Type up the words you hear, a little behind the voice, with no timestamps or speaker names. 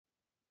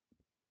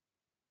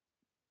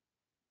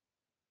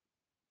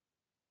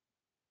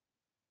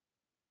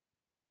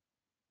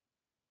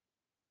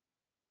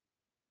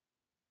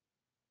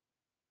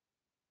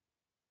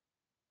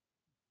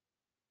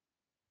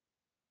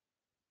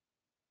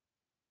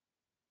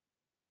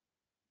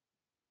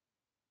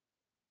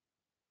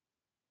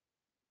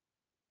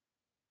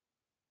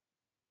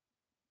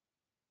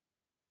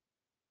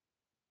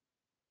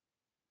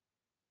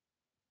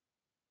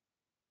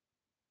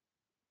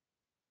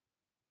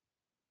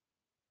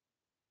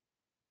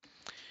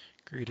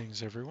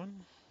Greetings, everyone.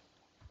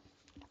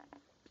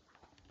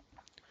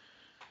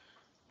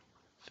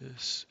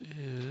 This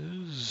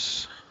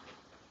is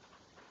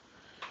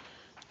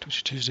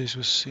Twitch Tuesdays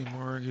with C.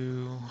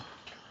 Margu,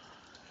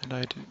 and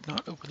I did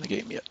not open the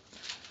game yet.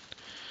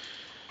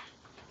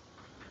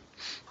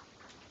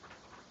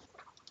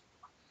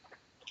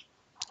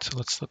 So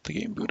let's let the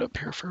game boot up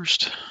here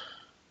first.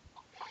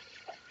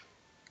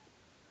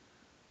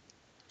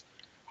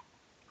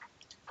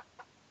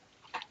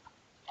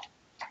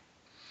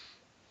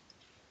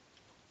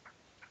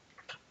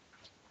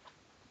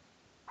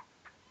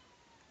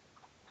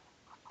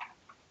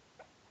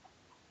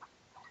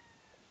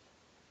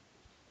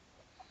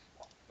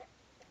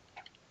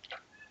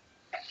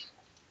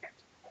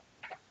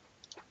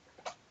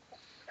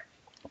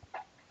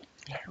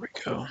 Here we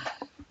go.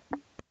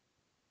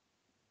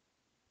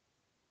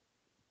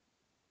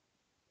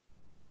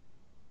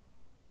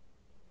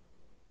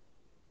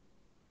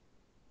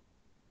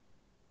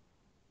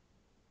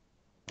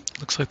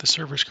 Looks like the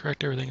server's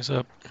correct, everything's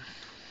up.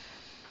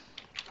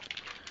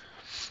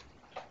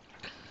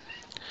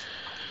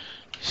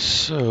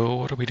 So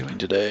what are we doing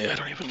today? I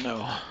don't even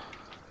know.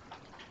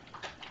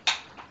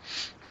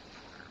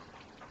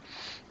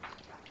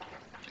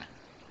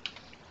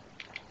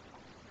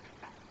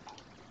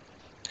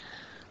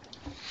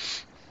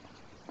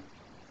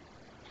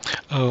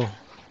 Oh,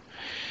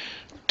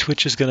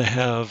 Twitch is going to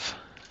have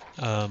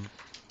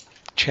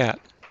chat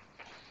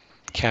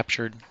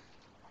captured.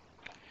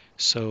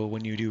 So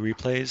when you do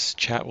replays,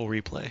 chat will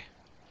replay.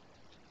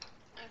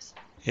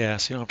 Yeah,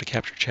 so you don't have to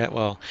capture chat.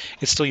 Well,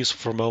 it's still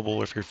useful for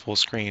mobile if you're full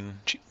screen.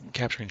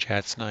 Capturing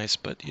chat's nice,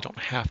 but you don't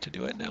have to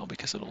do it now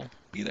because it'll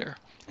be there.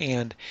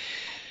 And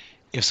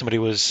if somebody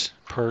was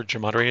purged or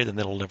moderated, then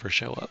it'll never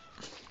show up.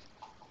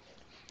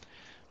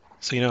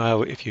 So you know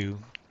how if you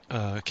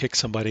kick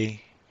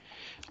somebody,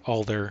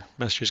 all their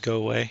messages go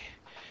away?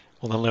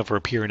 Well, they'll never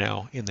appear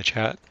now in the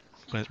chat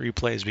when it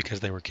replays because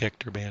they were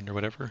kicked or banned or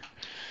whatever.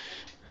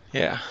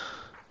 Yeah.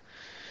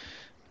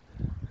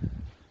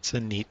 It's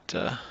a neat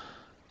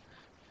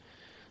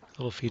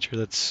little feature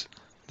that's,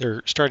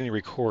 they're starting to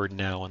record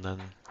now, and then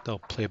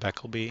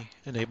playback will be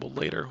enabled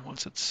later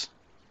once it's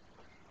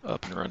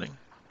up and running,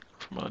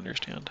 from what I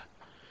understand.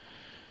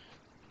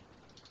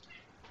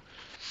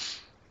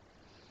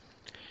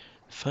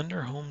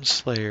 Thunderhome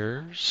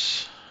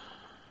Slayers,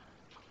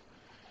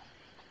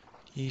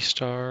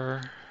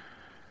 E-Star,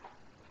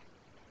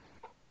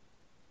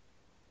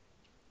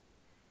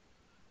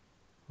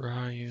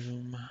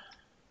 Ryum.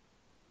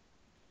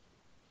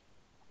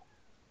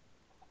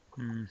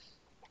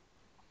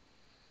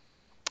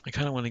 I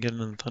kind of want to get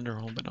into the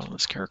Thunderhome, but not on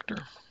this character.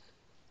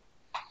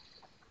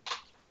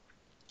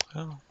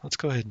 Well, let's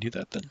go ahead and do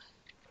that then.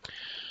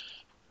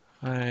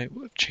 I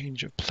will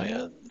change of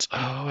plans. Oh,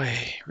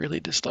 I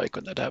really dislike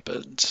when that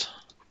happens.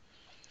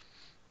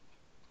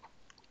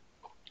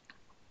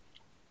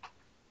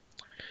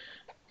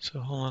 So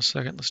hold on a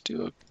second. Let's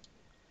do a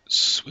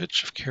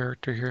switch of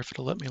character here if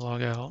it'll let me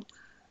log out.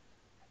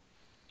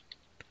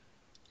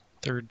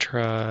 Third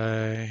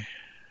try,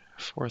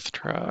 fourth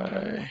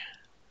try,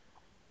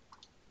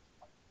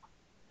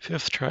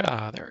 fifth try.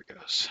 Ah, there it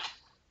goes.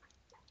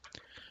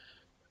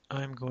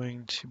 I'm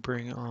going to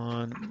bring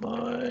on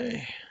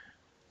my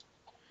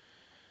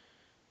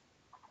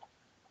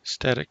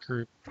static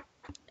group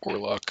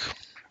Warlock,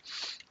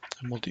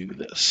 and we'll do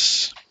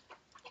this.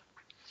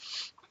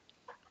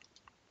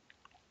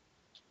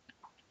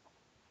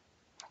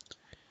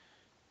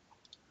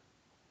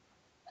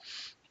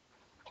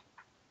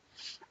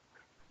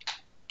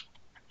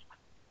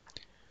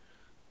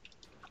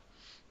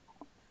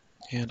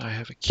 And I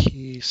have a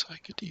key, so I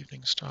get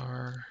Evening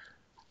Star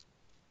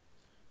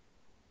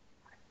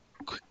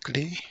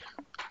quickly.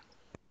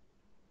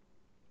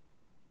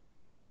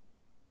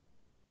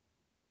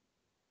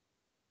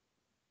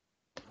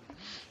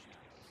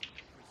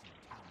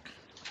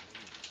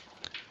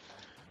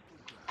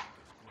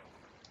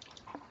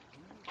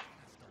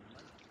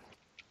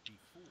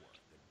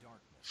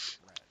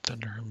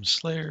 Thunderhome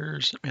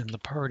Slayers in the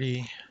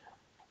party.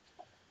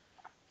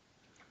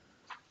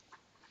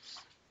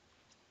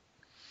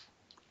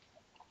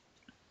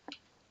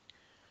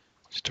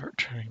 Start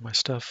turning my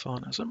stuff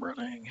on as I'm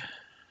running.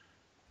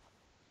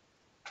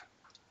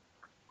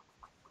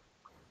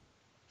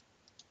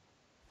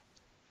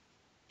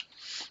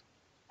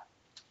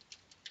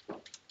 I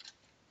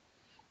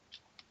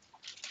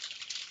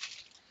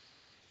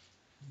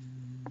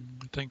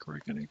think we're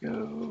gonna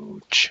go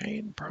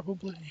chain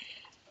probably.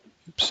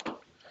 Oops.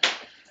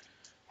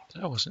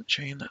 That wasn't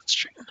chain, that's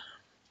chain.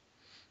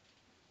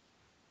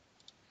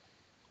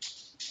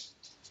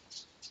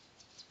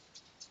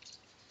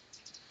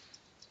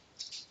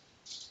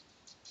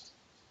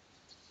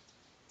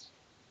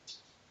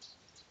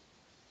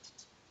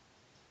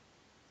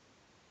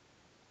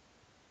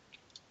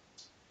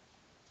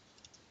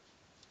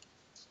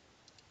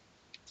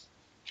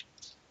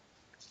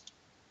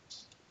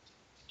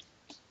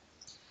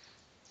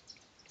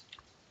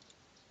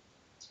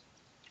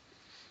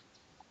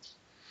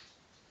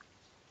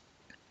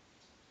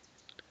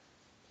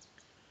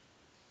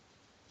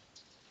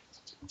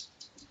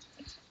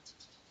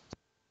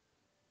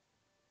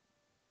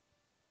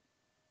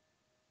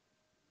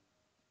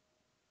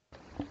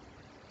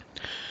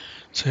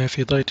 So if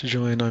you'd like to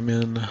join, I'm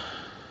in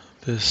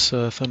this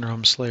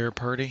Thunderhome Slayer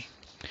party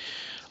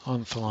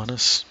on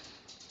Thelanis.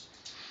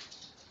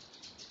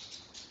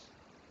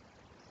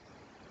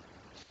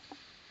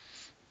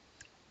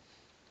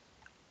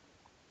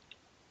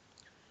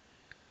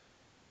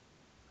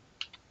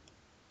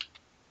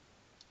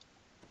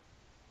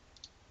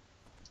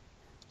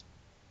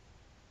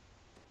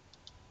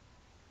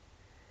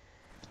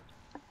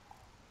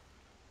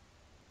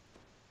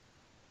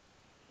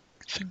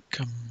 I think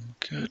I'm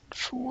good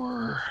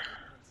for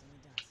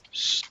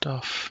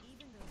stuff.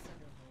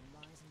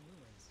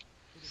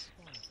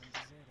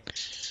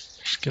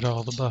 Just get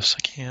all the buffs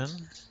I can.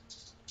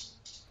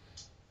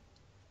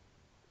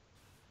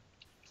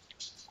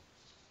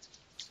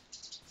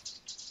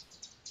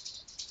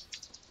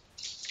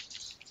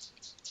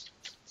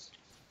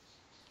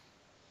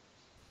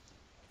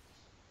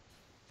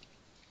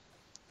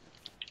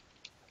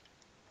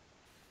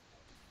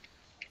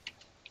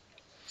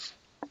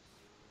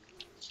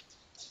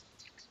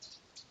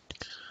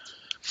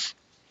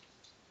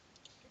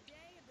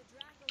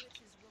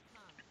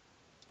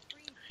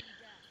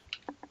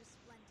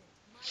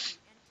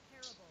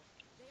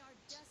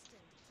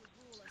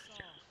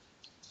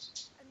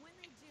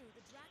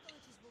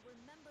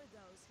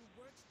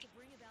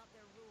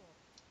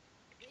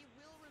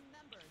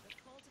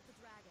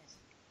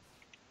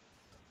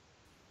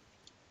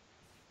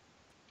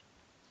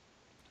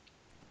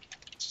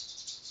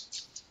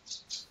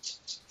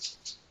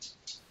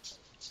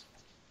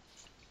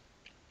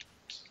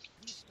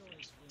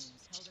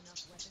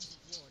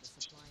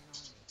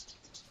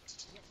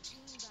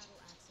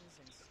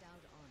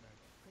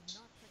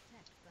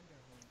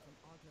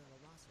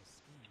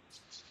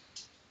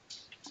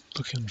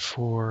 Looking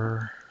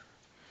for...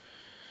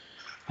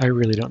 I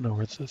really don't know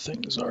where the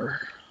things are.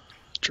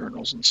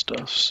 Journals and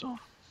stuff, so...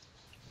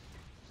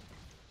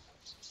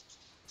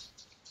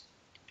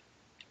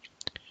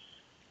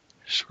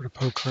 sort of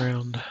poke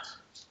around.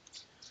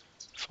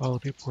 Follow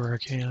people where I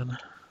can.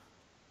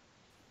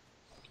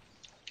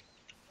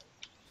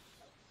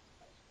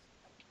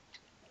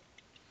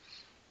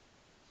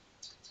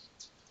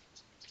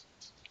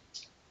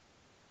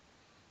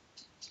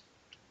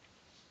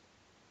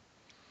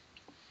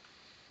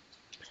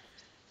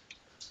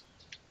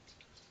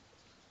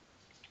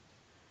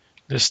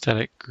 This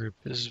static group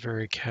is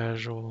very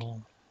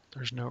casual.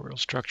 There's no real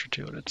structure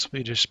to it.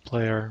 We just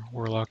play our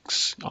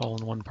warlocks all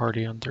in one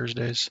party on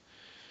Thursdays.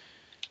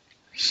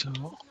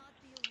 So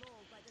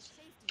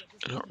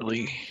I don't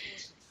really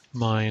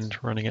mind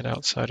running it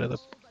outside of the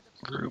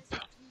group.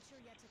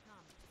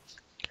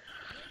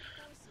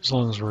 As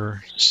long as we're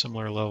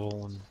similar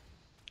level and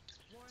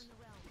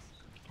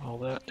all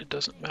that, it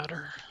doesn't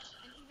matter.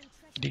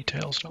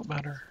 Details don't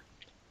matter.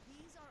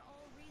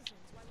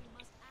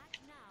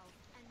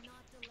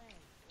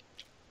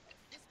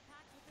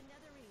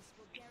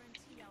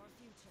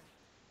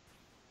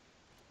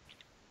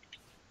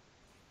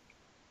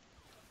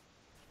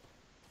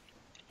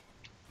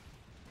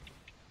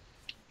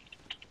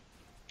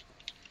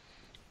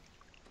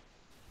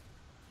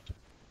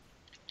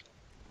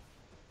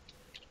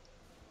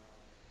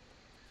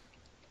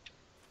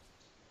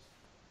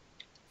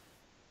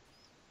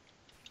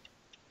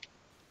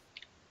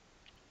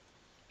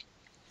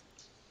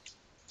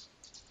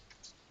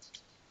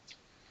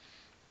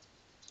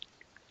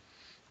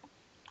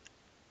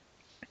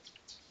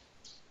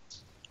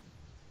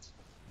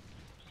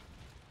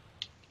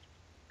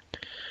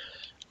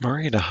 I'm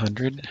already at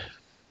 100.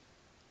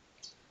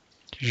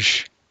 I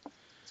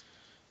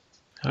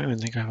don't even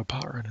think I have a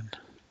pot running.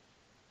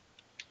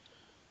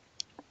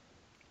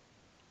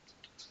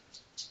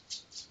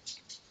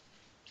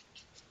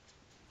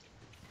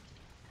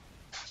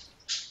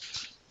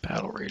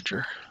 Battle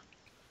Rager.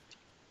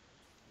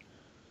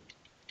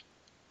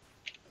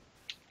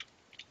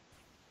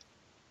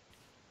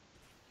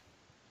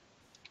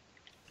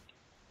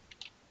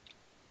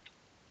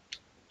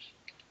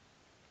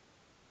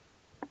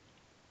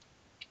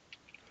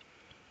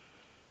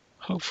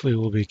 Hopefully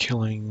we'll be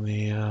killing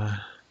the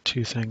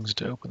two things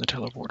to open the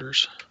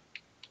teleporters.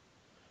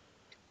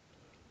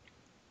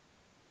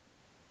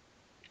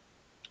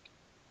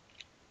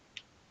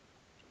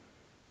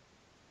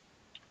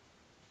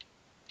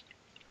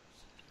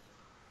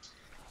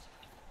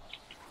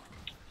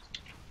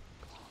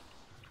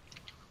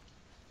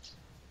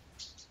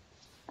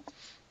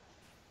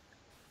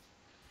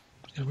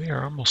 And we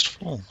are almost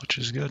full, which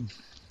is good.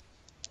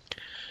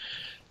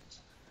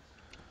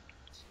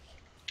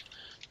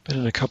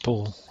 Been in a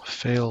couple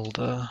failed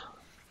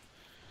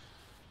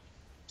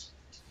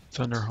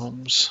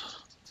Thunderhomes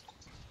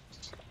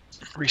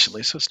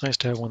recently, so it's nice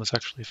to have one that's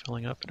actually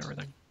filling up and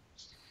everything.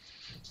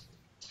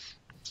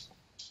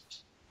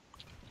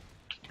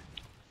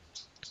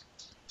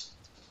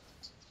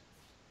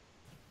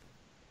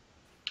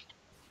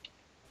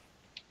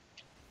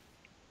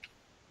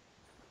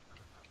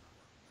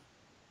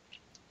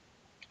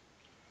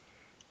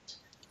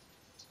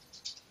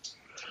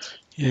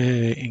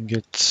 Yay,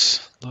 ingots.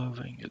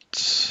 Love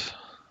ingots.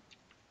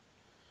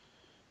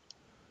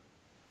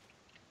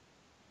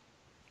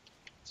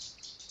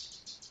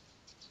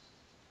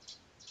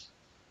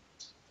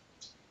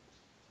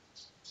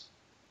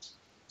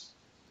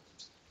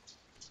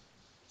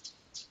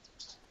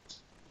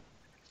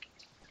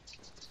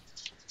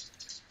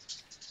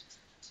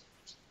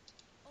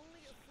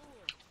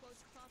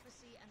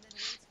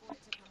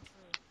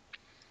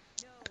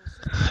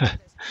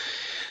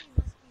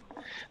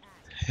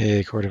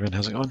 Hey, Cordovan,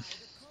 how's it going? The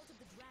cult of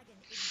the dragon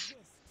exists.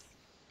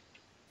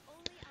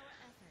 Only our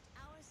effort,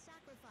 our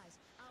sacrifice,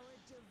 our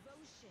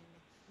devotion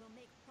will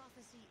make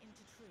prophecy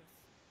into truth.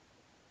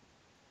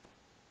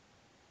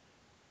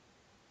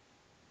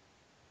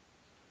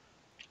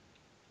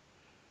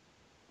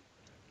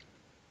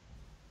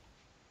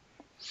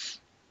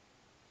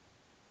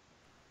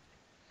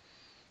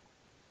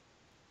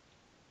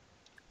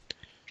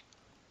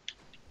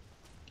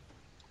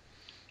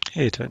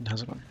 Hey, Ted,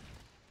 how's it going?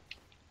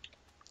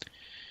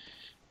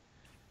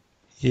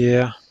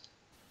 Yeah,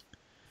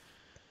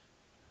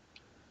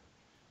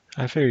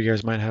 I figured you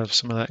guys might have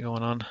some of that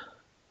going on.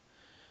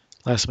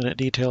 Last minute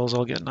details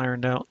all getting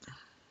ironed out.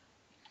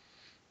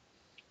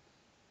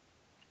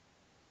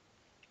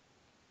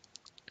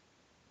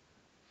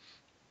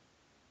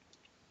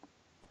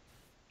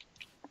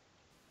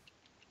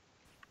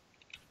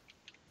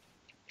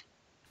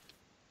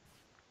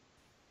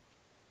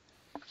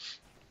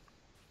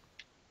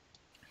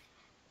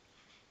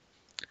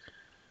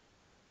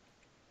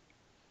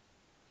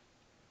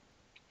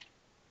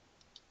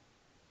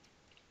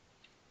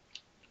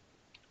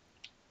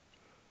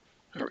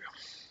 There we go.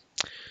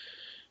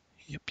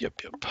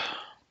 Yep.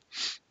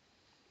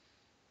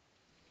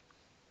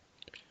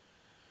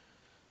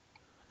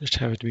 Just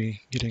have to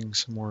be getting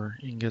some more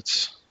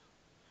ingots.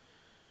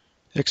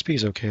 XP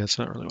is okay, that's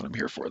not really what I'm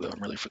here for, though.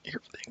 I'm really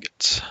here for the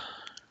ingots.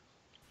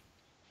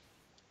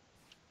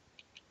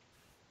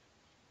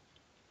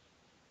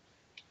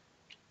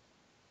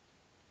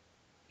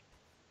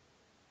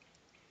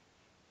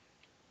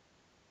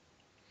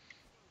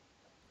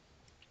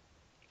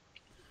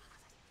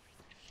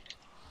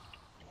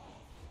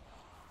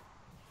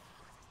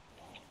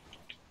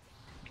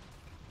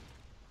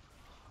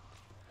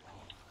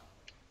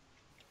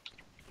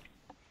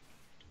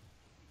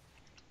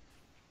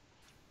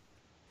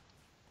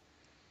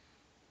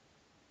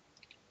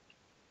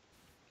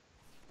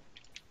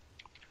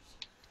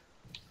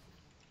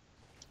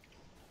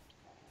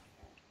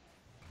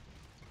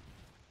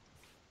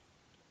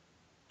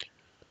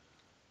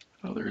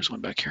 Oh, there is one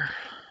back here.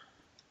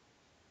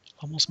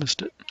 Almost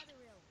missed it.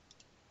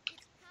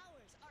 Its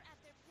powers are at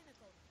their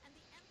pinnacle, and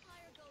the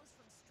Empire goes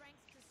from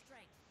strength to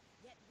strength.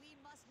 Yet we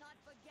must not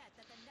forget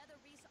that the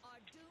Netherreese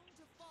are doomed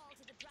to fall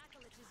to the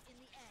Dracoliches in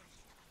the end.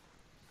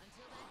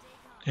 Until that day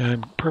comes, Yeah,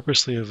 I'm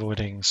purposely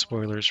avoiding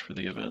spoilers for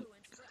the event.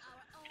 for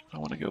our own I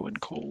want to go in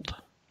cold.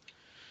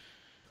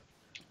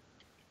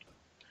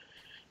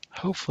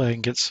 Hopefully I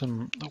can get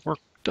some of the work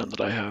done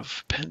that I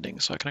have pending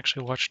so I can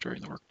actually watch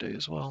during the workday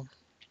as well.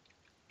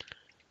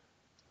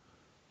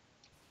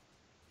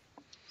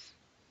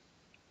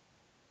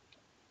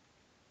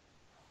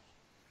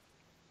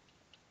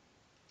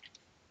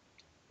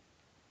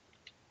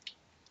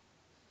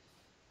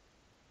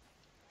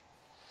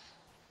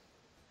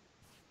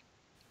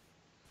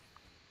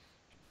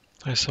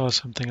 I saw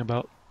something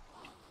about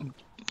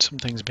some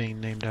things being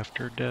named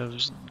after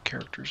devs and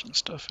characters and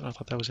stuff, and I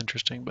thought that was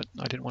interesting, but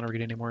I didn't want to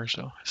read anymore,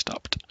 so I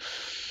stopped.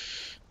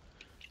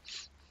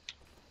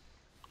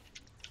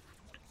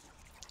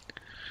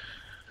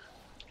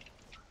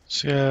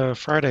 So yeah,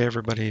 Friday,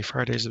 everybody.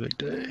 Friday's a big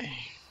day.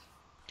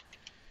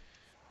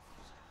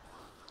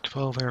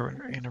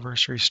 12-hour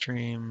anniversary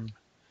stream.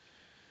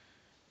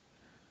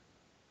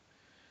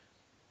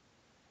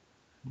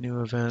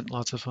 New event,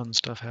 lots of fun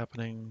stuff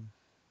happening.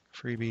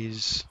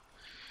 Freebies,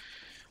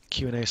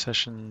 Q&A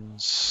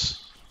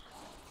sessions.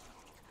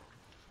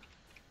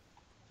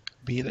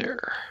 Be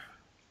there.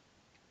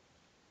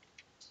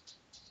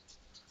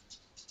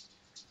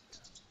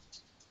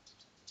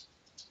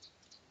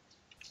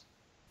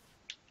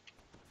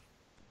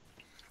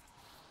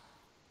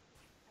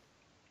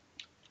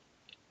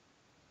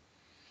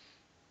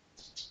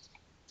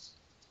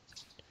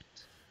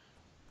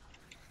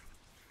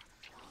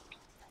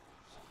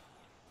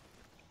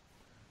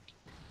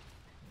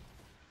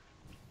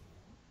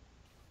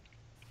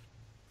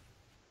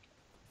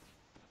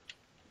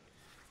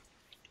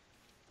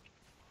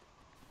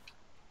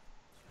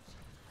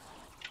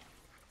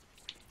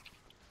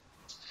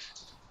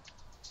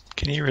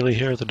 Can you really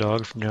hear the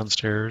dog from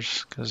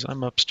downstairs? Because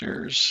I'm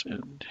upstairs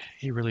and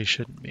he really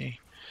shouldn't be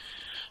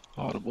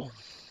audible.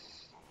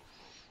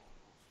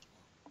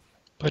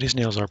 But his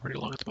nails are pretty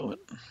long at the moment.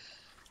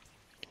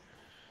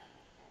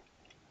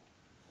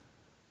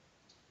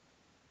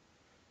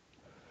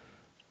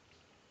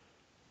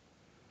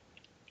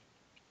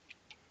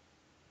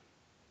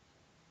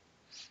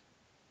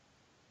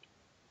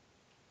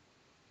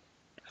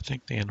 I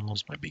think the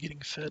animals might be getting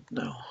fed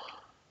now.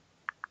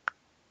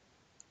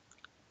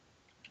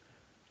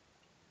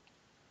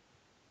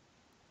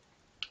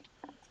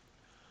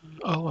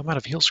 Oh, I'm out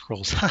of heal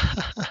scrolls.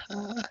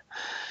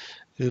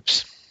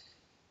 Oops.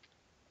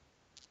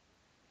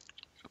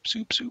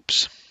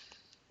 Oops.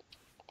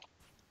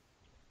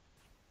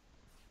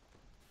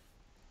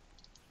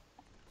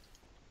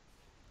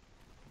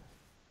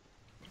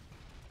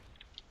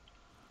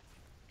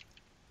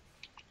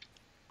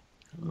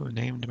 Ooh,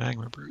 named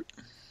Magma Brute.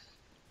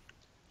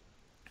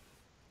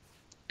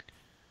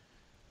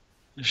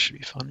 This should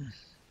be fun.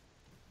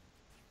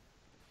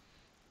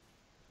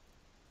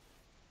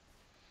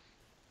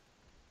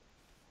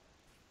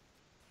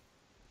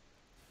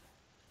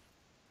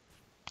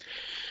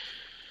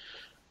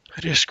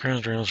 I just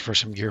scrounged around for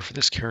some gear for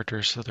this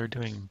character, so they're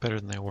doing better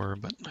than they were,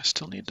 but I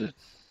still need to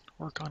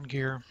work on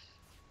gear.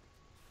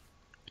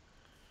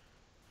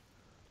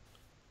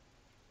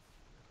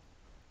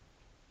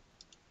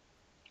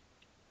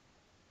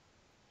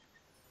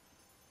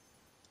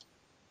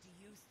 Do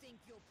you think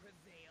you'll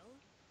prevail?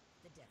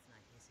 The Death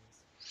Knight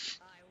hisses.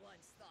 I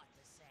once thought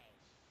the same.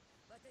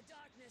 But the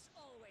darkness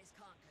always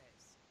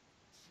conquers.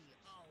 She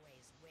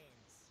always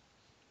wins.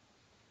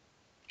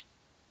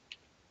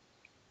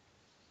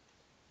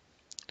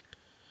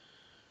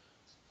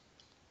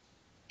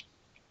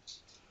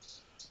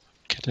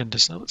 Get in,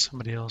 just let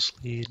somebody else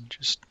lead.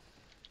 Just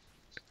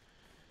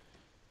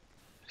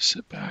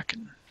sit back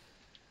and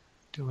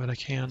do what I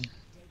can.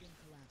 Dagon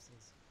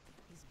collapses,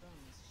 his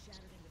bones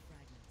shattered into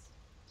fragments.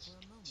 For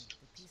a moment,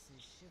 the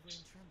pieces shiver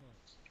and tremble.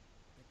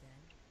 But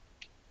then,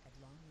 at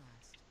long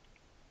last,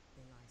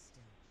 they lie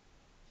still.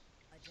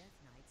 A Death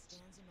Knight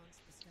stands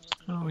amongst the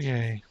skeletal Oh, remains.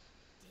 yay.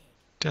 Dig.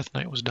 Death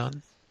Knight was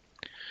done.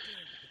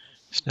 Dig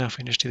because So she now if we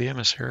will. can just do the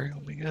emissary,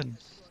 we'll be Dig good.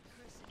 because your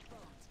cursed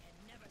bones can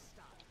never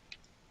stop.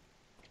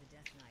 The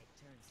Death Knight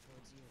turns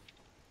towards you.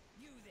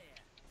 You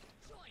there.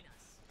 Join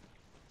us.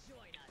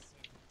 Join us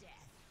in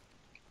death.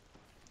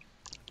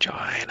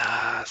 Join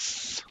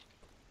us.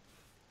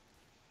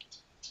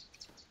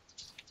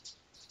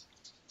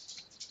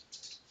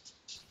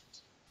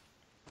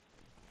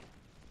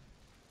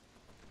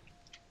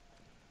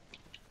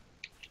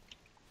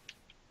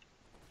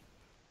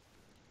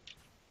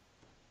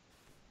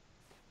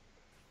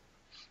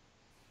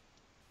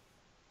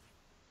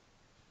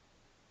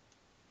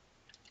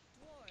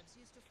 Dwarves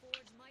used to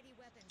forge mighty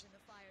weapons in the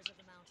fires of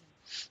the mountain.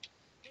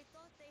 They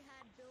thought they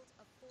had built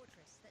a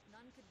fortress that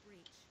none could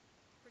breach,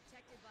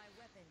 protected by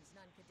weapons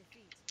none could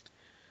defeat.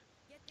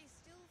 Yet they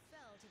still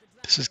fell to the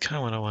This is kind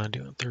of what I want to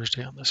do on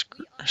Thursday on this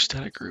We are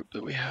static not group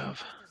that we superior, have.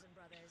 sisters and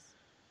brothers.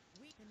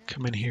 The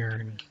Come in Netherese here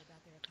and complained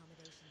about their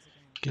accommodations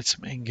again. get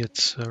some They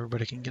ingots so told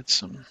everybody me can that a get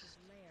some Dracolich's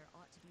lair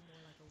ought to be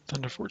more like a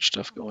Thunderforge warm,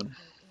 stuff going.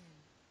 comfortable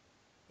inn.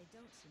 They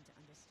don't seem to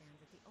understand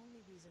that the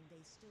only reason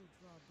they still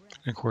draw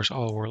breath And of course,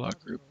 all is the Warlock love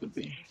of group the would rusty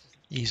be bushes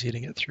of easy to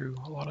get through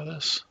a lot of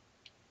this.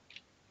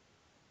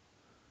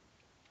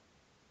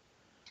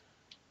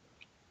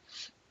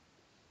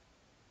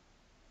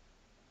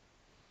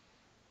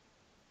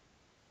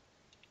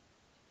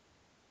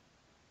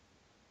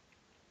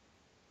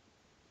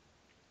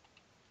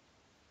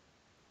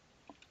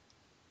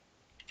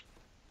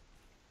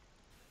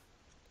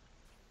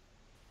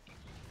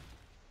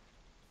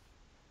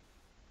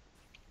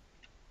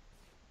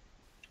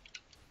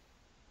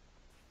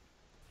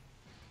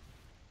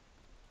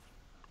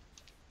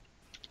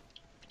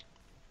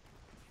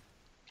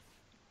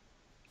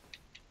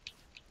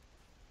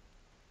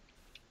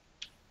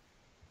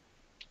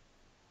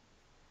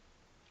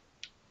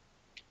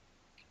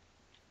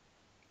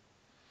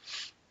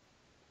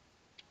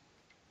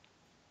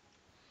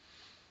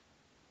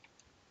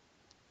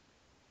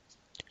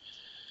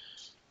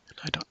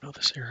 I don't know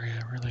this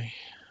area really.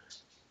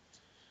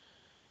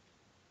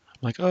 I'm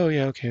like, oh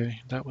yeah,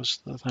 okay, that was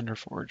the Thunder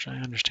Forge. I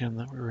understand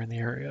that we were in the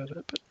area of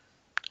it, but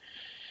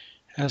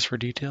as for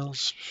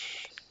details,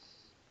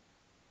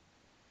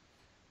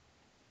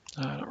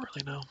 I don't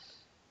really know.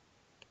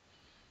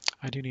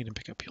 I do need to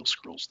pick up heal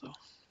scrolls though.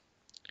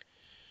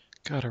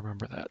 Gotta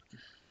remember that.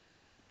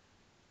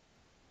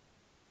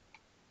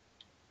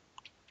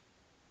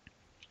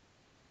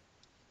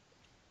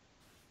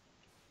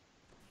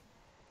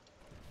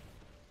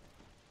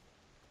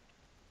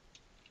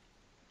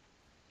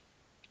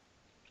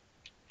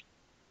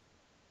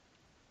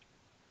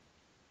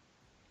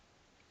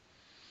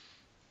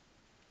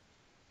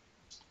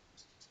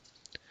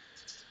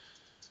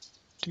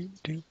 Doop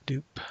doop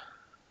doop.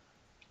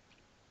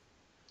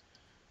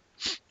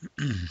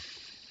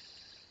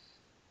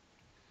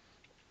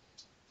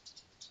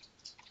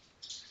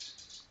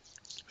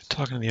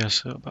 Talking to the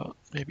SO about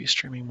maybe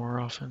streaming more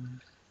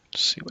often.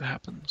 See what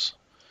happens.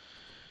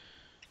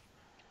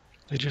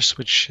 They just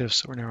switched shifts,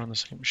 so we're now on the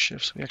same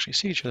shift, so we actually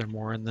see each other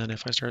more. And then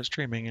if I start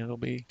streaming, it'll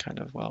be kind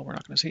of, well, we're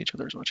not going to see each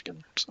other as much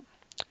again. So,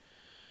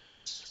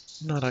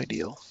 not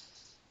ideal.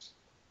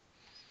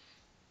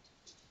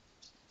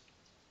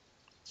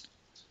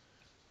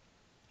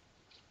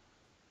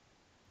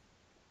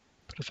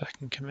 But if I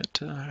can commit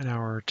to an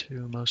hour or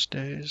two most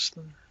days,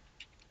 then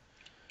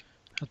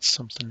that's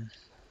something.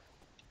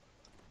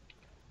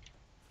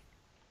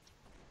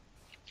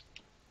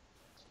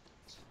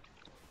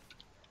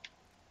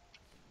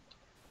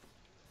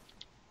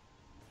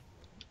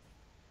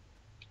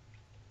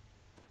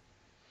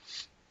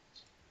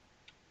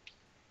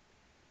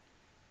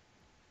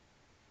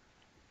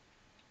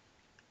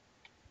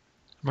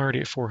 I'm already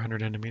at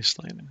 400 enemies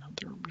slain in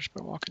Hunter just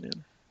by walking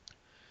in,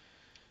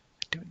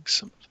 doing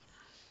some of them.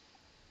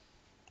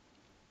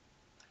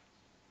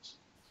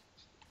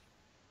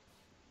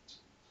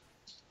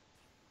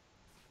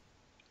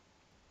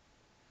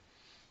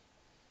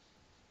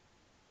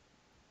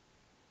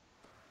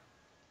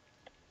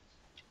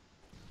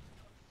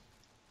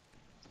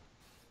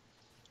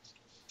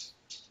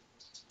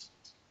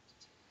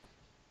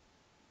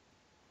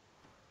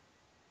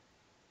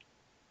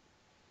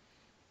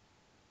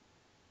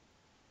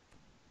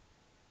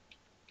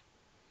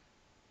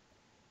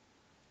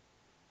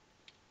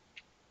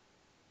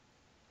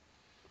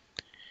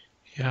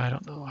 Yeah, I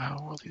don't know how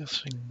all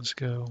these things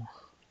go.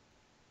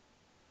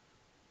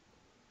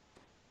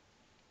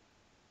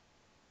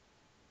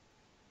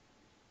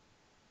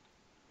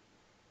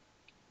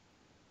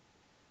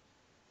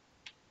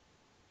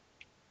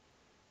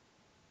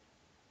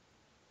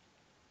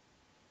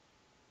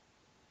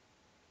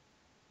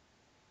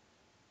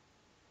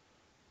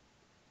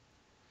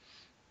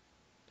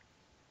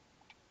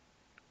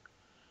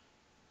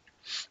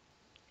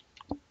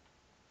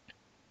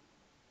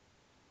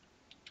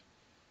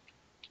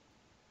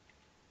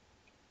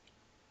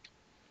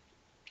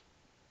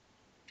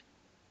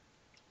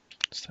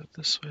 Is that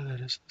this way? That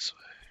is this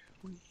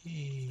way.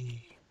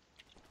 Whee.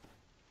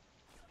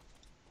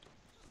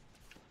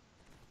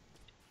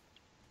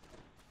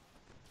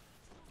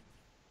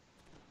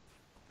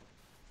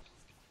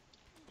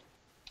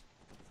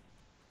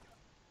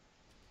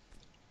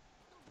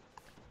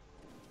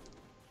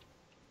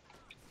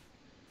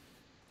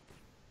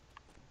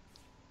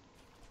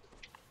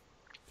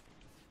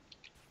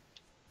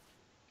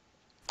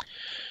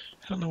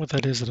 I don't know what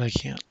that is that I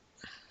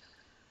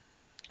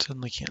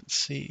suddenly can't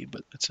see,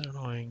 but it's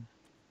annoying.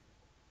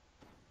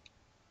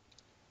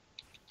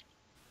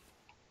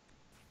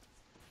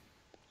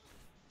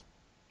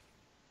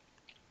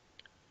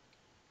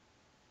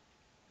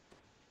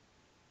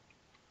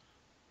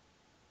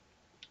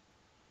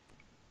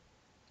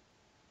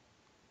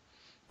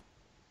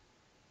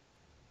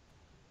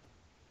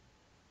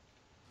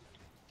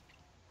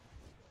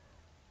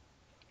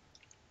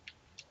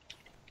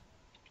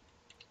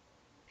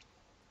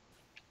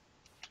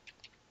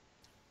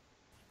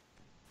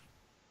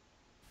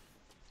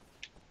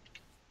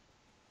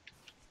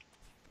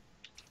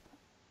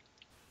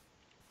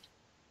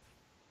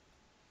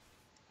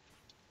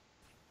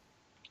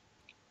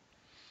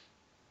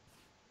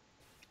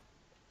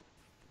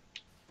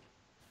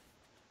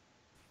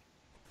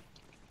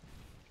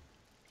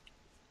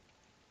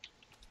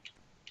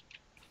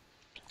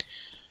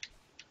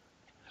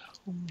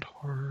 Homed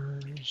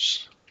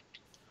horrors.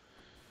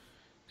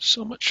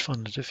 So much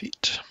fun to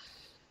defeat.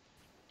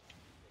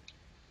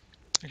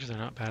 Actually, they're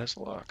not bad as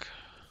luck.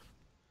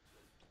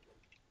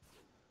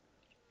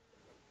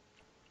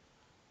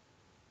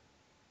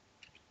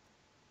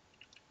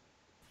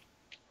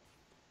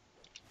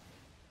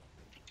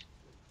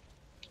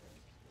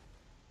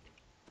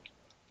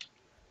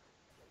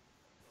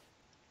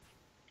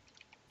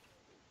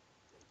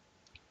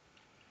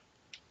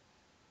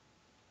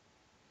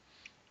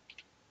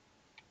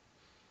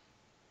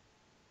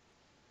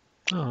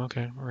 Oh,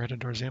 okay. We're headed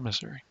towards the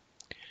emissary.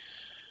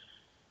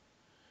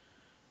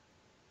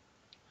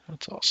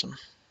 That's awesome.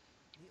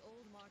 The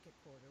old market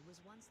quarter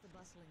was once the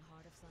bustling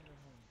heart of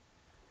Thunderholm.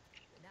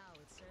 Now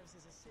it serves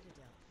as a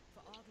citadel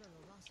for Ogler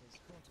Laros's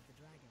Court of the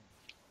Dragon.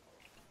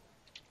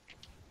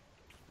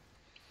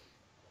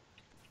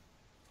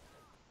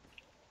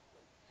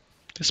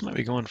 This might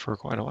be going for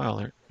quite a while.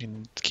 I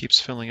mean, it keeps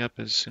filling up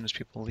as soon as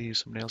people leave.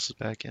 Somebody else is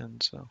back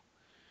in, so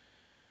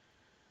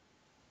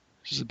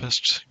this is the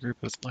best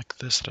group of like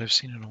this that I've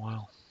seen in a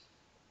while.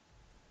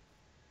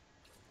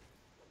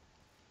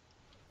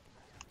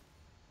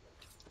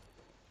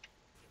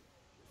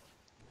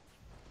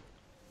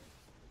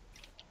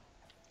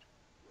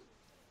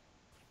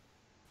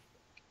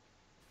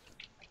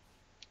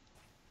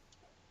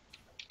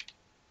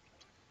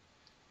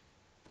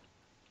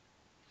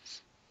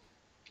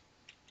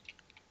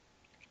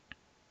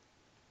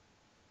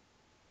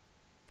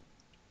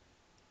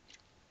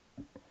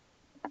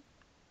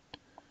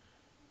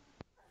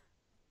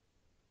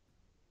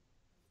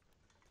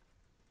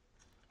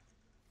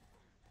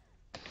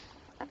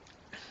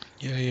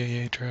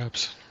 Yeah,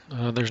 traps.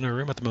 There's no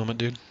room at the moment,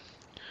 dude.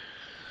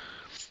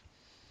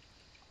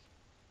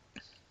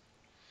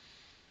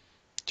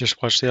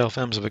 Just watch the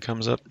LFMs if it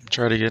comes up.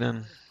 Try to get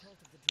in.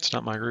 It's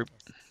not my group,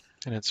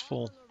 and it's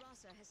full. Ogler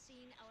Larossa has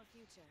seen our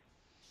future,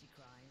 she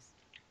cries.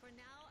 For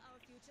now, our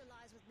future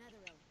lies with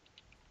Netheril.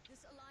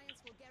 This alliance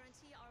will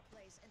guarantee our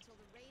place until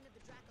the reign of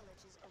the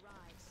Dracoliches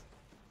arrives.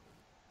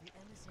 The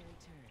emissary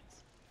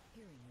turns,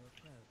 hearing you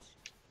approach.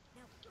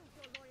 Now prove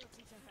your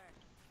loyalty to her.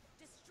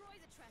 Destroy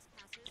the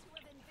trespassers who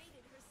have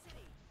invaded her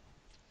city.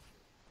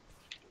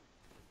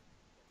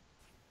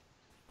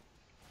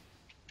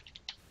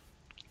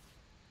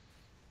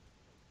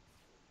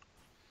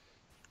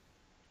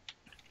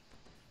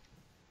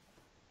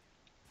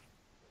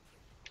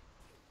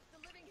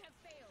 The living have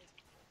failed,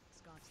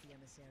 scoffs the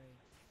emissary.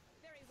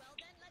 Very well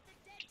then, let the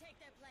dead take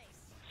their place.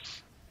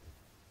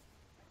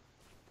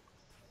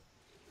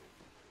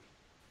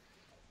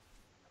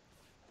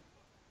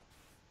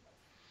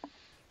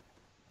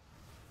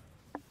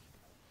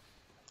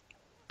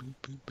 Boop,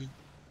 boop, boop.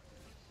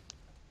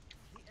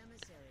 The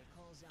emissary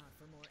calls out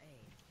for more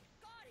aid.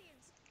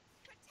 Guardians,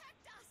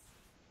 protect us!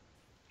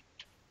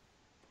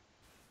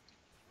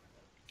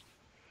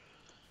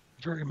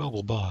 Very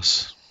mobile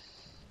boss.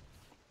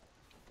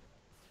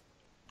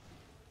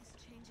 This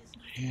changes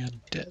nothing.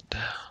 And dead.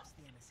 Says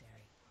the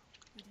emissary.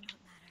 We do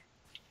not matter.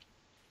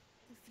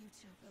 The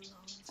future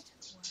belongs to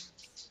the worms.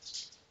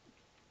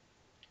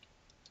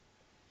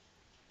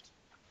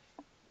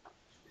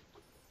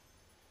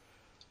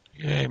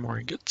 Yay, more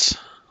ingots.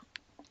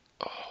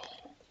 Oh.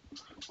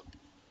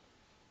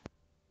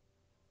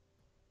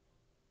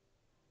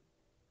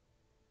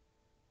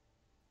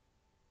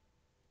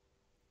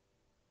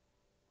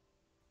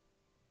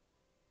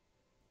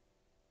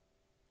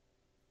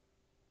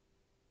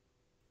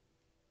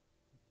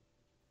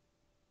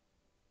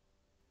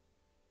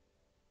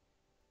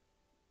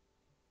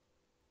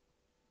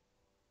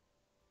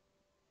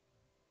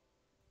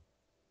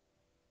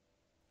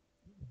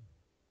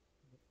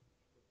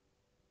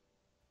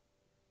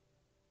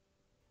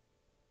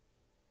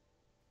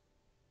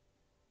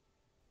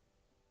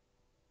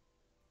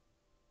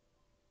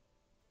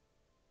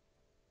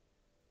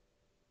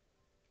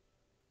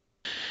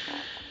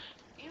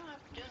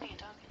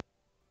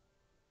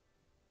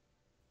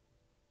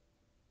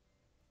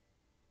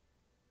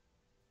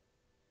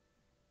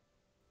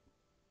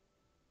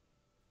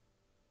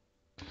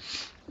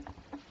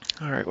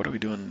 Alright, what are we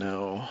doing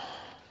now?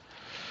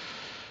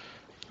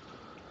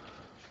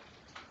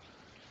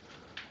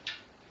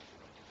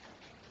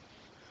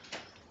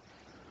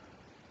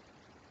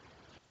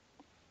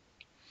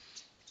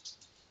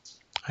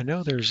 I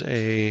know there's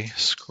a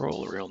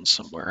scroll around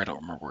somewhere. I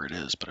don't remember where it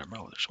is, but I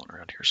know there's one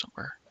around here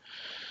somewhere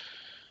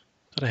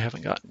that I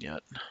haven't gotten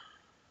yet.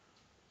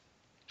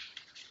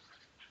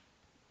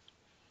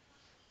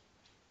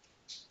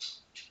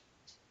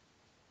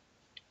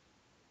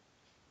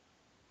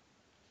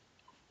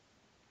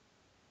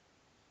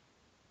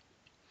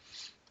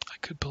 I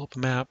could pull up a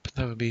map.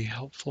 That would be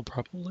helpful,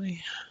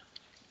 probably.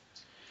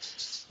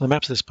 The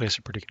maps of this place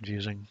are pretty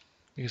confusing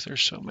because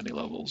there's so many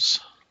levels.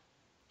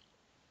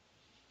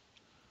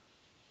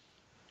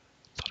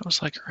 I thought it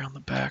was like around the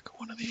back of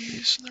one of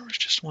these, and there was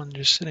just one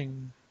just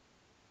sitting.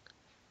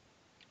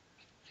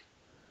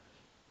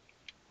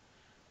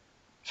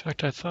 In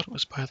fact, I thought it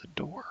was by the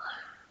door.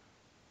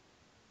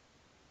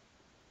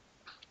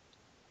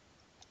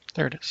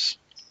 There it is.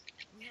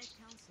 We held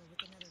council with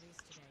the Netherese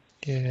today.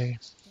 Yay.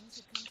 Things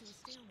had come to a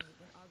stalemate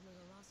when Agla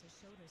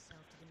showed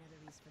herself to the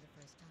Netherese for the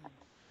first time.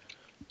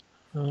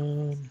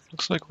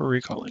 Looks like we're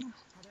recalling.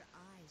 How their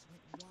eyes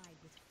went wide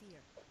with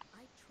fear.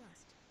 I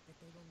trust that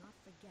they will not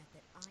forget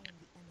that I am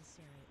the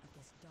emissary of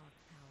this dark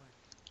power.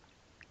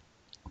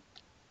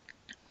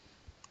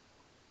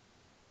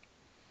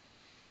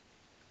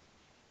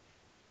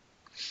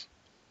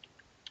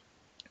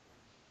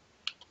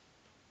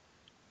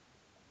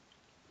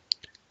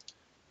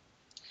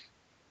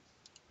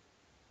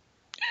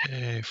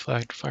 A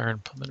flagged fire in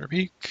Palmetto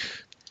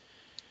Peak.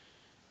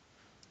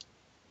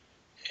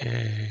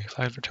 A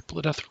flagged for Temple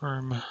of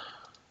Deathworm.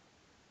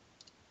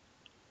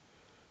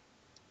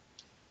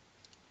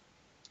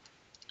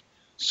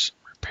 Some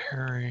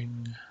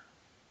repairing.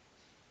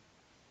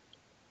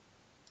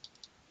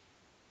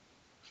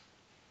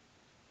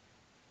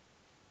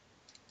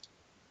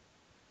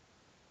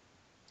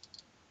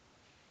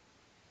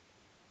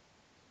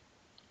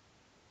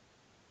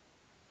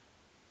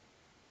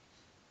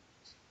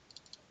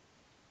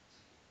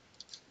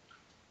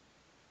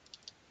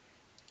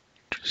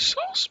 Just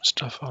sell some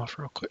stuff off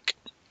real quick.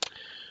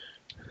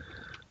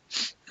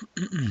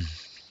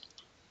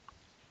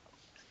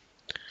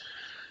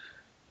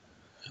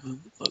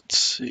 Let's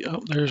see.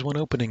 Oh, there's one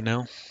opening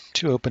now.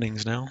 Two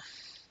openings now.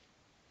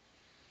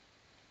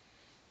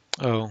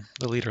 Oh,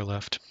 the leader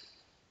left.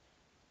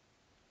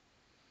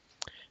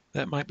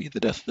 That might be the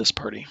death of this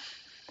party.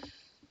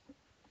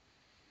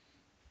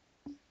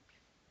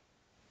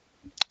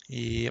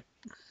 Yep.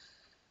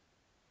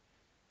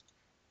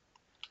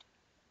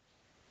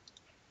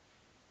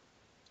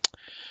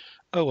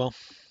 Oh well.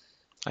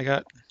 I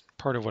got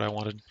part of what I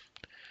wanted.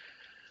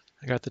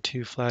 I got the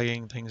two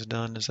flagging things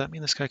done. Does that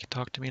mean this guy can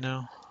talk to me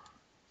now?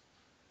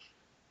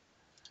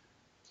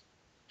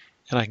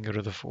 And I can go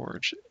to the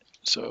forge.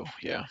 So,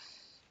 yeah.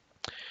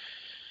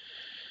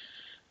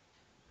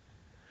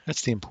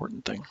 That's the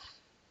important thing.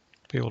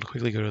 Be able to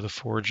quickly go to the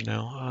forge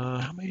now.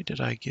 How many did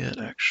I get,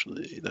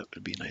 actually? That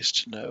would be nice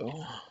to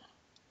know.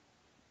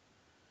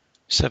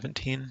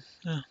 17.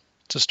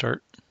 It's a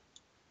start.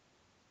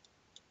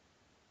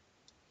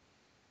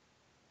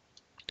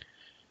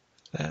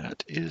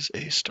 That is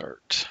a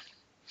start.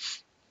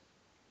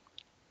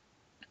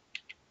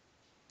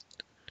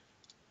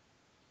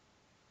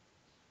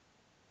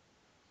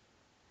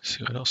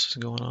 See what else is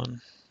going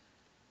on.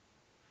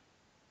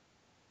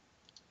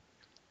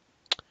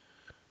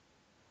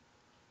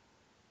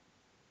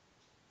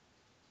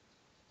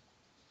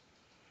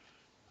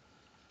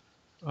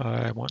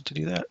 I want to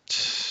do that.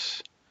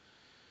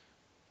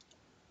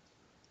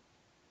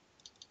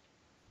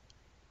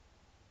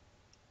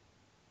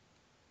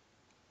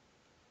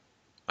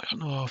 I don't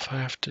know if I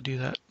have to do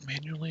that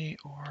manually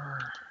or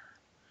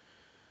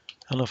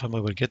I don't know if I'm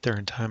able to get there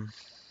in time.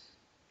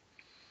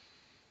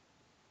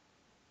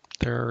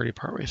 They're already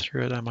partway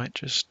through it. I might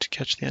just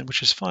catch the end,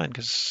 which is fine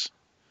because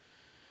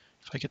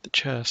if I get the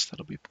chest,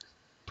 that'll be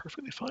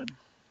perfectly fine.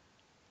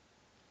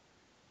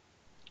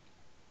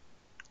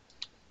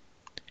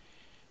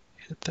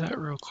 Hit that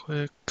real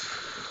quick.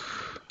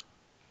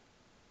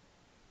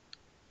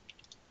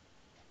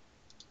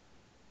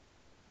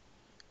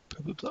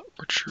 the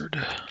orchard.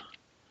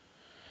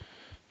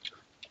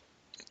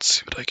 Let's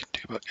see what I can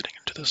do about getting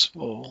into this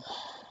vol.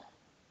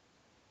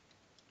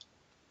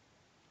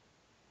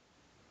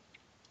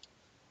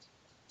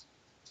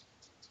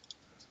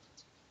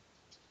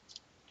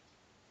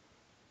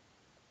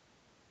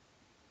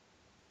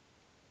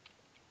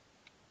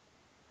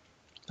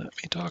 Let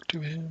me talk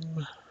to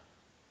him.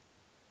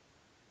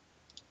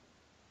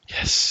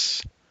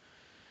 Yes.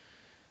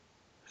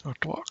 I don't have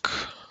to walk.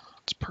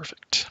 It's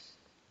perfect.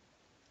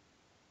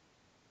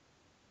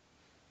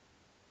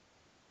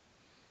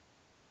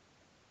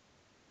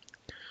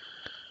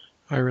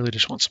 I really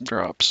just want some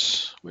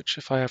drops, which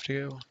if I have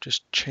to go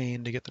just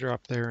chain to get the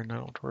drop there and I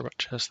don't have to worry about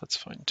chests, that's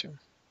fine too.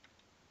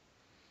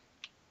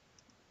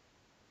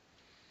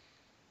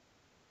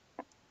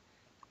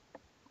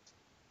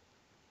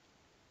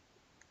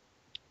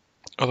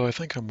 Although I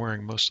think I'm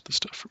wearing most of the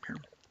stuff from here.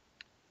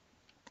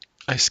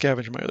 I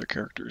scavenge my other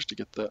characters to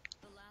get that.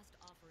 The last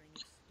offering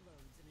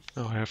explodes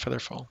in a Oh, I sheet have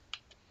of Featherfall.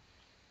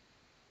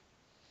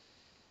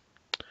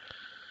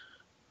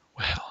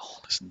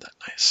 Well, isn't that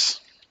nice?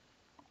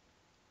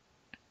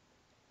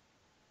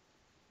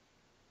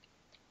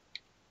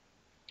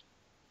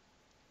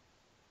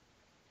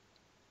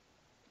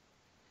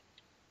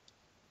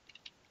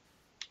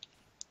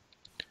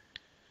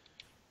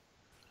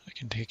 I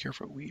can take care of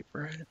a weep,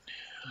 right?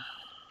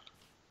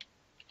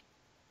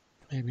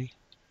 Maybe.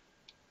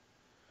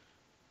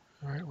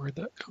 Alright, where'd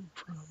that come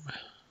from?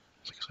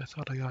 Because I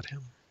thought I got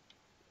him.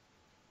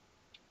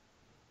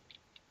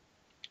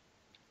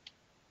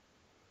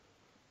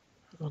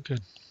 Oh,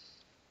 good.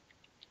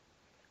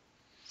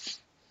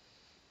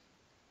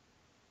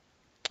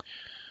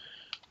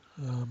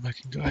 I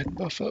can go ahead and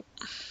buff up.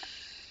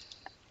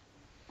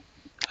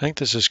 I think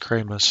this is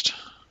Cray Mist.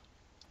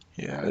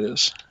 Yeah, it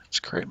is. It's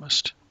Cray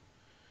Mist.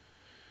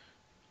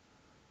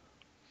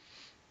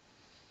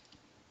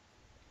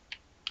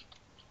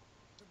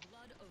 The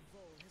blood of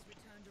Vol has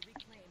returned to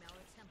reclaim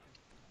our temple,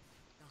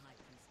 the High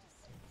Priestess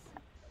says.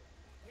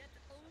 Yet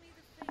only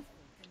the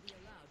faithful can be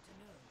allowed to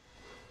know.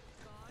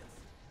 Guards,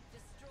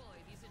 destroy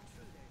these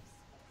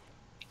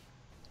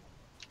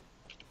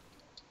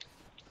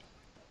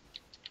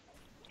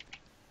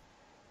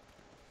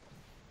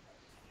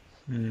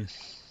intruders.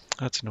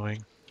 That's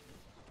annoying.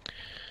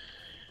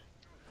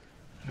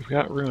 I've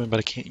got Ruin, but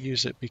I can't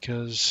use it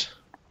because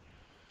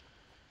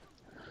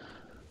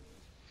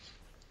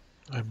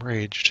I'm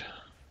raged.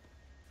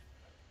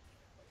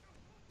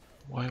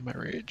 Why am I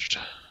raged?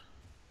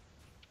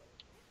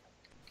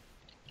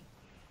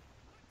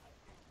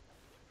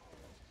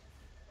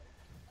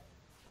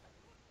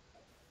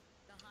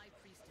 The High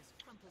Priestess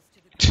crumples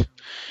to the ground.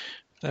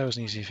 That was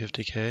an easy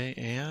 50k,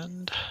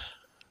 and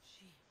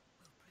She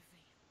will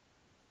prevail.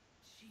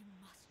 She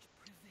must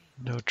prevail.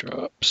 no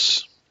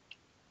drops.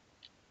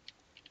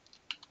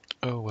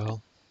 Oh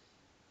well.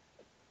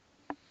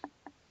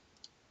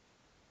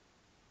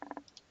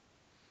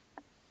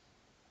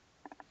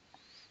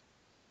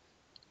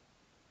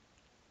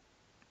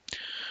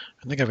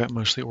 I think I've got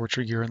mostly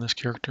orchard gear on this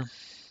character.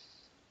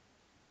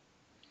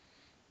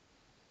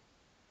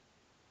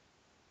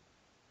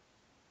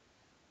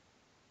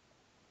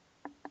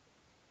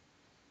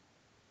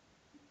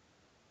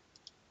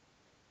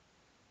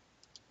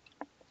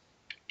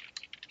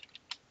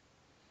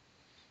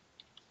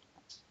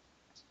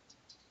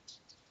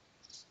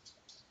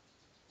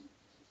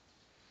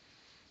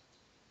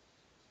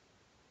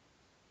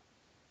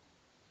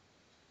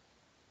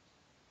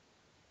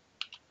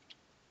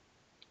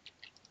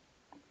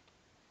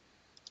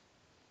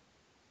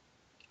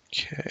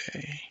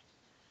 Okay.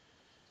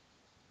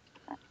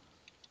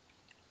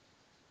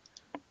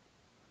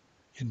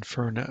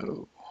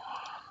 Inferno.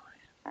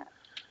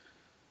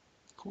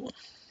 Cool.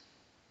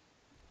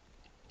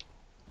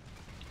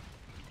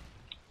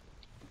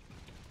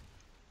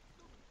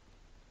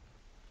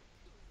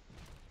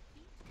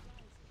 Heat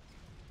rises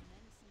from the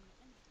menacing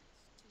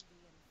entrance to the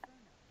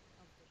inferno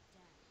of the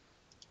damned.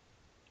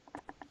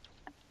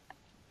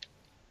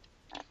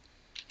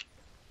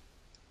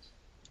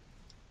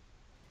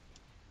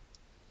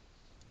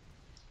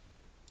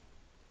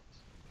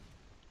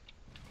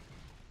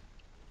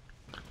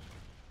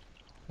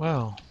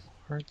 Wow.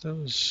 Aren't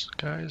those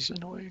guys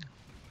annoying?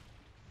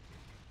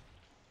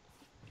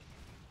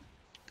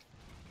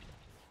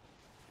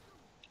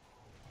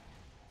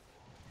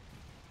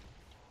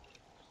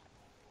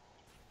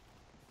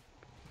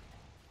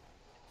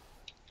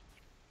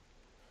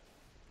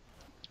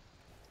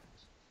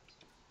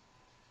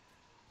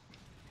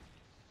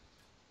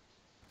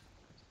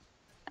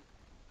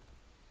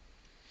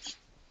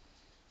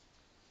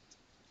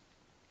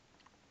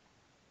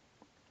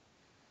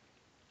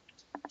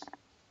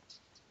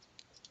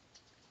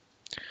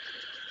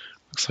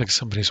 Looks like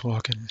somebody's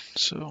walking,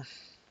 so.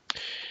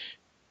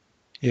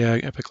 Yeah,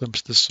 Epic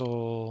Glimpse of the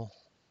Soul.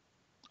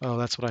 Oh,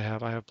 that's what I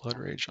have. I have Blood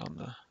Rage on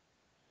the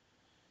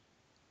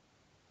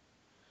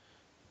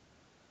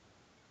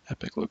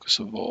Epic Locus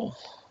of Vol.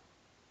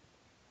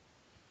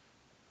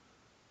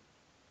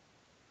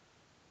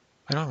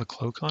 I don't have a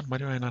cloak on? Why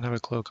do I not have a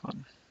cloak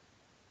on?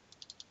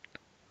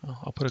 Well,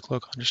 I'll put a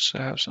cloak on just to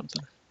have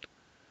something.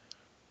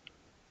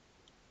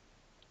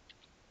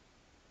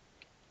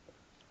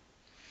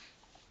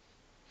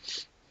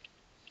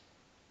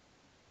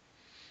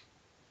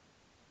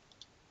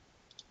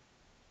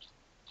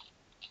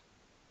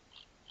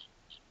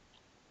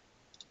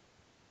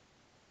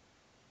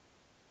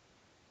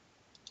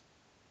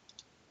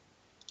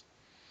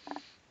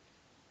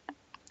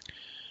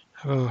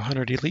 I have a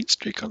 100 elite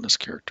streak on this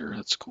character.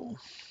 That's cool.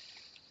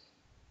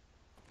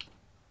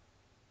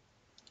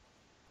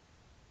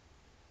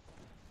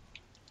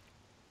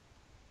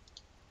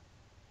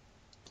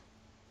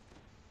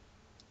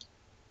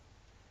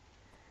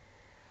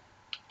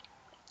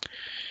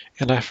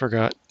 And I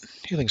forgot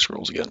healing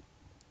scrolls again.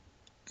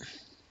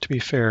 To be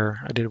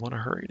fair, I did want to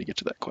hurry to get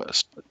to that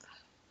quest, but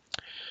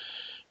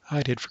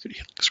I did forget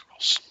healing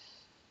scrolls.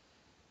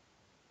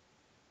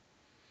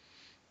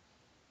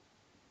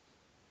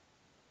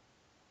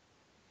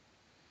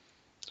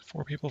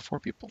 Four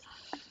people.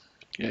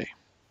 Yay.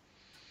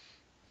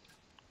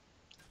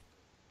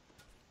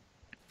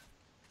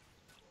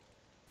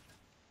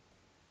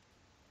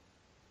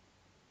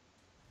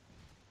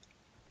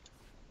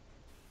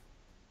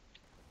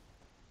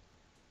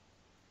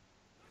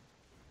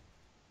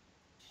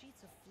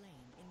 Sheets of flame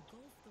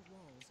engulf the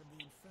walls of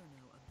the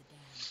inferno of the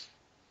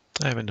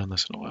damned. I haven't done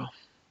this in a while.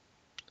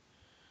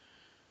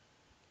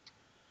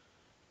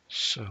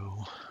 So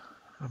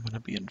I'm going to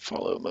be in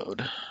follow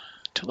mode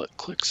till it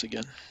clicks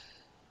again.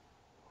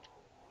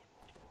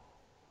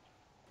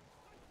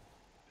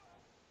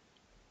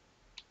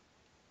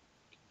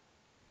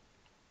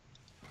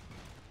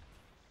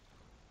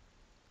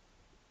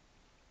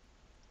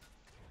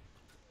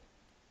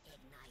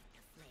 Ignite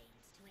the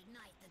flames to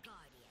ignite the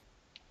Guardian.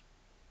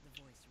 The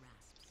voice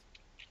rasps.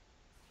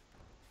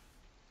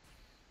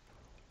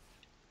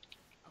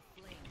 A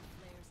flame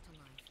flares to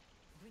life,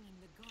 bringing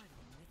the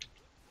Guardian with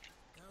it.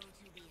 Go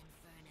to the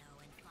inferno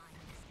and find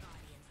this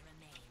Guardian's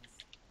remains,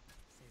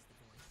 says the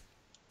voice.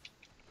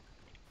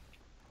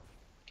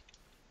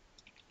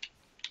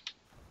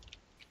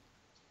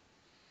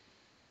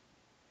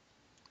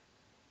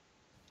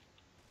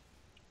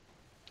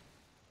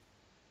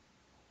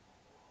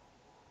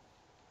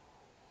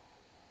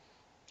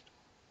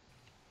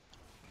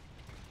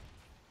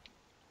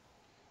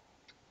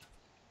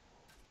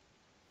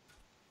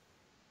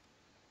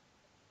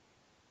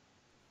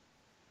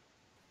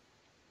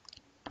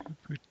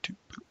 Boop,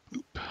 boop,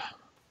 boop.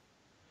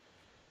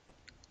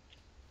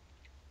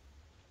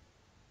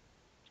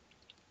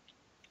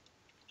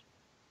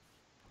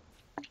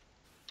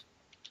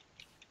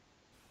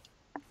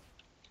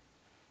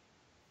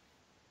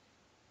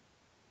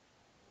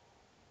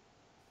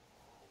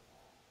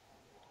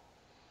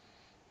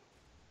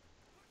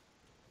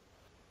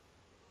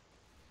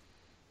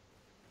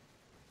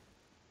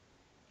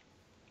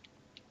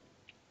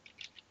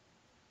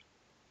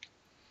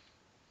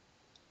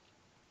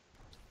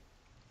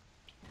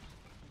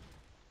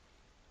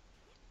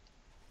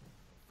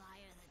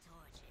 Fire the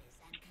torches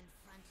and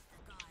confront the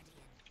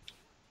Guardian.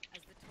 As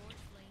the torch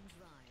flames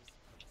rise,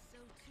 so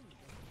too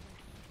does the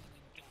flame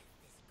and death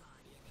this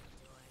Guardian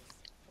endures.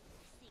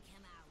 Seek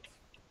him out.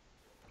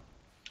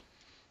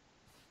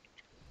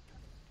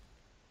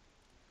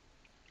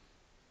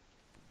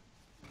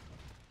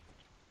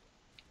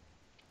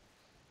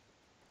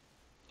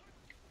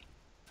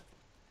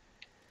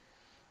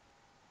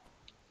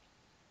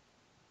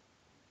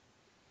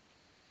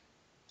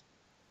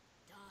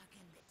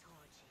 Darken the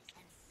torches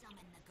and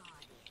summon the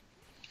Guardian.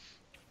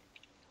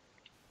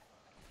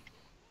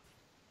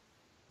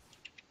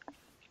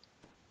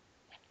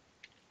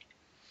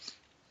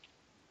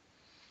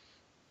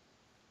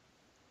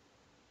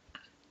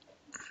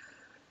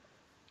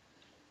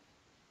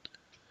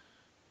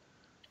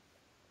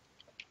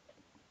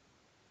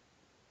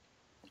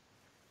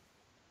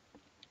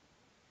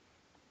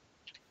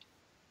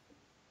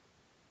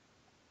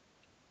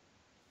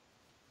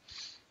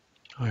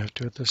 Oh, I have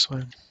to do it this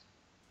way.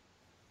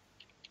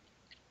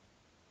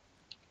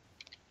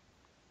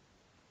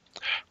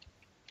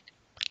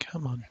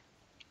 Come on.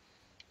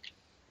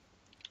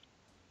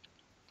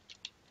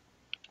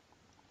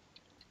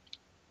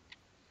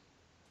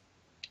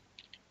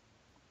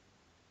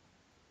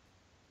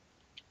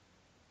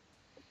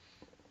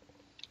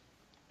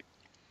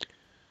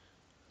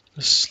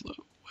 The slow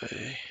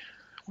way.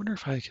 I wonder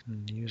if I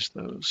can use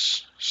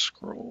those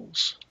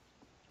scrolls.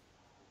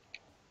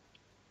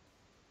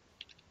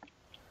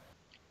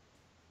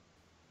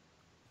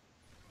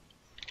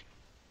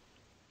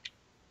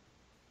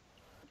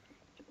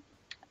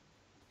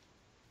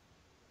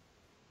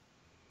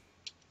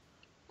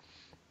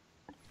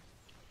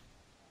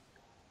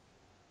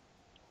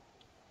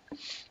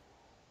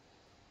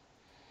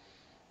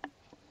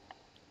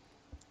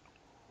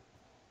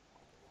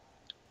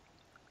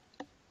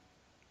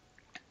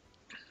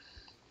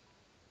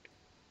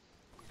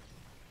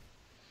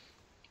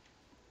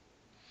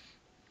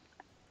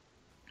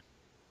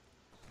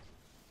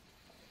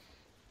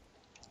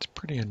 It's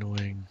pretty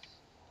annoying.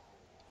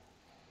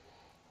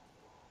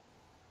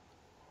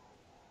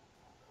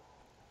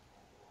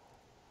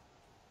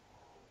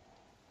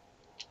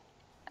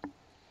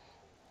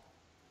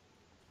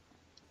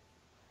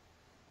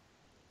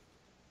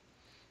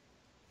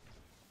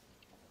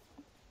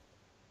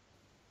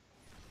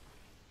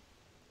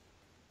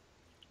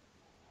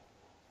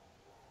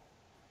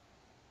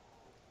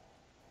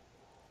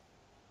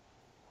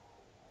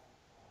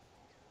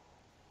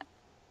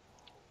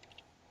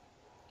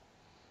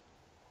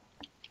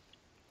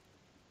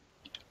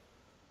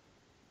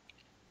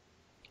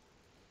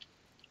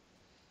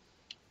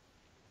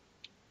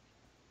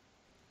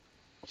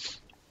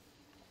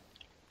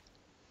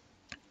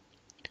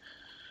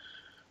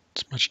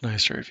 Much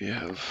nicer if you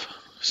have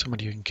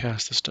somebody who can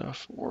cast the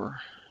stuff or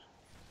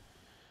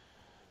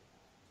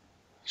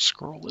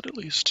scroll it at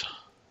least.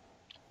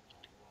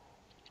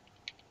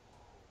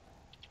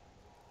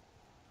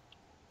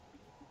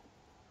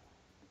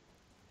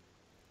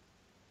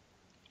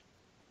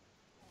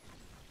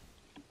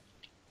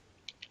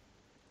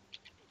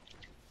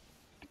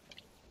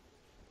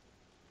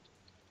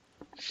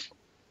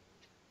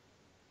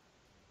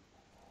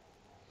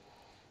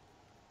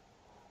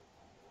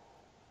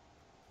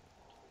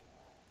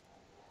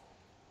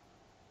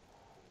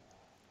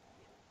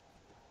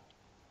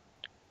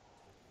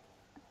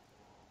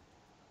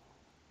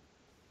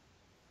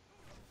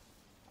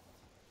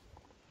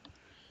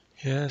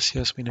 Yes,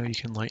 yes, we know you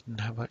can lighten.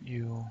 How about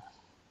you?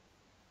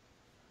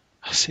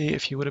 See,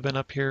 if he would have been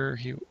up here,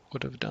 he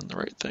would have done the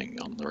right thing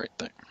on the right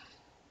thing.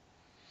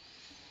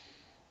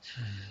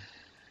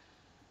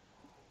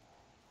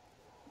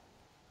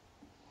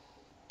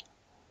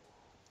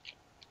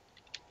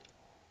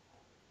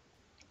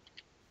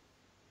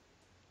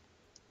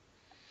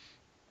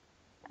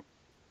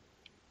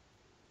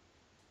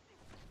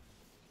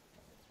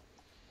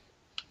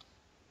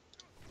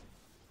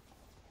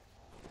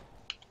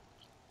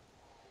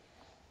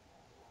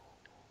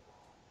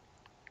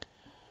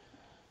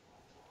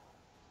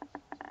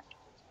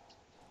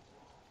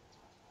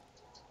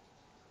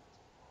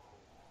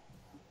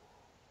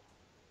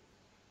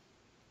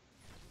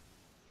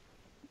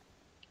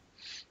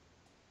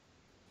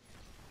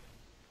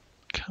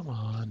 Come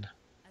on.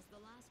 As the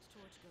last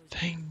torch goes out,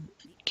 Thank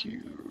the you.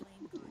 undead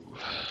flame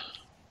guardian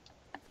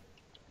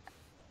appears.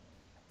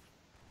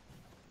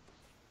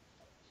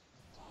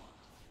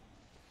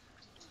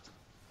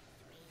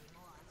 "Three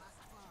more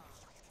must fall,"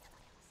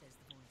 says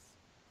the voice.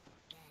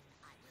 "Then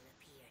I will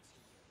appear to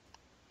you."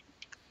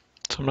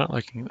 So I'm not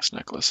liking this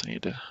necklace. I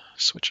need to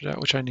switch it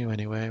out, which I knew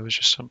anyway. It was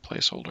just some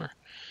placeholder.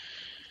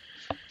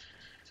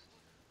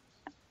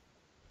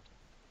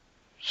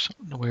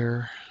 Something to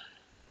wear.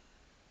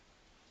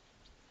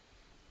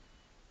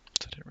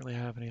 I didn't really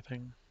have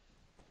anything.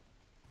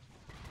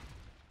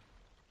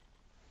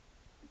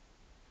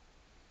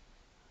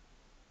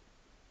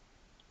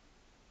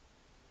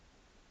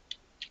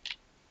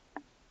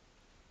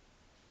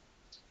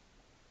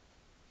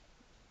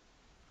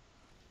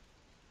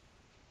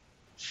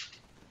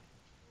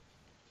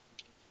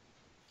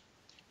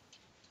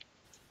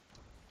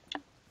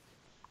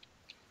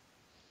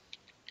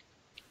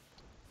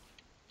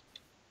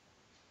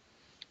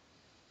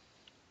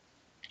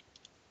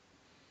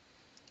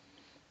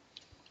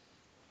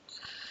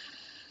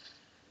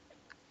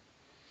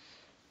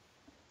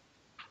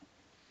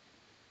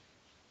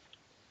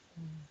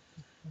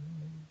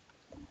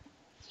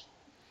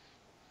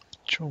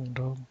 Chong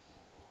dog.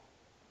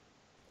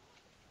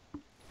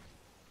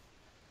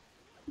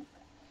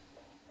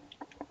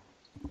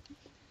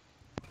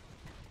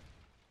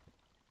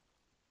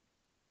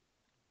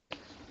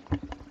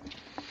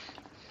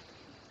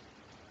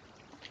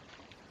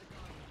 The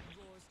guardian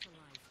roars to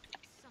life,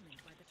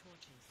 summoned by the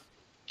torches.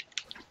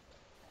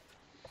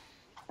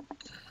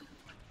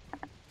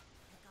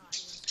 "The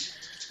guardian's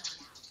flame has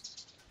gone out,"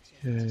 says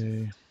the voice,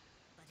 Yay.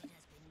 "but it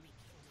has been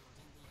rekindled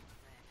in the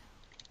inferno."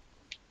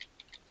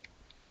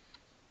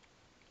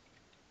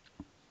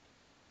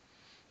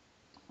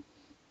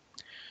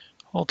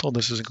 All told,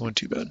 this isn't going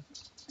too bad.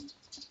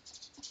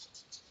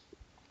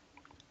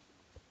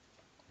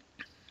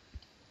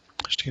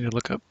 Just need to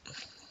look up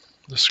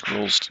the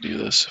scrolls to do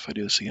this if I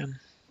do this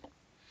again.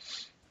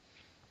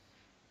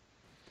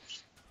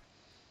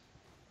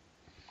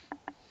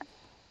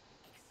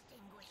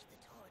 "Extinguish the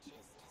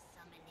torches to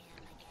summon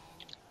him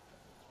again."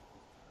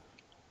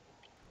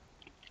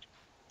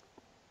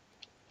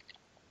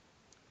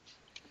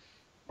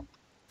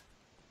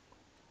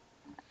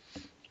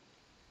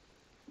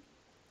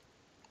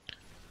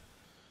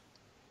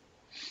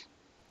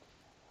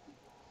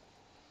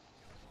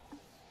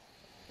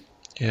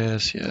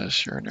 Yes,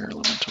 yes, you're an air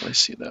elemental. I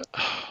see that.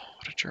 Oh,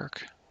 what a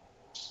jerk.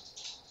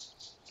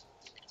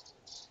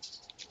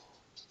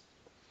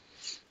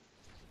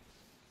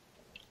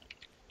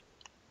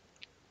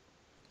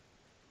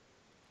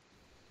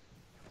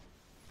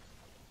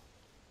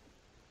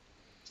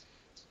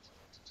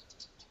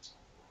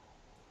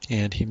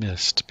 And he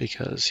missed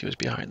because he was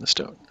behind the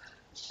stone.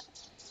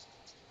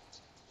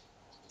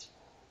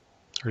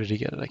 Or did he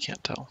get it? I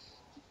can't tell.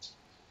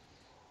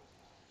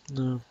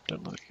 No,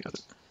 don't look like he got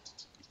it.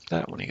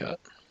 That one he got.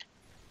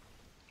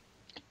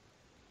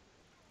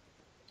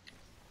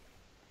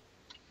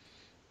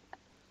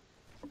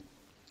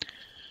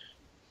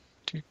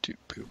 Doot doot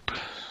boop.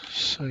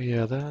 So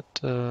yeah, that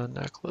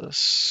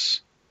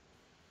necklace.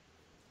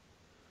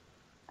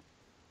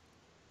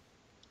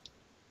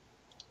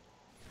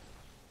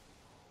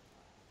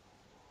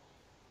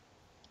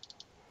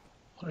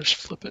 I'll just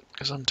flip it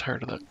because I'm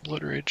tired of that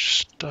blood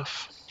rage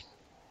stuff.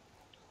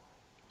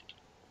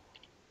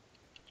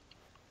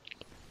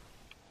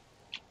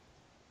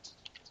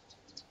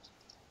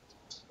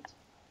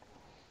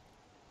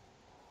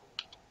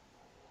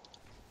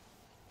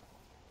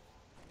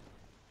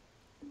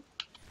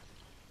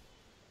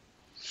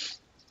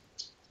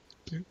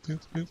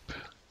 boop, boop.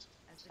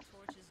 As the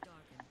torches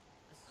darken,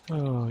 a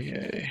Oh, strange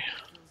yay. silence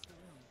fills the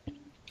room.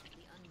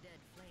 The undead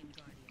flame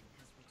guardian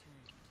has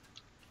returned.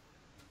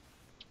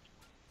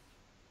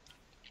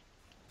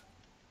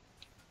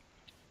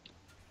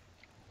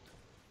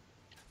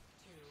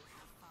 Two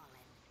have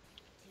fallen.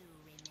 Two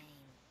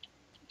remain.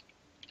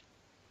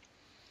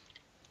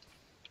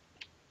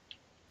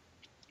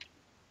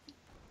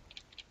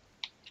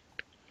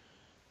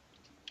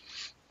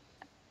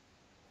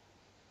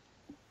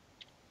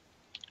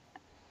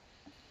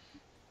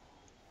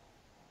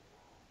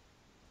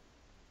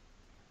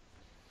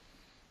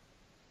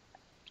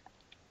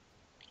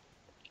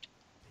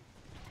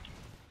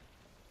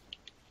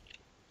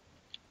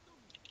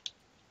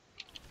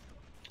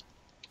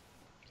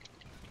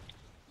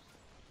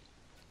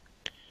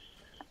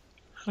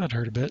 That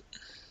hurt a bit.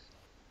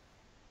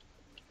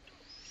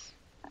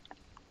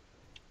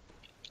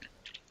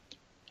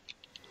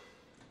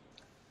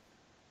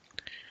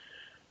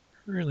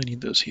 Really need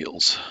those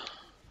heals.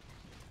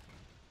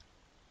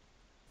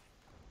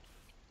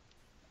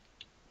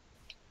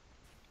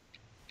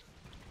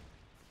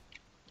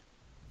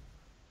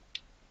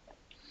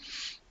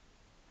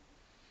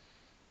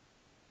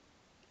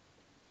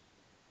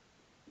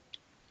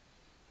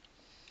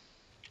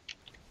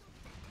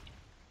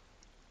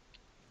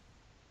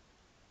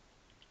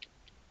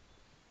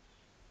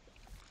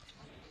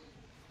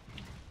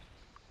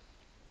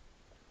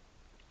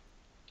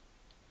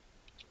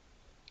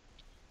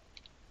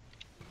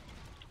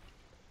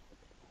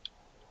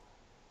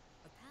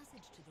 A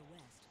passage to the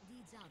west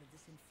leads out of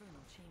this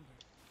infernal chamber.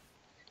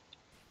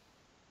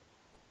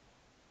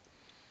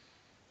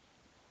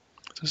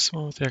 Is this the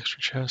one with the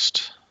extra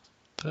chest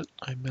that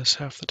I miss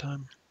half the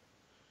time?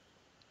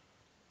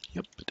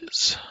 Yep, it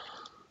is.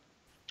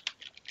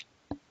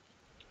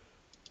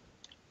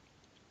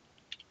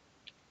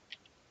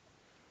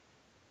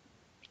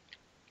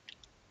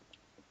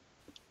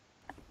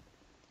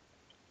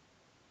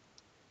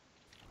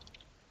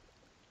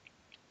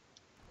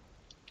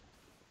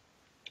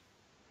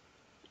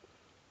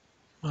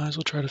 Might as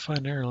well try to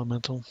find air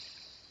elemental.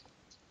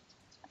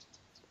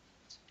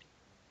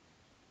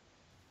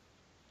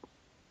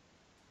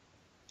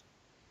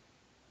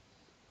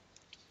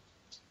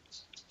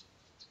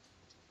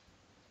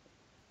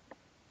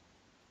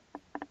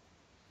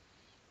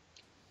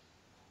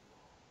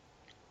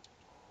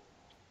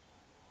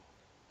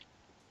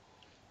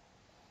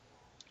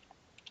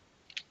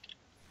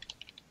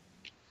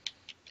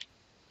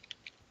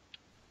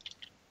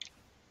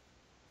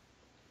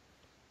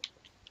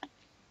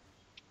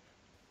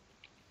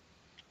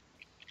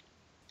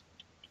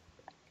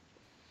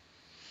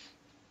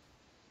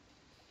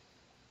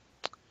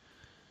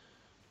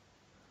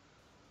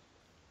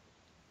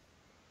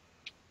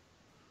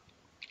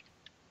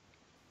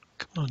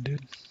 Come on,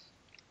 dude.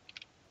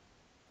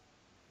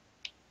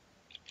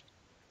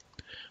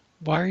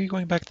 Why are you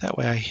going back that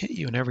way? I hit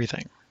you and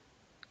everything.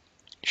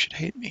 You should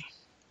hate me.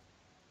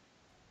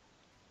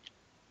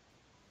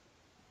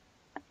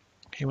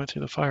 He went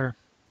through the fire.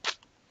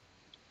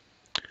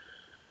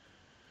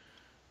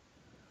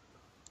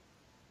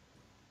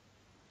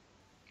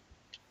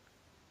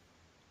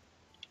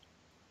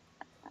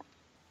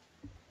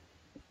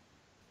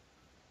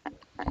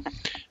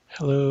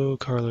 Hello,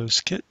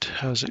 Carlos Kit.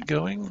 How's it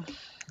going?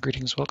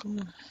 Greetings,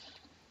 welcome.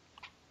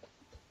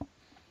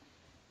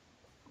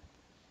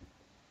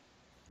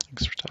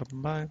 Thanks for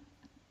stopping by.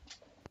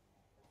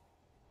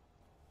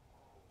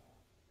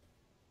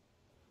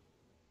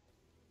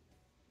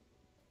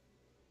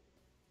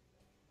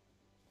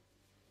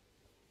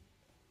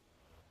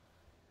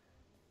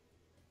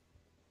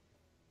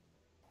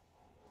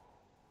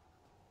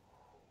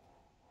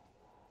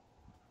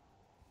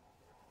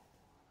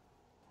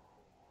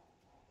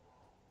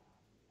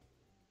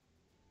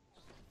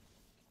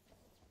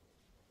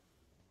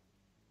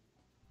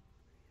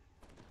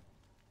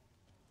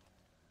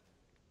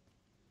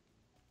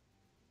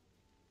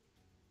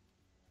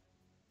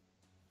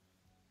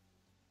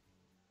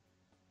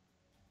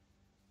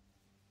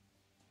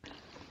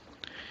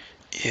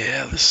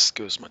 Yeah, this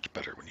goes much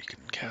better when you can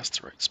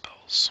cast the right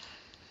spells.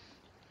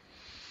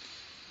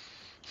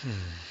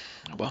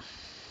 Oh well.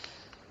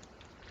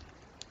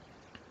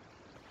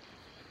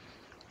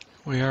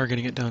 We are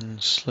getting it done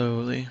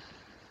slowly.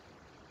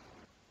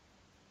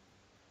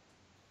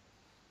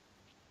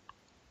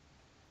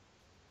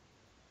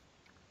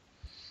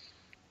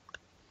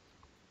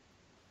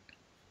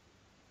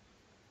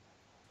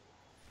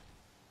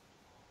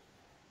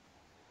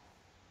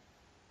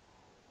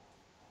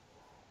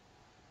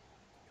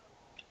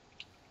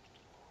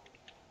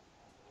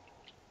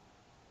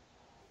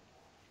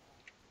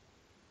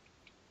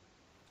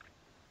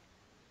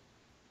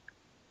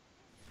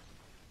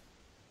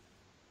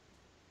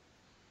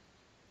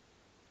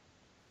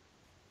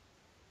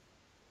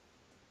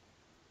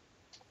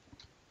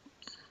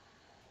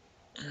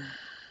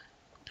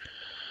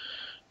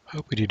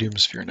 Hope we do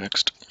Doomsphere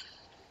next.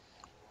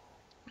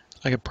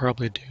 I could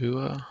probably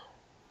do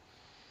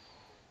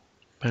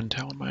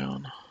Mentau on my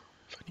own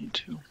if I need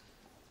to.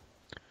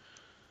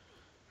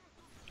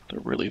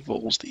 But really,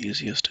 Vol's the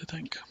easiest, I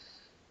think.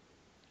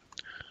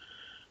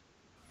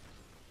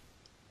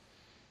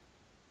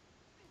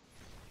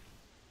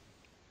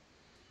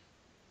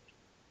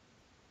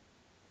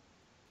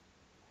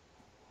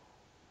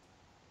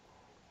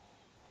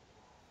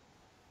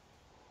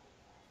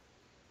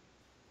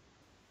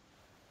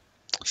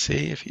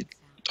 See if you.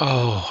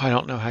 Oh, I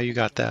don't know how you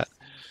got that.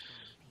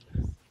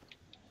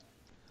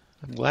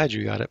 I'm glad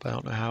you got it, but I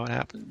don't know how it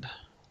happened.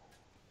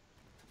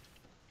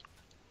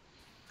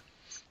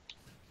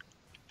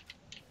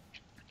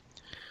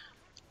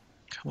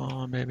 Come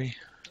on, baby.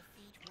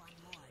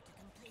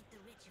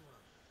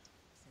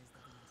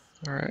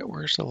 Alright,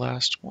 where's the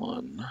last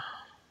one?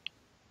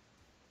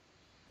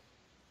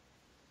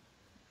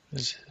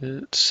 Is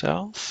it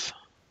south?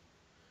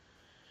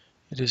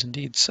 It is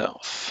indeed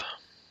south.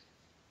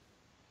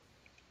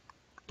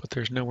 But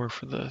there's nowhere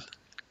for the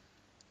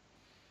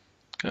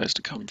guys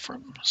to come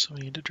from, so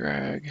we need to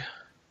drag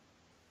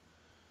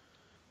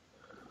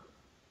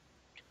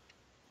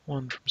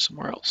one from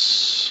somewhere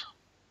else.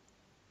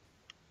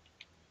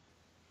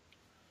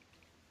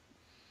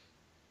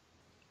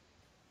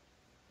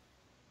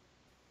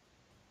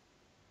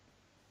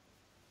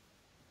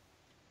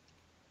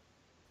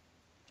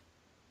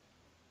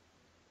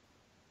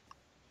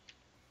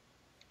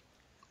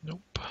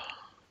 Nope.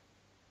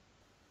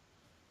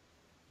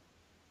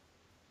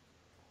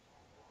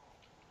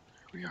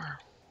 There we are.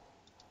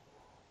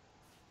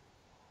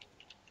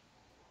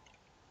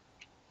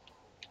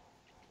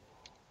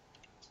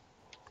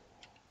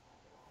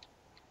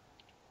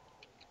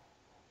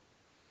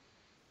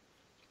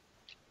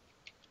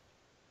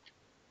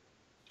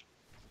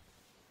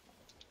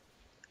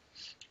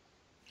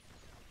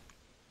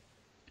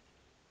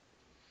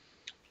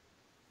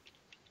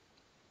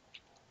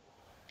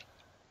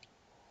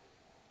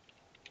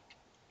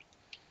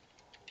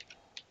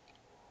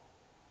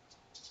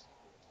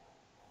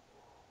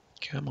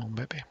 Come on,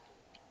 baby.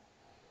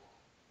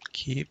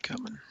 Keep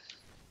coming.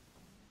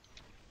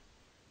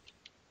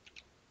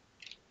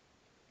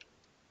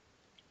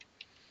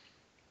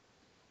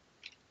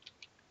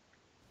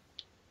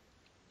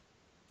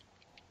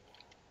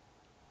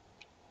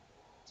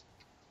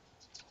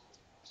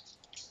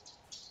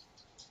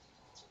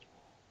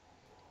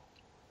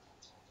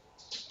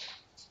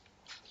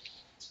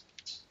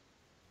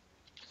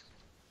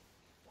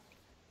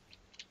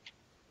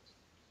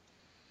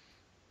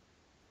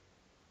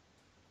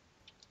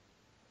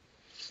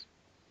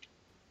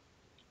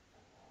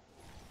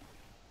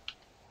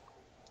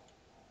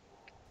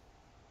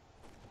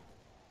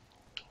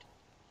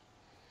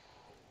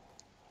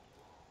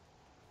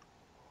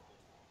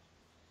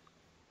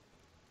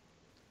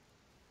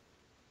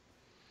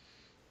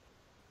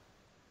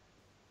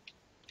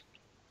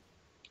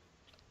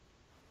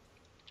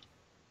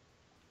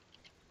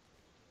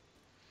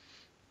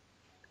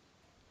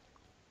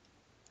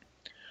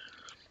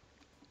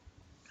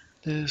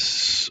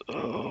 This,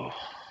 oh.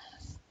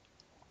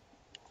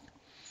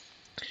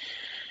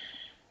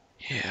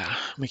 Yeah,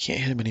 we can't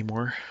hit him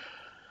anymore.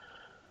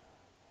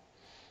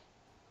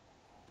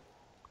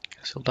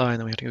 Guess he'll die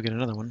and then we have to go get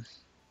another one.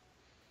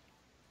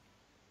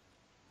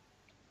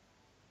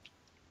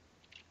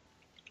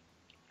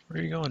 Where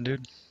are you going,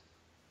 dude?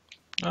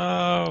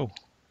 Oh!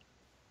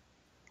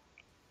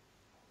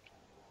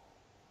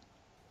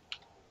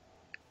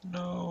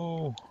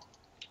 No!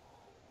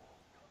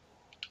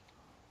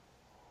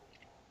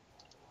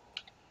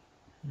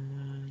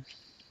 Hmm.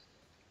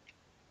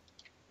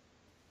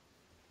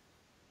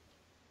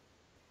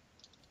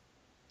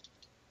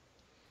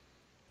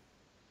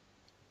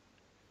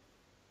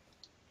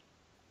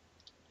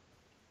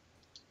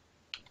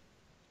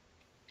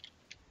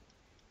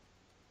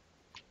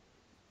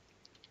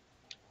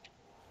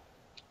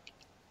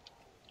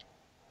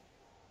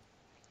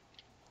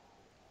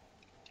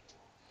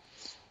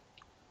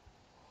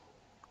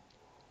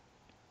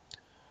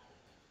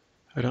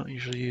 I don't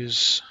usually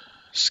use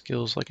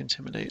skills like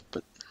Intimidate,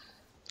 but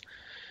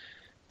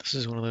this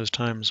is one of those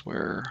times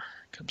where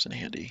it comes in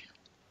handy.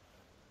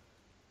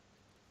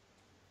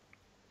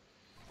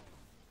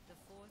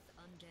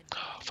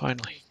 Oh,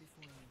 finally.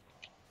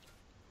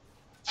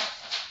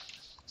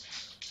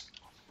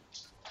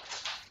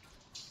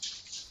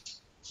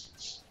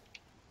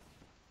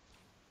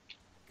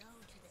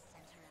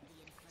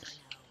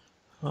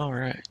 All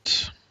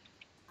right.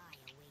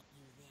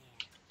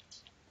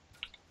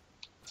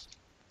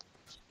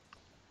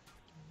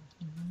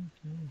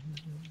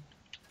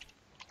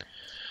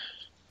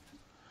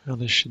 Now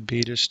this should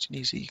be just an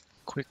easy,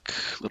 quick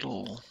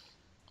little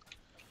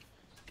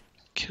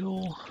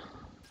kill.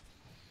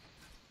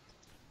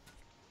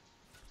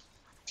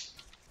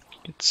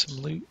 Get some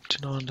loot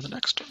and on to the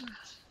next one.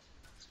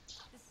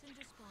 The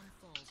cinder spawn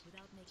falls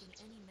without making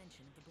any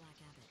mention of the Black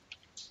Abbot.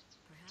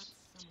 Perhaps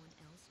someone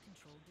else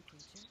controlled the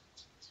creature?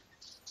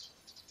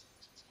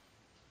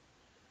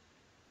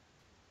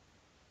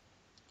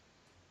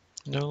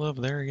 No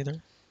love there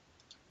either.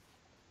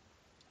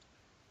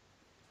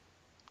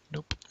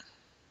 Nope.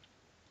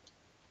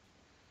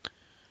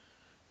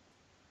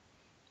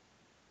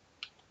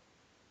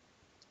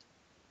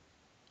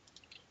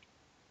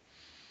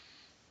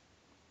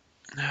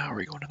 Now are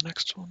we going to the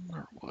next one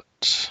or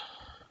what?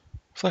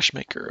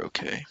 Fleshmaker,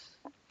 okay.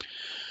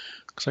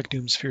 Looks like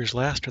Doomsphere's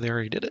last, or they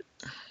already did it.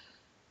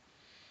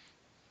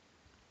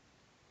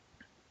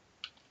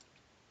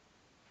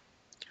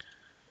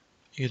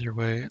 Either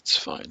way, it's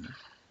fine.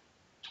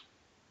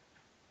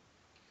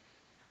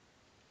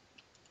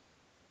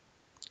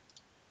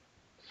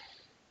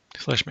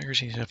 Fleshmakers,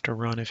 you have to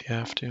run if you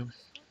have to.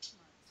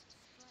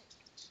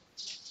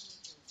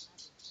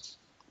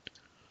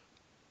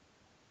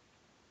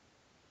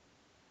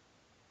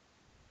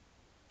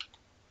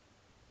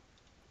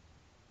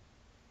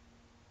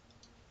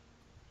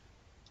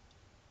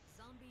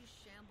 Zombies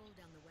shamble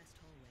down the west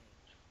hallway,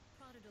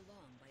 prodded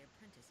along by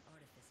apprentice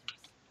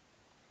artificers.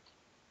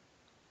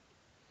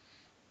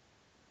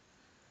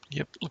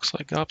 Yep, looks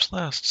like Ops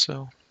last,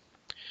 so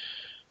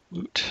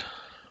loot.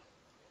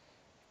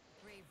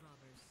 Grave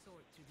robbers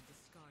sort through the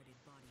discarded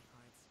body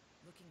parts,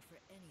 looking for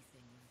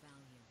anything of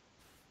value.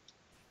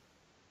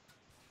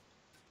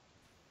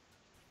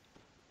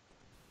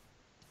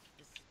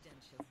 The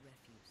stench of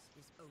refuse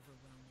is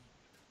overwhelming.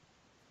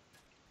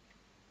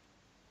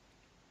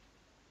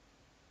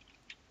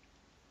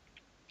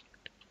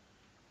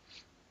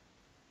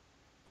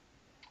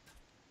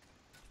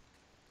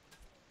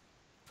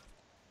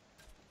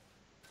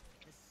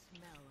 The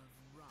smell of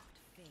rot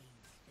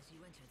fades as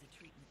you enter the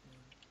treatment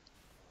room.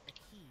 A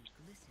key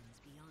glistens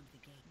beyond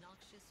the gate.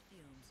 Noxious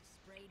fumes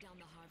spray down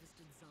the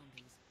harvested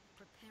zombies,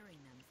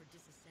 preparing them for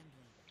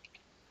disassembly.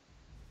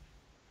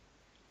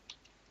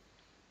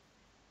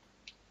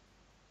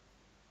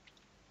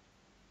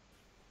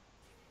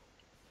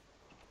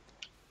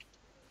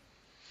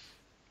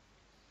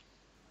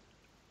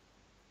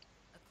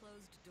 A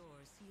closed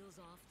door seals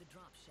off the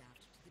drop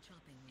shaft to the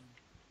chopping room.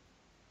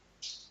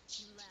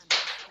 You land with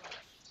a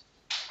splash.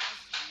 The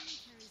stream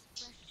carries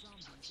fresh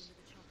zombies into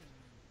the chopping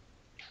room.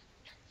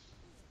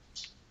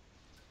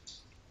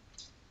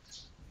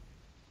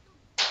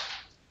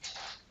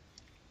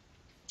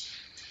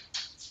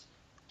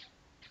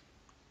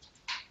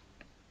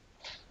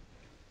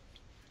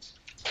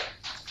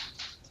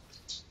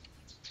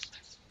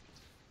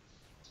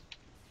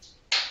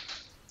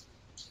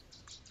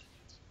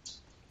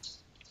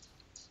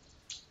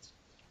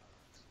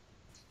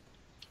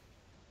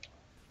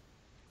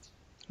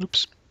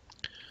 Oops.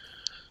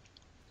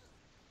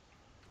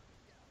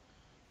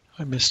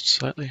 I missed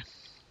slightly.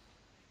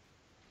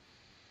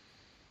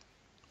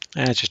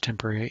 It's just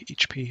temporary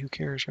HP, who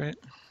cares, right?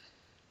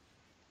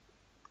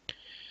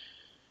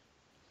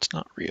 It's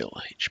not real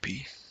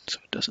HP, so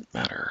it doesn't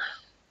matter.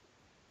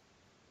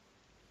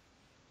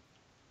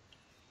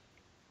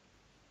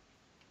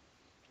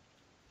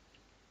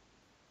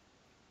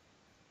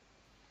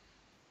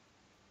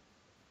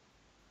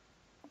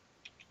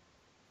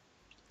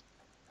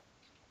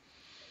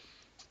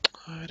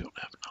 I don't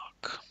have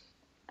knock.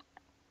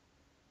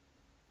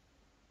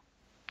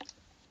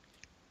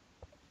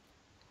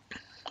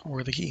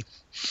 Or the key.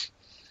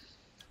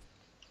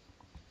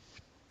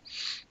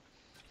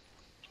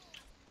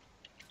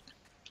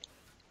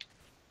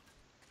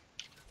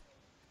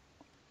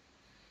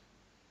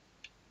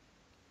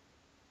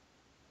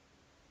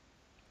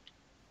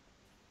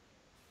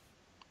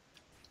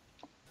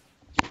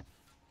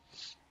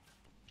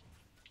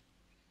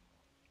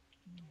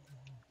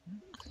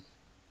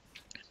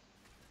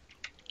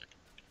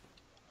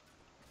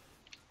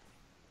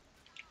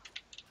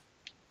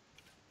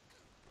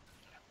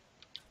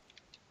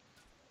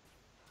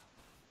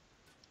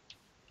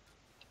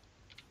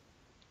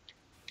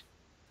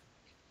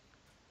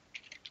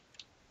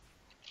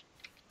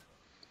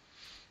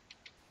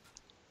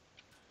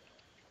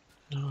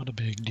 Not a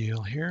big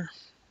deal here.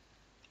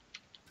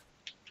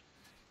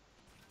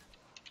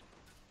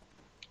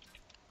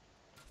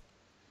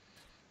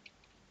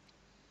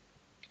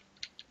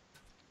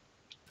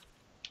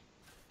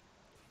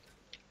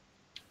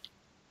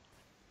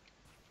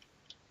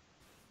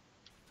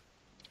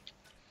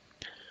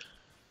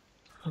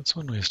 That's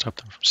one way to stop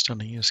them from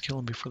stunning you, is kill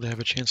them before they have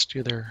a chance to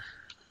do their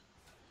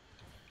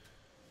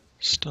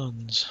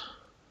stuns.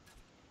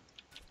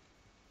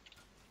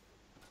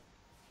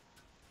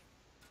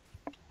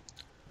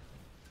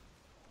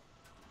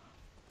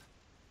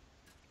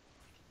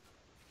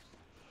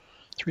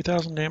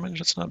 $3,000 damage,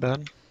 that's not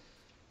bad.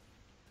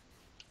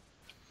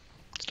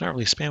 It's not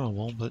really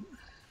spammable, but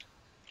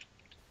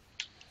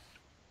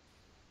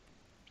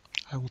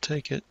I will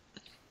take it.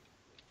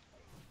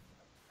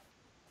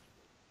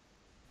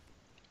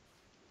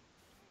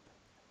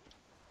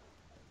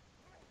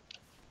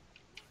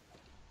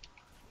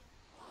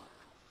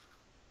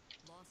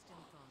 Lost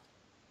in thought,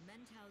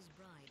 Mentau's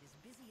bride is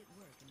busy at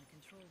work in the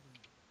control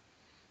room.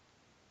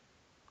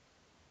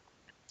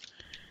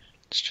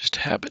 It's just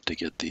habit to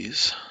get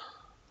these.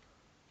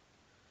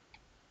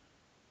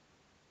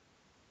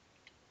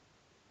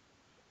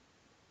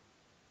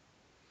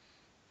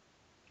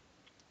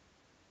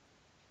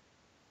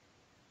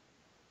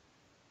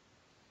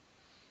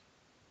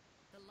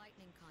 The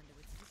lightning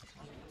conduits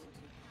disappear into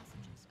two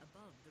passages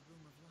above the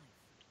Room of Life.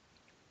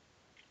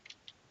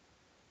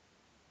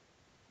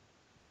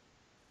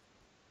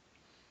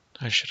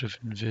 I should have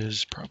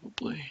invis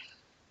probably.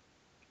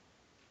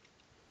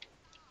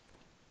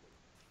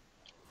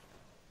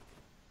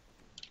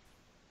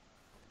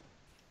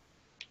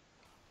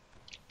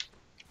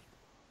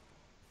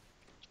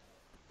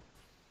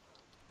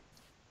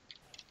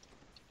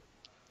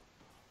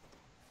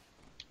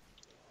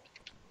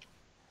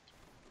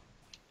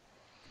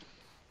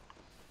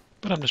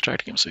 But I'm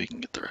distracting him so he can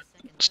get the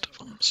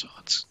stuff on him, so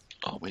that's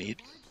all we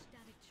need. Large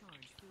static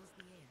charge fills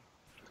the air.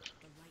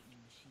 The lightning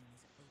machine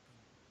is open.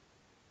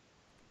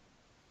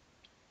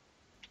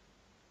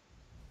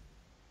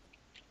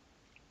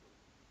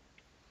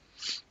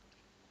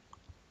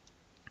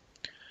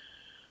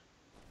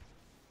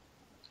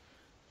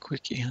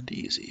 Quick and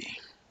easy.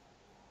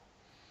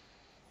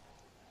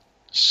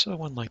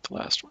 So unlike the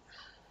last one.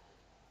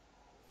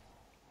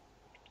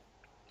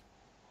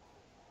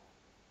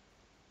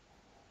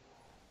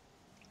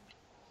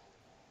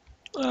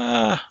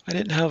 I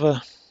didn't have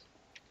a...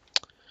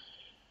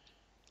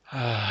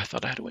 I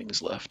thought I had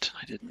wings left.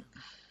 I didn't.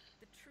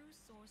 The true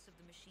source of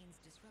the machine's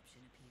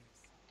disruption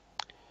appears.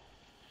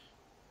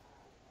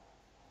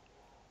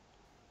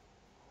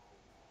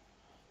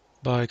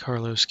 Bye,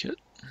 Carlos Kit.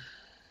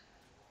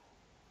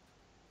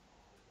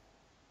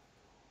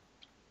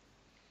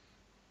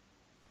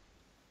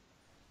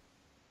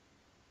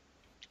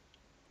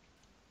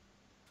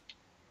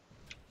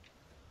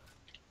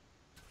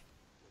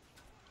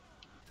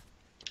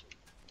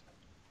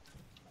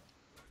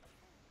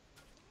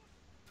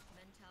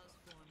 Mentau's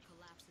form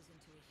collapses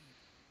into a heap.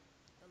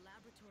 The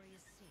laboratory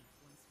is safe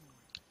once more.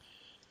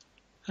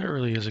 That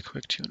really is a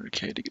quick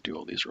 200k to do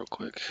all these real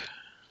quick.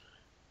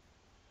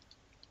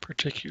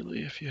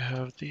 Particularly if you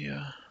have the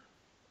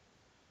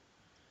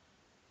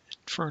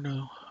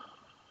Inferno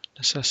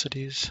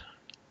necessities.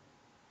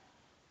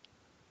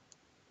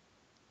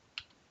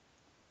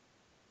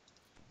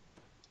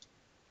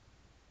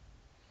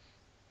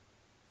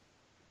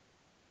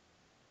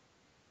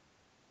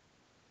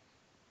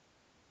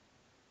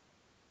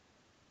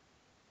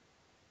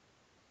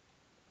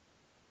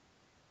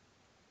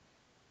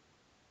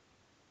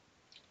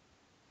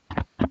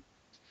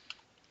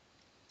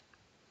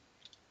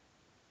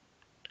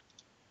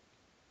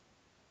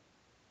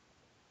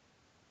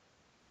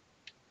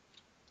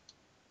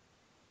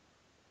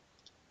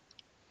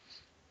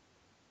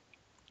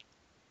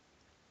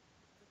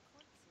 The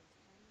corpses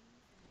hanging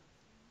from the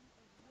tree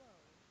of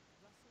woe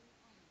rustle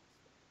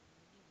ominously in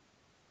the wind.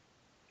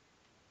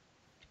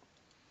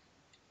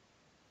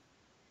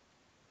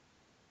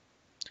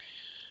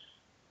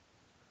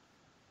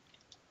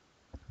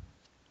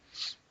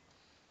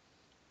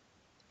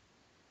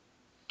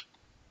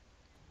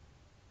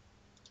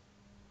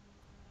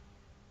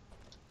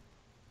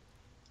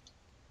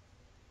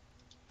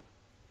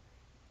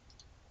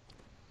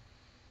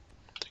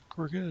 I think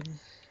we're good.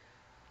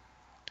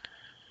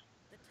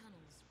 The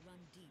tunnels run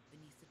deep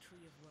beneath the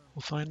tree of woe.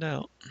 We'll find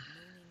out.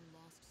 Moaning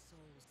lost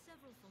souls.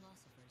 Several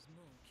philosophers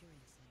mull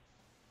curiously.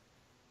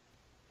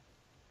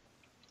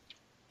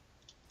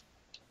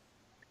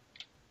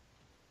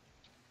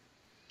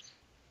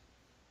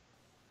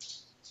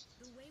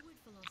 The wayward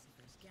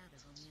philosophers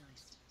gather on the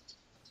ice.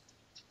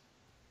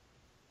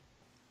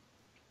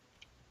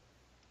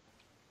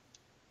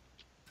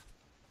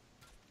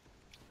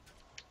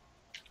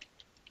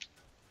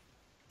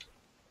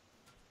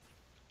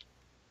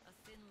 A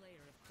thin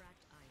layer of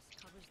cracked ice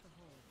covers the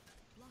hole,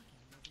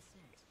 blocking their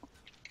descent.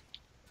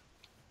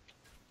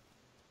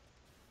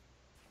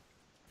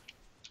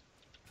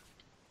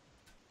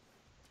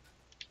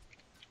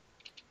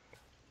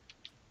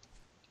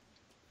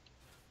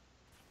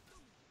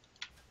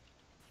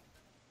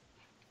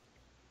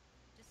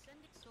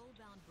 Descending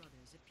soul-bound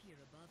brothers appear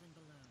above and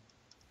below.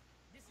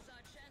 This is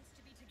our chance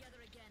to be together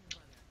again,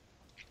 brother.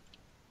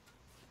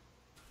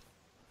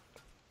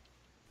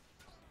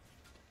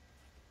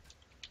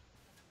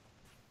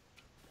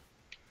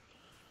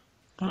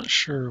 Not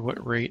sure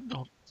what rate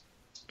I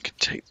can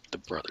take the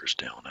brothers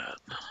down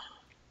at.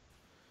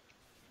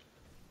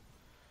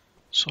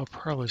 So I'll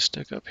probably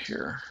stick up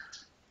here.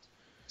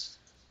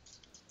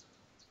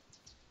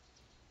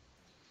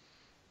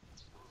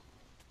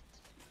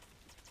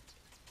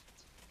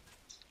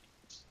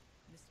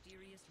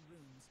 Mysterious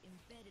runes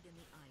embedded in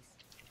the ice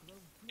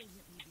glow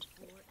brilliantly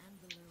before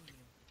and below you.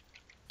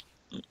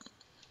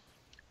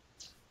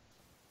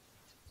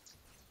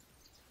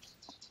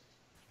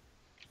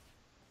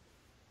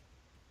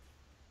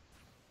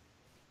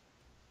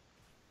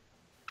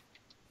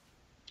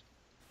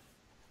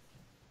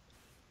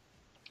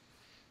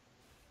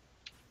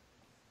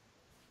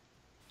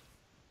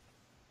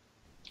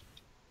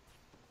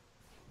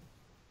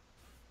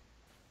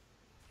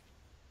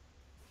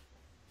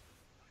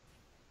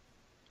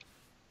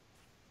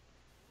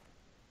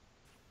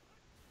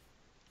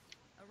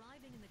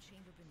 Arriving in the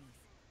chamber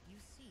beneath, you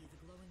see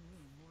the glowing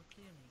rune more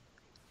clearly.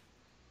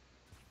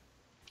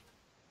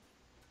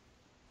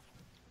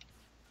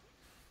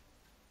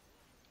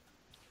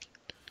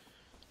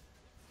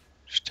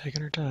 Just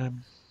taking her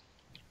time.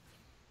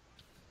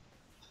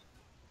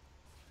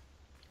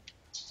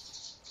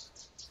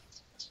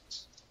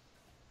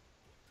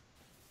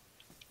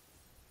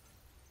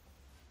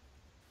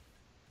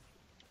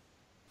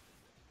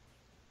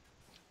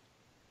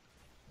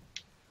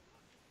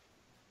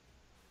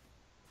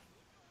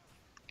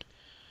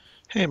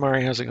 Hey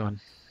Mari, how's it going?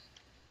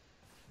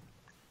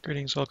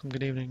 Greetings, welcome,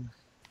 good evening.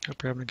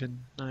 Hope you're having a good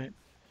night.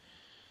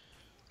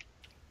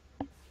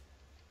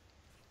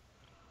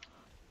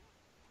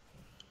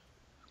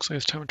 Looks like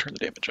it's time to turn the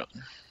damage on.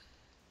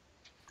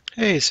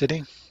 Hey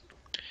City,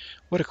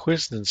 what a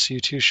coincidence, you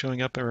two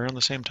showing up around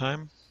the same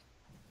time.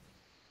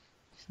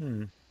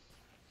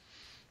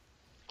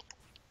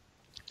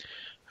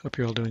 Hope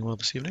you're all doing well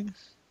this evening.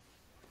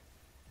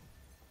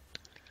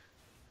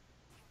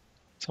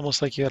 It's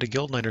almost like you had a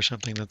guild night or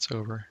something that's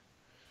over.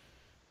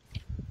 The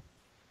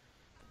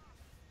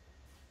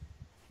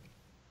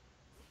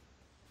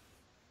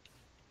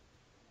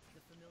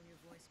familiar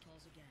voice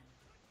calls again.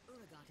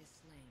 Uragot is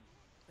slain,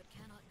 but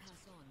cannot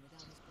pass on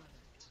without his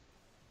brother.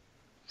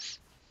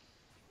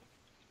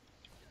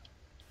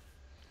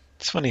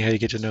 It's funny how you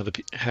get to know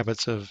the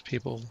habits of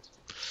people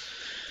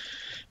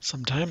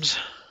sometimes.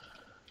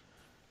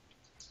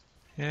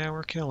 Yeah,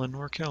 we're killing,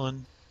 we're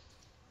killing.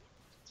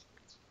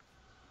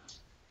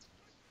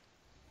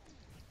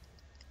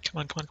 Come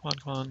on, come on, come on,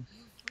 come on.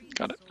 You freed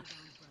Got the it.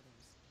 soul-bound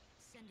brothers,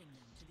 sending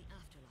them to the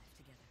afterlife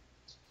together.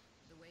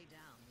 The way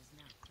down is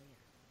now clear.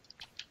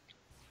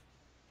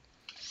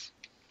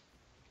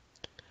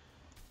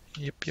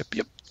 Yep, yep,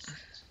 yep.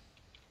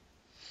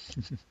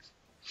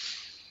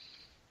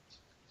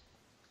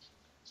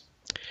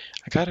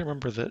 I gotta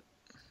remember that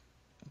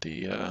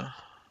the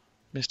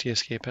Misty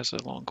Escape has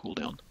a long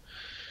cooldown.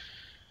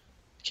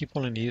 I keep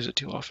wanting to use it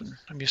too often.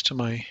 I'm used to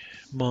my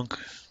monk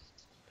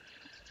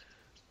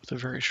with a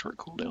very short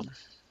cooldown.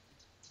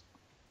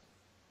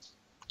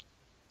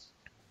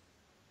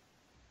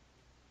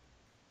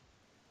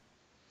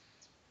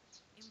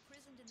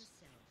 Imprisoned in the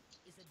cell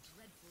is a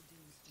dreadful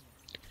doomsphere.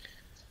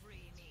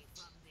 Free me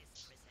from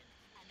this prison,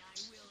 and I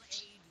will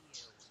aid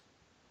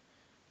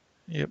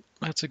you. Yep,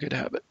 that's a good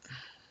habit.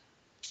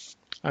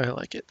 I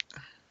like it.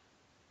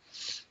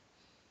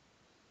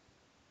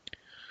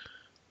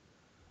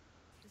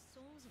 The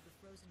souls of the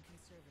frozen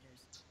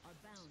conservators are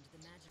bound to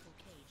the magical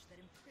cage that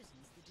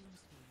imprisons the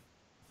doomsphere.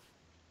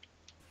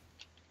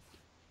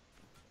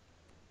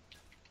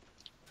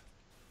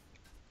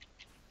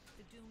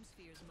 The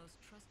doomsphere's most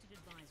trusted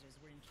advisors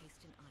were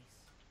encased in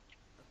ice.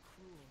 A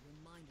cruel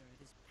reminder of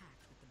his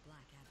pact with the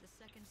Black Ad. The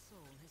second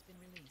soul has been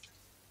released.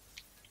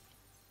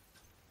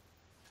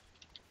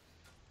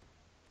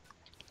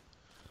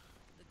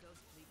 The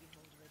ghostly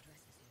beholder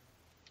addresses you.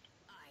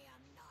 I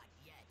am not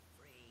yet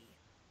free.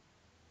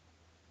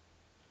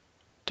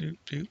 Doop,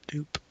 doop,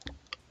 doop.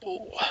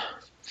 Oh.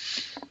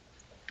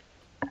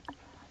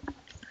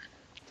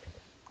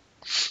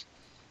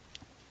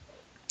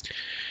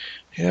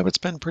 Yeah, but it's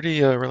been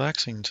pretty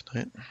relaxing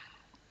tonight.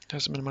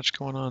 Hasn't been much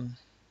going on.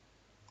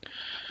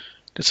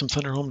 Did some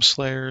Thunderhome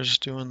Slayers,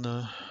 doing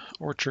the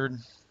Orchard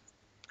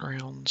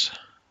rounds.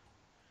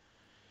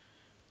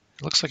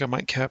 It looks like I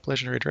might cap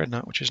Legendary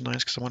Dreadnought, which is nice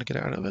because I want to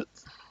get out of it.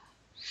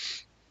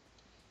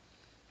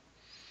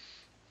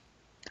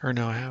 Or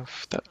no, I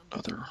have that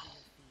other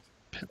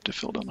pip to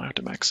fill down. I have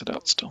to max it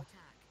out still.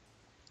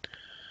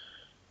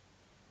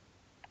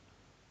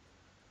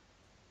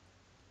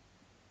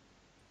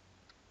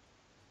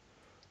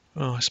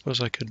 Oh, I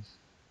suppose I could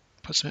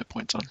put some hit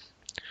points on.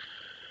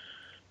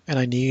 And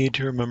I need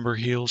to remember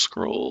heal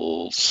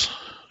scrolls.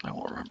 I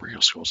won't remember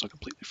heal scrolls. I'll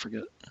completely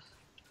forget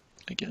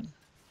again.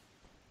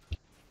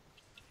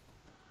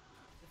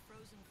 The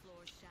frozen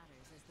floor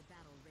shatters as the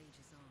battle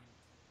rages on.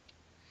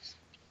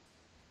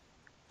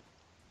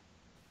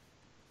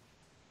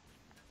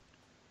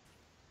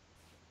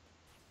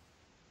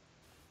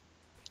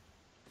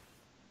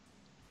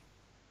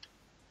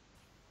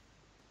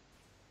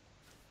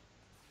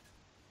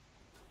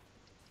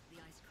 The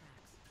ice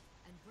cracks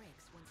and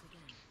breaks once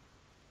again.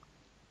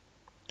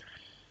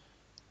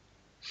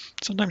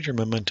 Sometimes your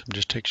momentum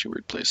just takes you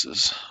weird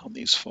places on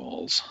these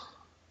falls.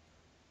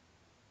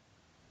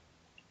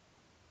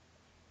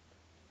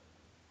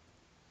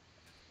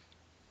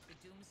 The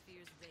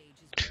doomsphere's rage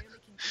is barely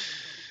contained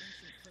by the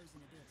ancient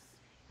frozen abyss.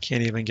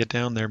 Can't even get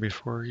down there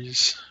before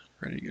he's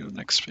ready to go to the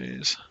next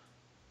phase.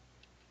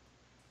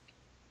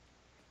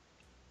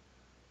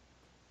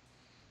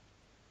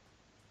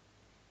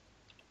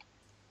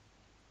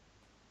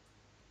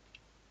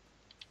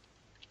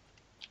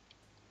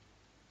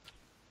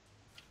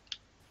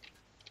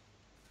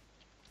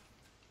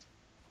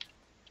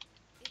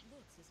 It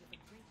looks as if a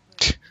great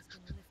burden has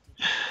been lifted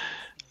from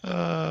the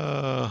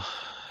doomsphere.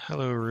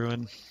 Hello,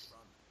 Ruin. Away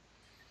from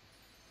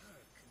her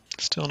control.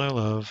 Still no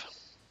love.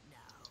 Now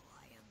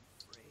I am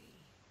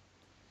free.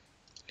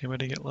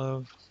 Anybody get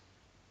love?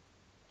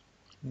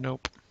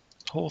 Nope.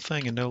 Whole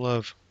thing and no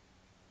love.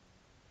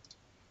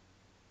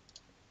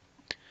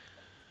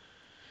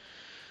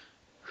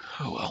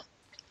 Oh well.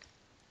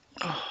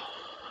 Oh.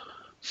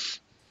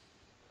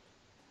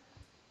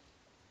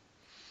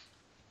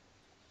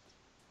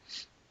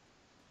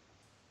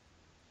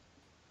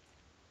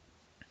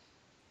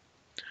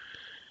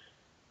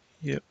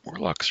 Yep,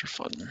 warlocks are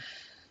fun.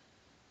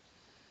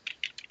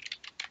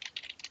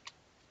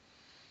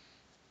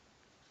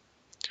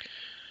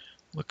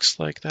 Looks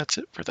like that's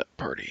it for that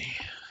party.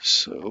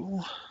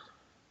 So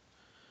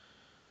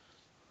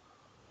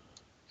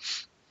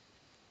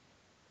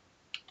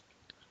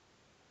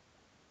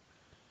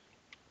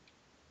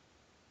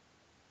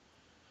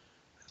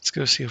Let's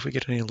go see if we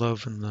get any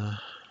love in the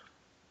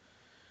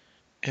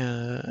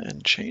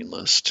chain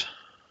list.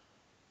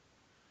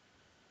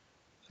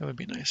 That would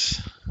be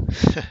nice.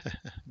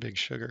 Big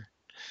Sugar.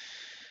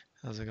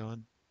 How's it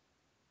going?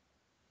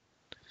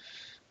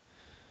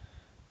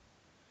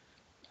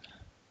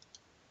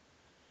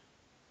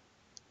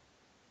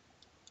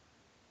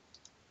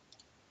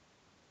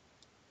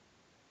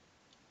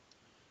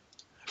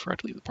 I forgot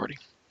to leave the party.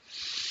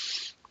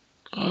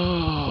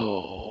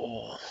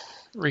 Oh,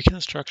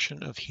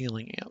 reconstruction of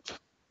healing amp.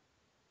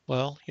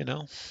 Well, you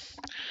know,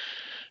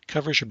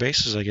 covers your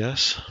bases, I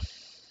guess.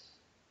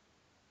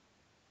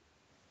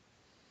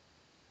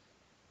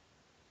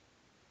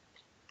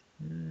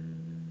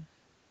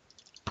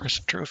 Press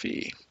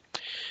trophy.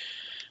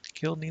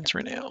 Guild needs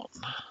renown.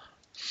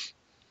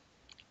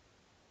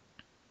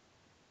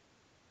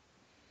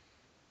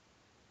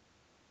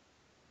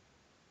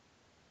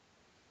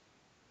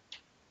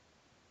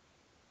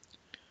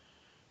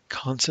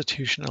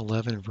 Constitution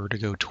 11,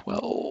 Vertigo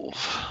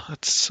 12.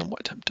 That's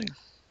somewhat tempting.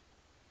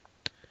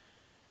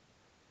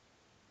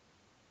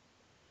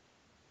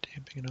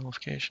 Damping and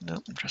nullification.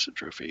 No, trusted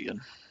trophy again.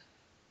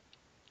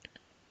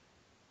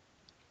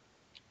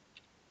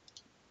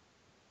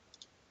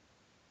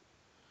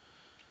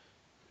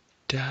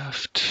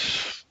 Deft.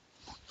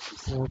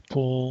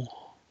 Vorpal.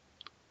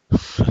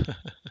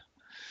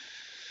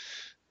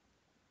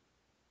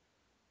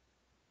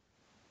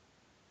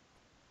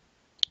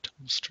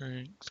 Total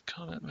strength.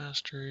 Combat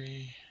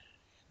mastery.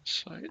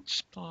 Insight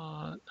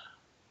spot.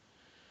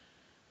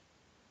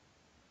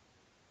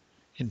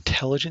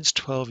 Intelligence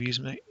 12. Use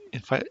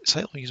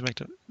slightly use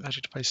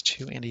magic device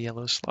 2 and a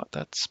yellow slot.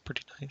 That's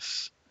pretty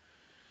nice.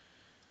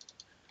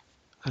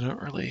 I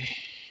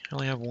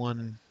only have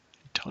one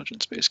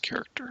intelligence-based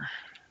character.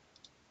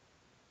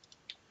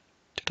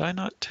 Did I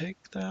not take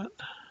that?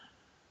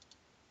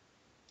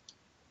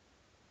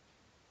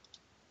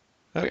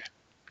 Okay.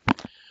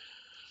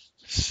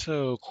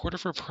 So, Court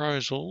of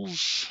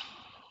Reprisals,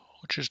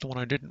 which is the one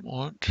I didn't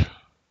want.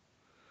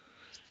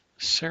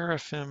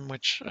 Seraphim,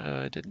 which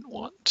I didn't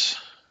want.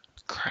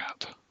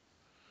 Crap.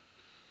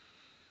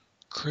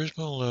 Charisma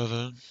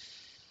 11.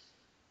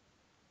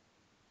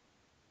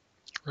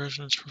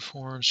 Resonance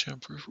Perform,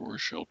 Soundproof or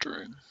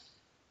Sheltering.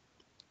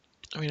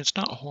 I mean, it's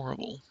not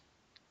horrible.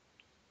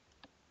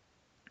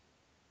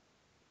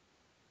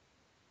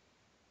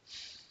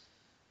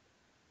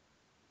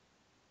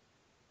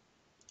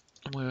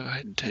 I'm going to go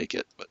ahead and take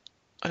it, but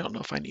I don't know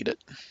if I need it.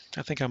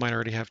 I think I might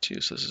already have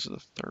two, so this is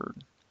the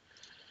third.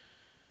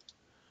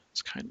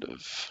 It's kind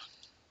of...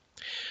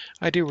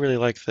 I do really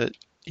like that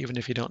even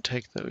if you don't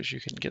take those, you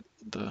can get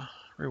the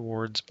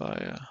rewards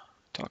by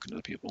talking to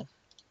the people.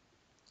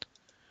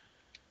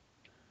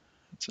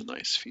 It's a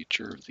nice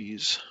feature of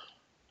these.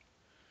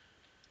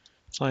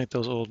 It's not like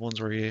those old ones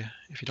where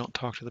if you don't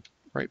talk to the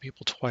right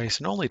people twice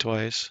and only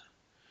twice.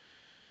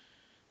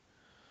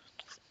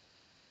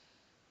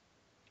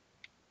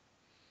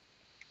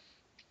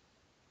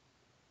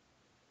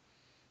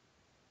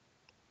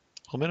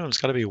 Well, minimum's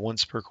got to be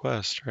once per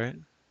quest, right?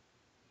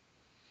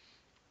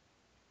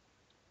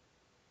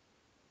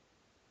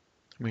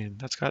 I mean,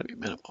 that's got to be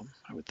minimum,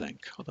 I would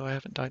think. Although I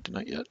haven't died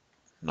tonight yet.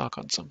 Knock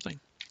on something.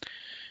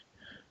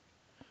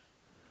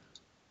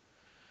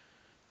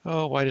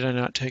 Oh, why did I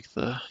not take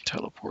the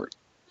teleport?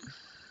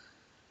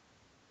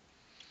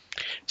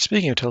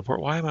 Speaking of teleport,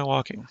 why am I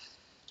walking?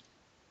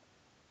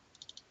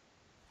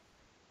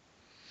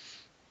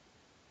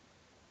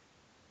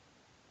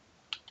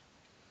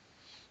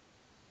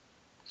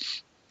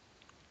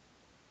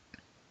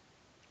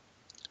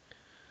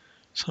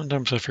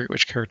 Sometimes I forget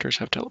which characters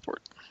have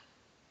teleport.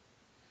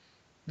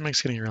 It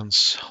makes getting around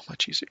so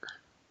much easier.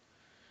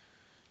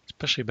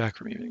 Especially back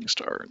from Evening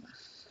Star and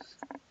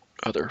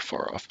other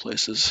far off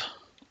places.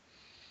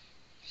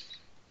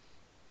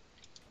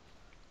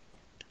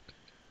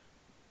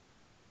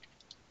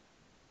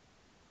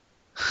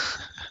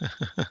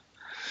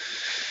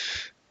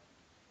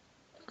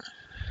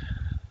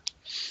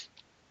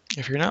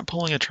 If you're not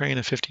pulling a train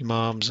of 50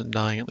 mobs and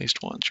dying at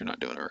least once, you're not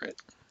doing it right.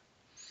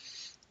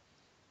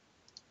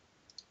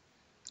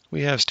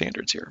 We have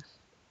standards here.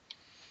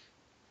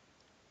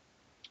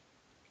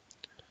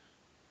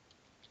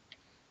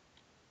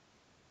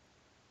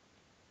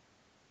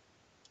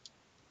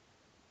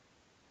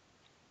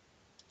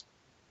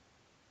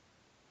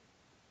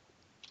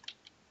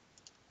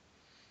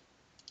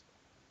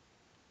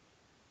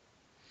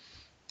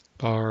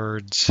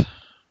 Bards.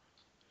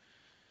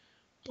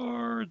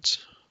 Bards.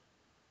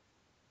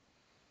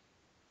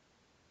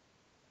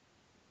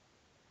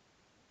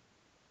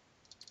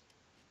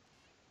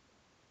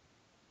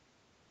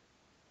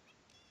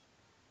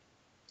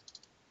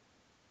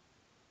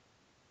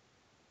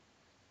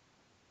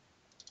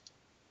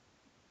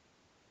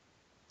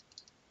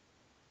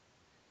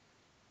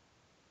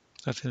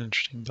 That's an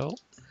interesting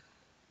belt.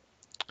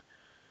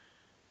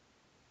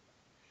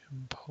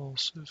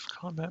 Impulsive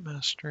combat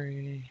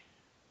mastery.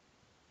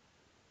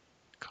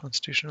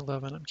 Constitution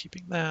 11, I'm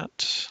keeping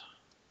that.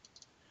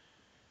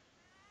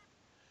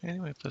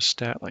 Anyway, with a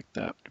stat like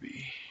that would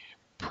be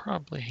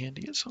probably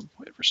handy at some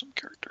point for some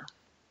character.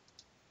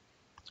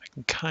 I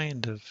can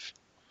kind of...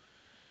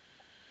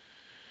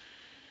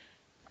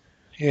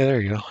 Yeah, there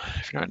you go.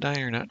 If you're not dying,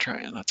 you're not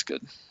trying. That's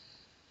good.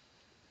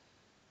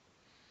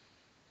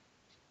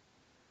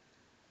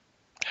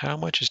 How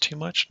much is too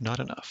much? Not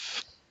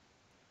enough.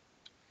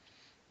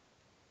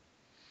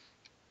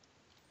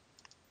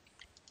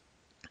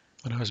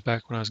 When I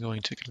was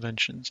going to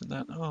conventions and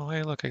that, oh,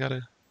 hey, look, I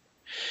gotta...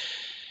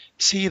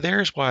 See,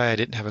 there's why I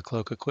didn't have a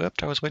cloak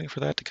equipped. I was waiting for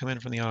that to come in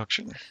from the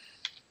auction.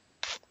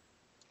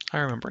 I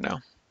remember now.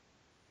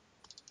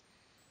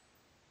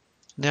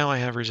 Now I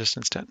have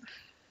resistance 10.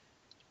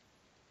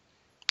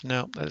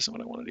 No, that isn't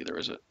what I wanted either,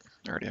 is it?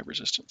 I already have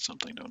resistance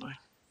something, don't I?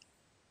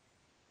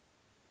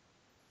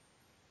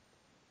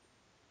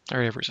 I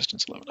already have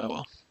resistance 11. Oh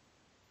well.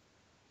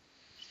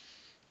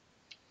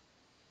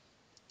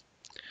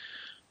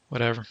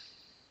 Whatever.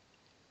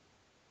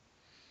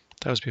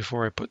 That was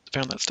before I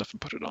found that stuff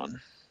and put it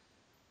on.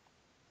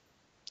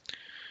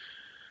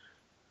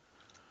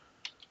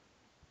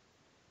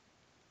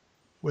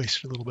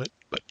 Wasted a little bit,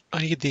 but I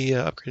need the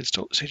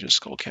upgraded Sage's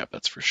Skull Cap,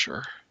 that's for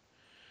sure.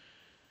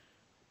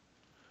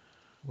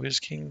 Wiz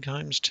King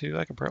times 2,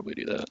 I could probably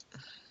do that.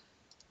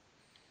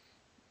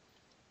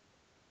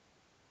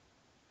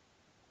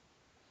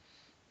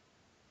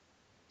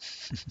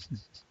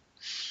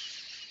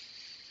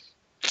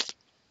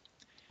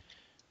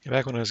 Yeah,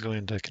 back when I was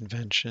going to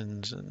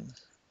conventions and,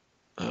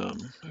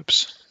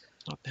 oops,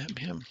 not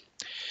him.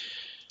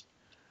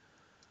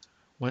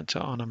 Went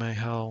to Anime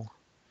Hell.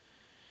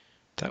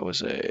 That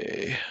was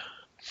a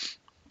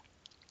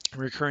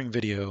recurring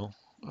video,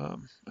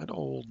 an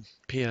old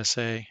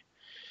PSA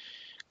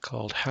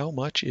called How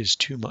Much is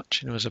Too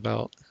Much? And it was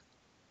about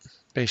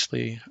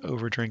basically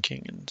over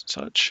drinking and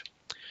such.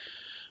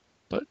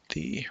 But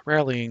the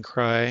rallying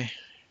cry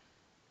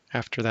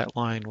after that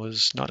line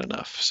was not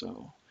enough.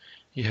 So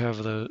you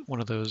have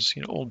one of those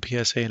old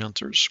PSA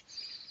announcers.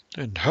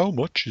 And how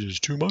much is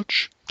too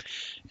much?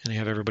 And you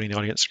have everybody in the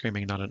audience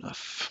screaming, not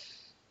enough.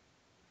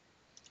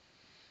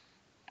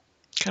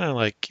 Kind of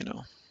like,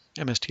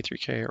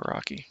 MST3K or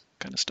Rocky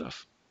kind of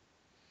stuff.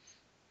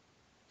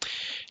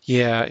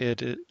 Yeah,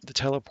 the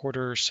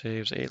teleporter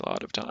saves a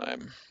lot of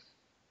time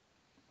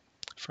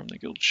from the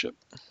guild ship.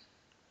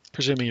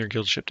 Presuming your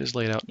guild ship is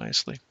laid out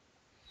nicely.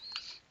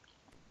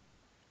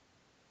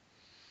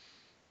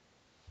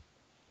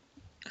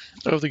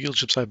 Of the guild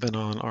ships I've been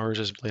on, ours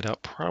is laid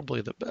out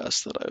probably the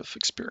best that I've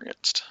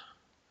experienced,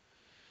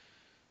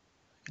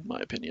 in my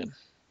opinion.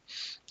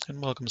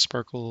 And welcome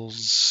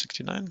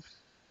Sparkles69.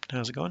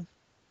 How's it going?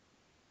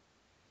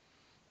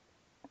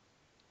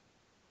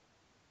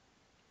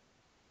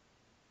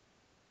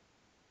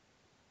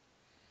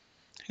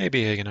 Hey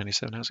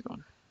BHagen97, how's it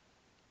going?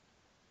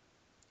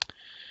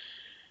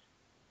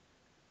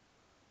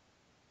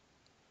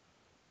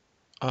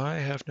 I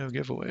have no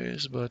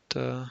giveaways, but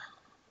I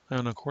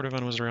don't know,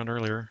 Cordovan was around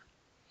earlier.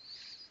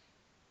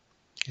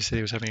 He said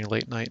he was having a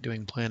late night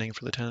doing planning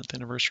for the 10th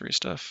anniversary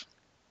stuff.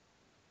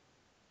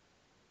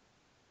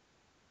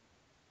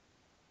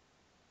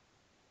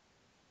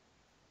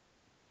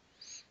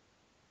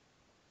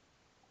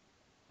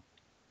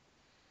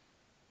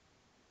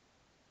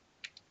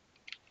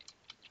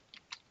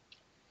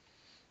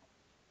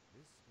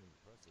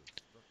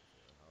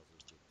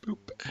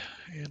 Boop,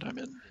 and I'm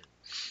in.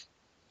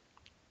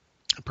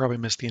 I probably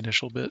missed the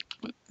initial bit,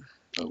 but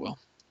oh well.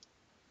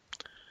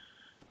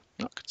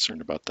 Not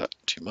concerned about that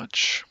too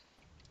much.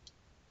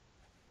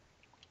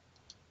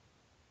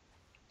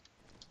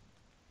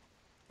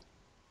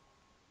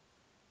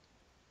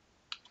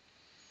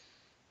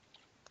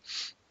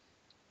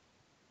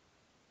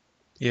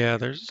 Yeah,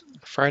 there's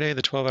Friday,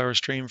 the 12-hour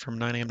stream from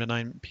 9 a.m. to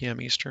 9 p.m.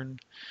 Eastern.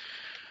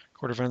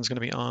 Cordovan's going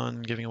to be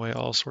on, giving away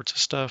all sorts of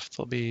stuff.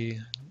 There'll be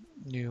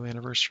new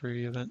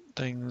anniversary event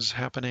things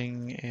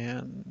happening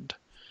and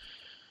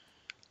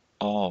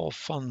all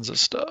funds of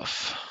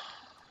stuff.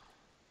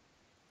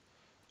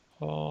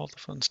 All the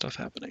fun stuff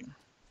happening.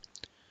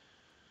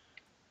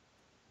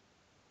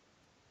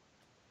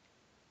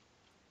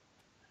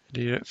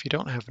 If you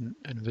don't have an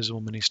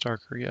invisible mini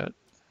Starker yet,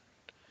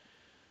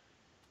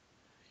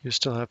 you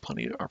still have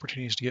plenty of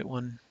opportunities to get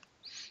one.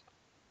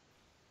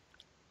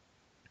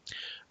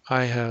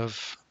 I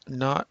have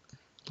not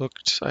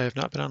I have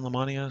not been on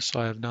Lamania, so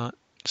I have not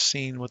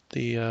seen what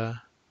the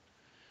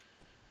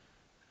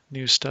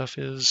new stuff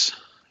is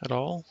at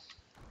all.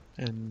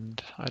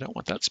 And I don't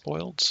want that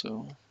spoiled,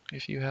 so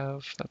if you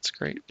have, that's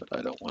great, but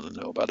I don't want to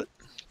know about it.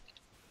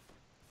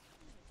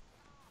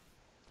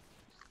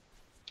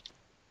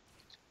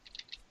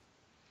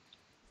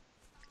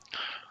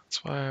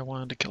 That's why I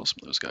wanted to kill some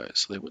of those guys,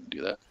 so they wouldn't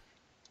do that.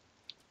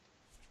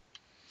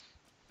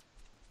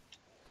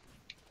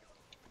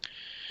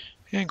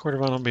 And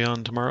Cordovan will be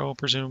on tomorrow,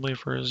 presumably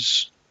for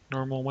his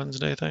normal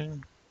Wednesday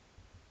thing.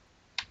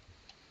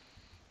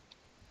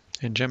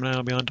 And Gemini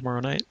will be on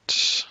tomorrow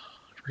night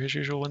for his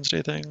usual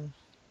Wednesday thing.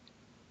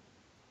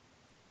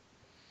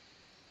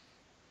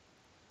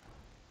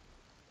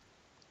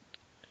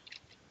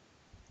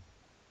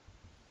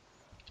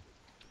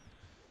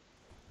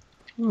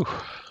 Ooh, Whew.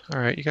 All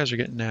right, you guys are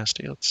getting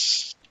nasty.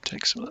 Let's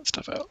take some of that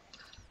stuff out.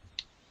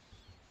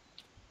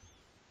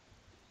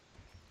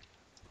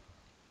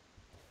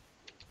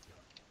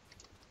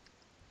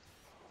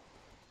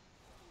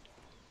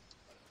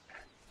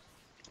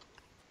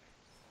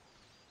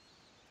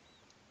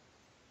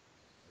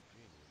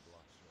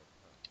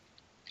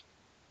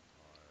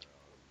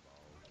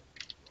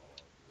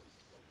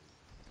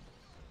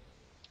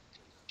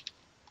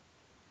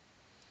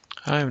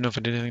 I don't even know if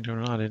I did anything to it or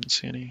not. I didn't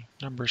see any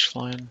numbers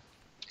flying.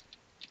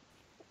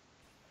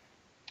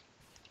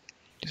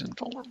 He's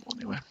invulnerable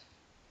anyway.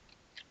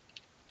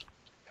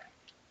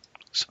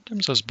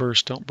 Sometimes those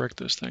bursts don't break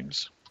those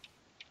things.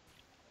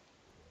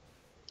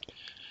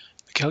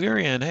 The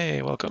Calgarian,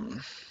 hey,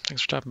 welcome.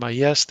 Thanks for stopping by.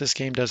 Yes, this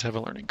game does have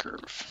a learning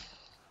curve,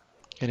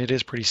 and it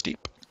is pretty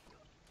steep.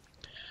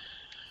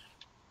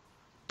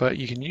 But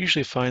you can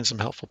usually find some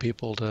helpful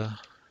people to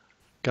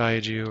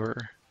guide you or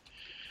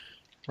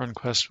run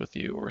quests with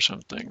you or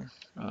something.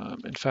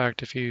 In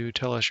fact, if you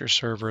tell us your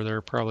server,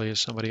 there probably is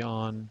somebody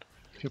on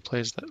who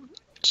plays that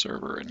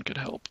server and could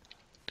help.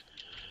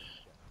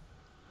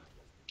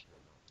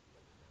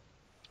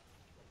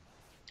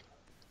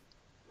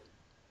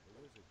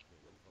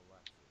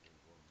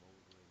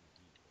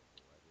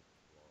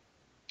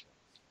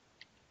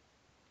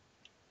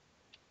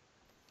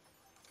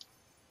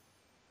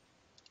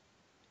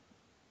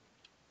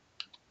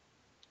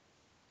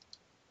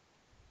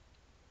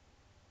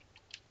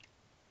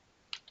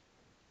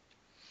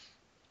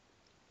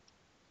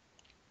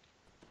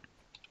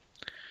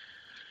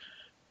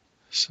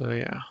 So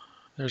yeah,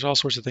 there's all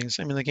sorts of things.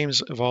 I mean, the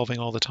game's evolving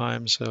all the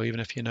time, so even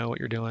if you know what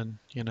you're doing,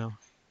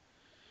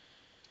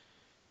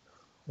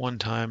 one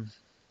time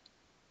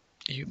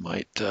you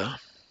might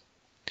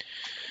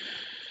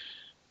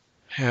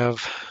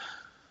have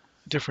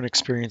a different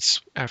experience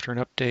after an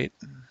update.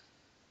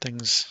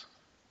 Things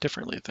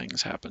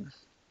things happen.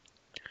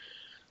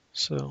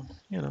 So,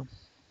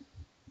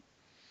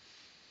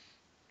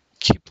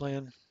 keep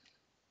playing.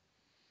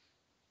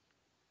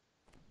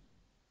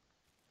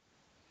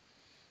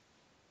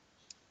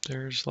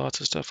 There's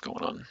lots of stuff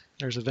going on.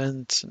 There's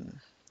events and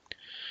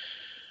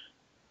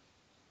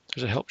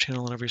there's a help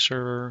channel on every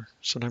server.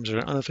 Sometimes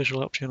there's an unofficial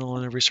help channel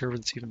on every server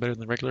that's even better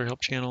than the regular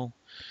help channel.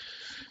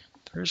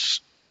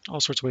 There's all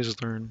sorts of ways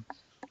to learn.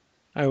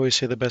 I always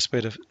say the best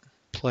way to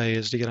play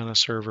is to get on a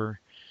server,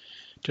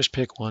 just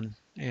pick one,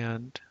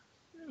 and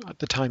at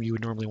the time you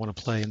would normally want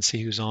to play and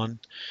see who's on.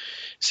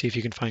 See if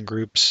you can find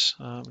groups.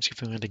 See if you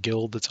can find a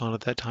guild that's on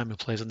at that time who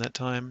plays on that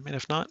time. And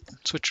if not,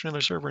 switch to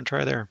another server and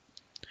try there.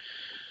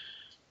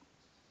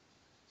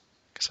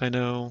 Because I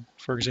know,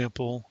 for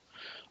example,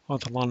 on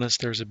Thelanis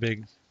there's a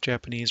big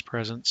Japanese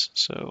presence.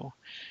 So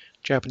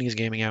Japanese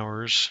gaming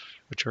hours,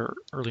 which are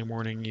early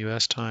morning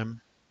US time,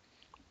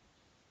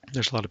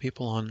 there's a lot of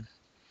people on,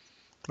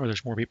 or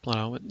there's more people on.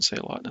 I wouldn't say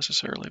a lot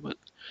necessarily, but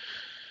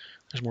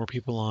there's more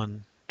people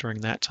on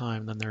during that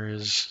time than there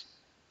is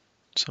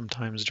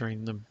sometimes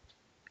during the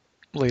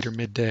later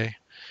midday.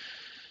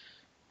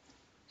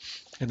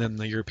 And then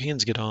the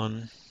Europeans get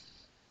on,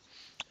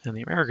 and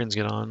the Americans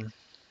get on.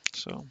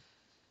 So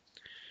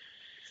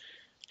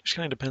it just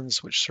kind of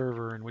depends which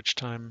server and which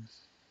time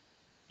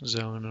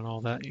zone and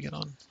all that you get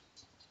on.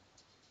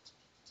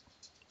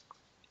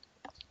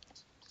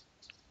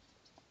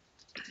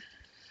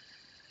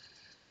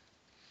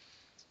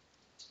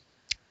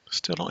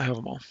 Still don't have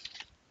them all.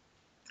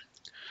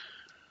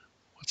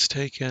 Let's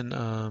take in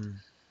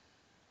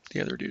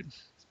the other dude.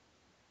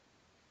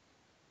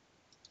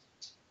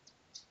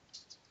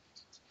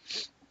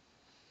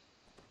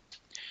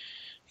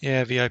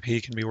 Yeah,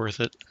 VIP can be worth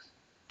it.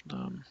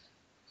 Um,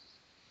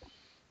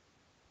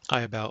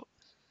 I about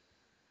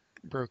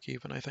broke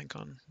even, I think,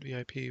 on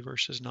VIP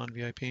versus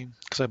non-VIP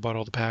because I bought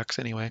all the packs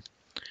anyway.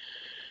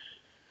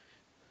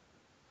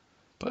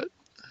 But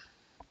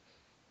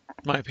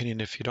in my opinion,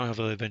 if you don't have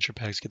the adventure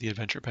packs, get the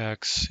adventure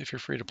packs. If you're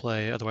free to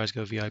play, otherwise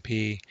go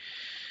VIP.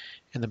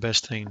 And the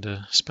best thing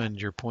to spend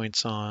your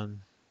points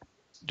on,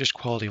 just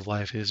quality of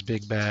life, is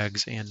big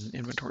bags and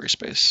inventory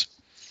space,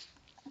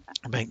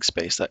 bank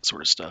space, that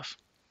sort of stuff.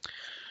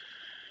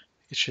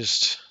 It's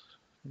just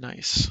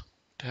nice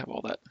to have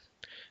all that.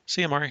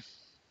 See you, Mari.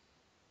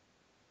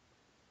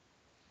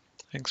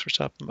 Thanks for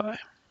stopping by.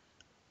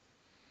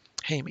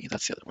 Hamey,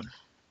 that's the other one.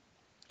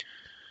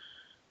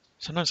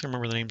 Sometimes I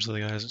remember the names of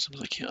the guys, and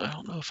sometimes I can't. I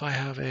don't know if I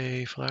have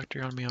a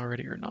phylactery on me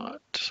already or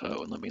not.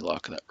 So let me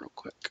lock that real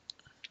quick.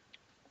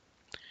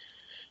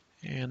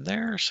 And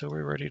there, so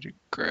we're ready to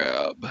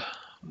grab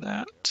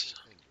that.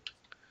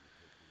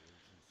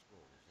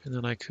 And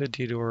then I could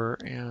detour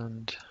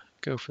and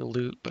go for the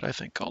loot, but I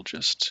think I'll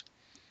just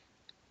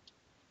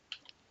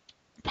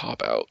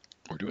pop out.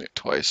 We're doing it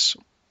twice.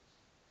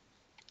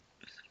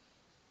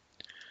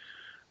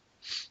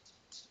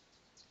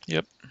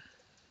 Yep,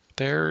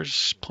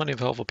 there's plenty of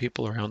helpful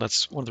people around.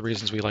 That's one of the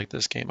reasons we like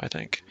this game, I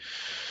think.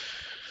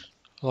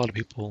 A lot of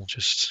people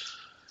just,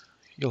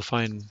 you'll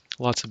find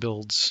lots of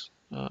builds.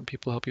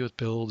 People help you with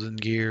builds and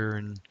gear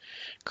and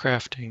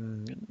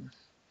crafting and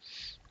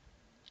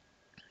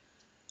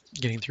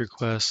getting through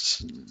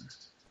quests.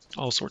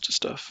 all sorts of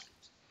stuff.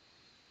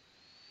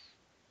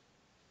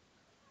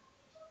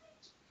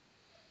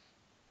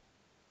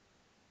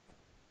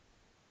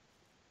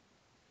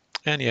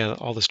 And yeah,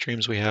 all the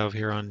streams we have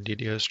here on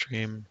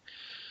DDOStream.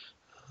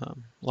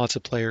 Lots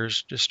of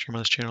players just stream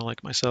on this channel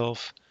like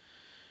myself.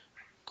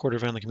 Quarter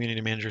Van, the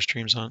community manager,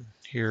 streams on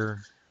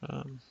here.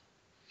 Um,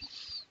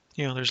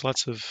 there's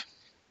lots of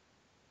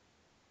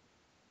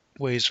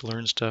ways to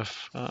learn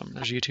stuff.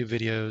 There's YouTube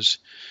videos.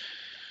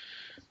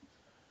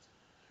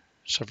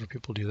 Several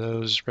people do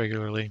those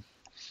regularly.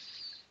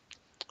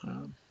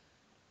 Um,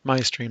 my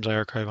streams I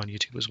archive on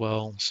YouTube as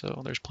well,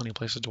 so there's plenty of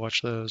places to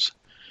watch those.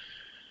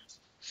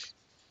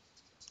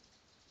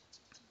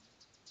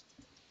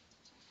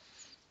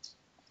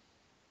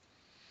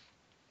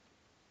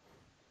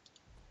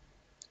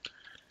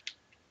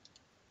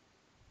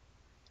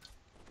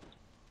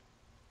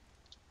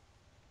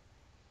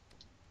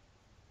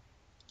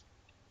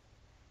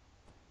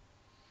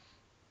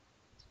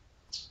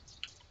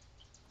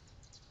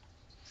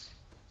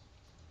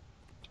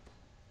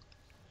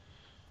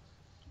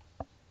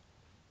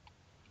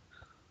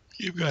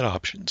 You've got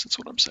options, that's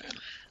what I'm saying.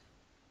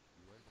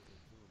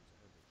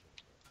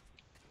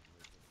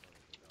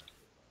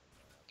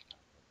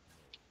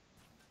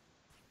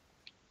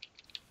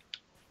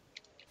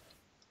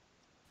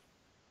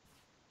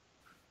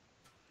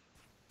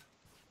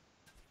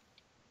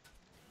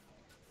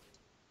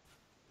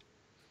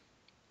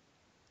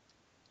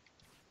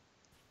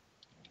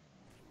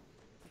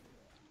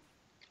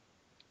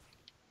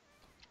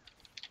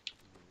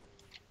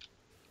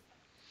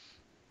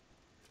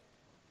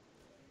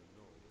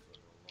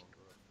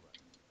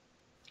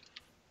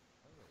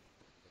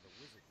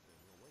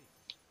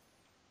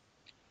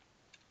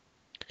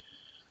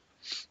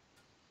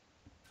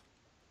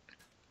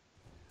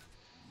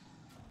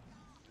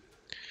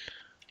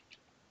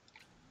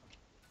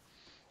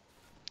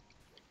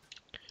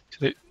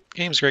 So the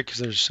game's great because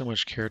there's so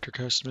much character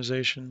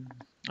customization.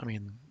 I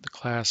mean, the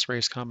class,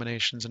 race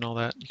combinations, and all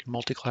that. You can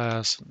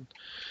multi-class, and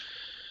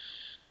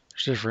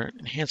there's different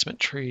enhancement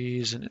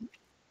trees, and it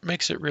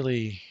makes it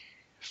really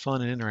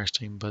fun and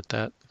interesting. But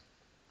that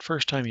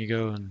first time you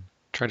go and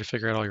try to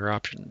figure out all your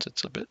options,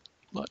 it's a bit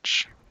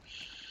much,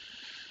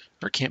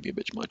 or it can't be a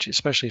bit much,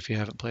 especially if you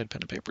haven't played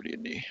pen and paper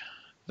D&D.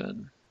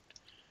 Then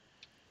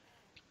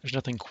there's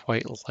nothing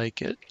quite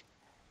like it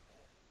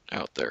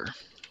out there.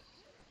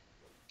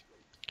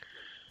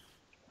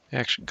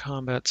 Action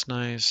combat's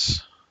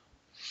nice.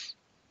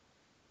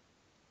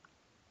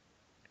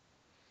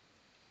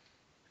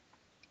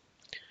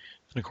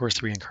 And of course,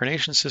 the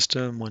reincarnation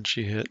system, once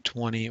you hit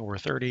 20 or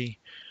 30,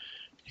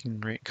 you can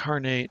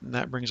reincarnate, and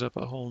that brings up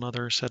a whole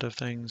nother set of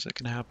things that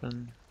can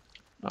happen.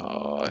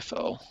 Oh, I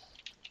fell.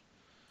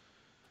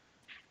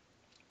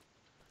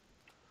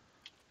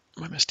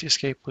 My Misty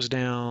Escape was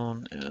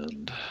down,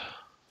 and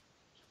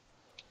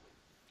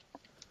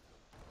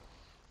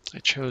I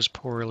chose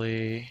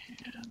poorly,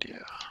 and yeah,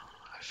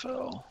 I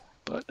fell.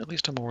 But at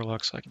least I'm a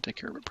Warlock, so I can take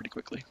care of it pretty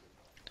quickly.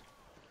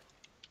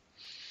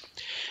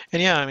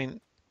 And yeah, I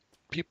mean,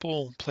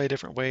 people play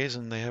different ways,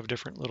 and they have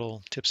different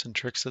little tips and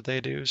tricks that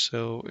they do,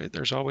 so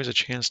there's always a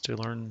chance to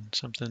learn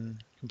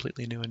something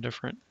completely new and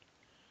different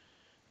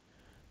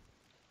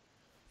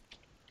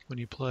when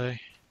you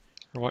play,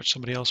 or watch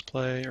somebody else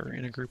play, or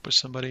in a group with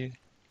somebody.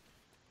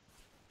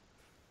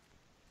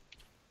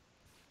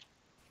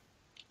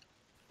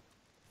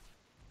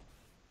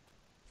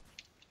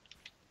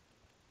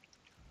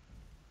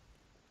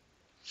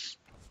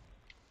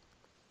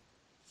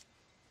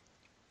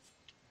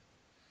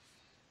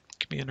 It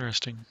can be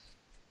interesting.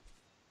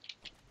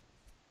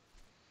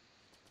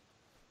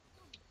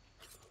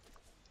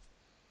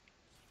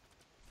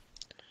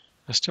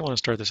 I still want to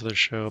start this other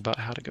show about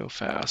how to go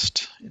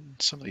fast in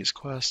some of these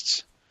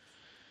quests,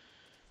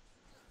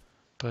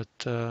 but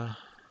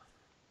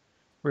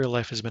real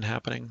life has been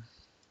happening,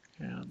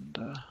 and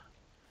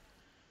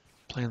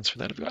plans for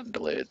that have gotten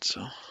delayed,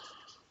 so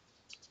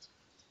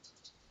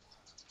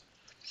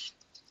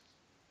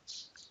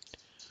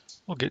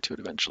we'll get to it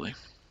eventually.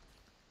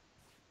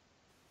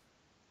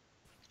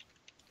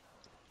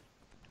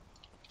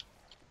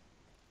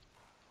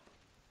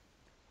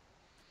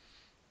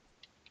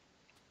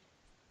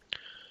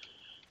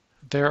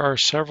 There are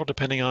several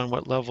depending on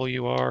what level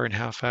you are and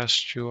how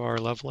fast you are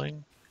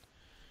leveling.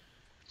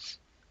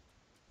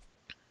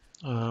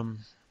 In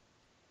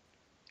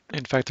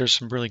fact, there's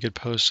some really good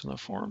posts on the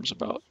forums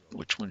about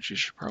which ones you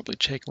should probably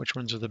take and which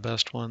ones are the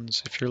best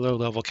ones. If you're low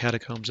level,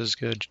 Catacombs is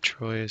good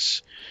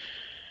choice.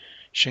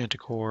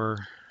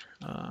 Chanticleer.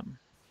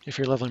 If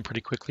you're leveling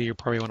pretty quickly, you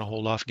probably want to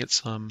hold off and get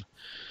some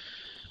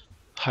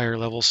higher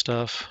level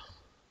stuff,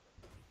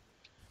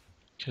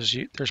 because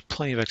there's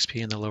plenty of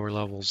XP in the lower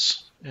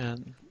levels,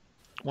 and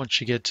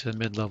once you get to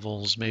mid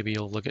levels, maybe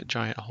you'll look at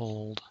Giant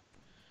Hold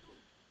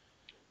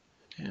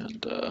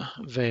and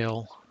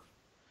Veil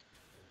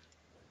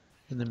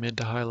in the mid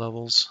to high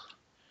levels.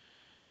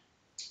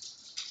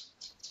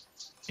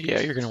 Yeah,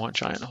 you're going to want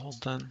Giant Hold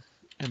then,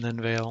 and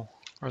then Veil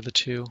are the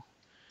two.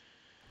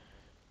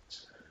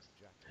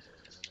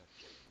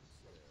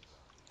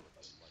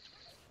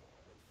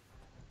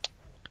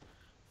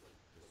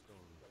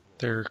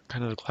 They're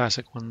kind of the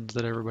classic ones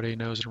that everybody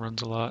knows and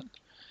runs a lot.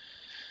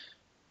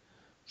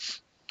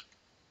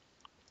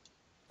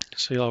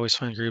 So you'll always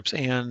find groups.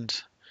 And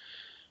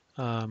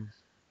um,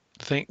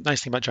 the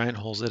nice thing about giant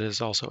holes, it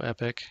is also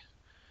epic.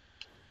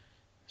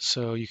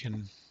 So you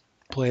can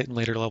play it in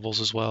later levels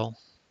as well.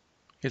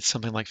 It's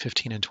something like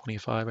 15 and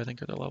 25, I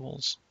think, are the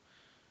levels,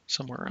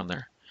 somewhere around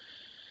there.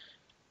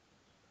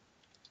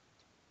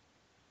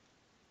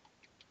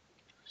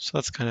 So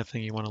that's the kind of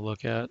thing you want to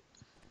look at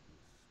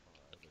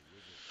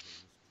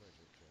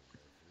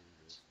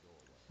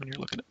when you're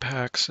looking at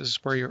packs, is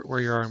where you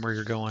are and where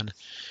you're going,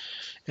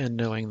 and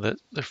knowing that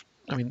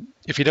I mean,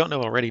 if you don't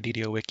know already,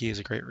 DDO Wiki is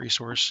a great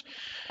resource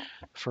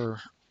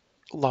for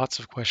lots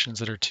of questions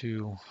that are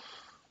too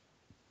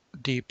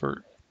deep,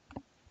 or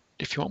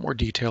if you want more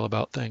detail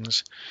about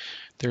things.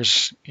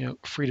 There's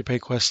free to pay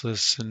quest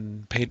lists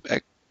and paid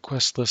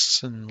quest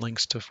lists and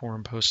links to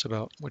forum posts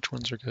about which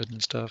ones are good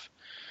and stuff.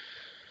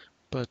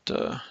 But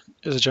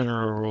as a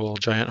general rule,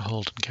 Giant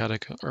Hold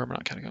and or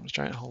not Catacombs,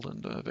 Giant Hold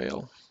and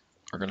Vale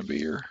are going to be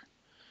your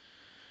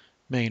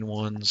main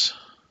ones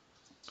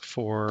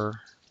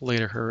for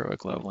later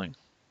heroic leveling.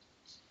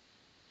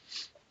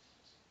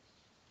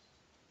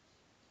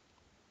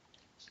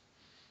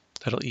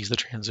 That'll ease the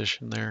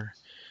transition there.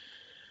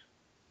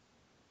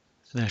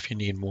 And then if you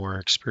need more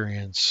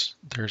experience,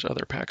 there's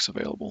other packs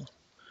available.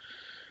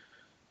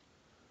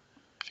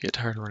 If you get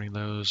tired of running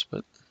those,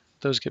 but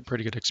those get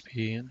pretty good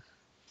XP, and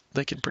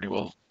they can pretty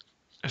well,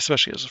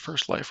 especially as a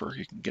first lifer,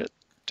 you can get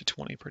to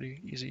 20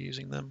 pretty easy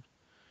using them.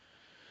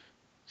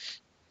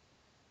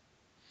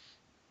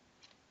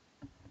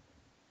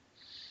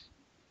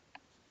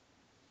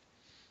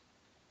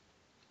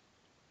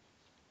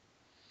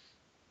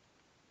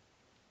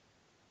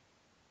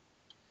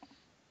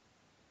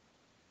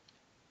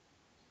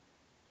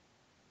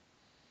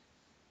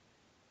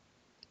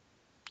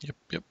 Yep,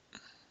 yep.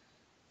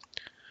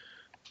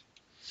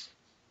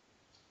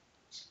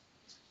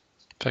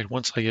 In fact,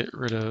 once I get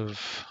rid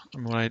of,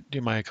 when I do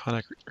my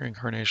iconic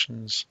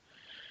reincarnations,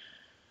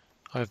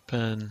 I've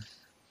been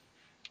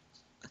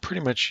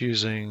pretty much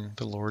using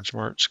the Lord's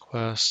March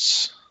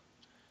quests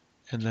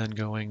and then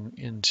going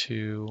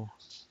into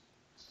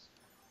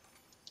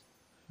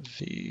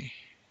the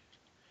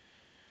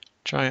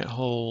Giant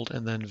Hold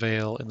and then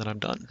Veil, and then I'm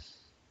done.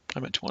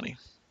 I'm at 20.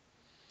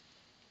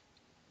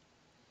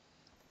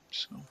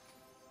 So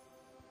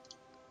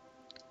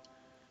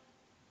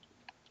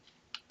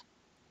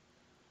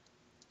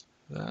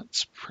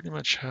that's pretty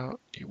much how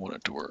you want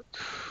it to work.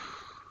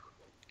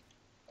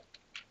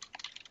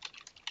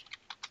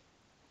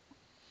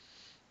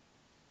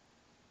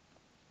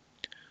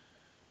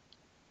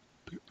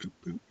 Boop, boop,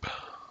 boop.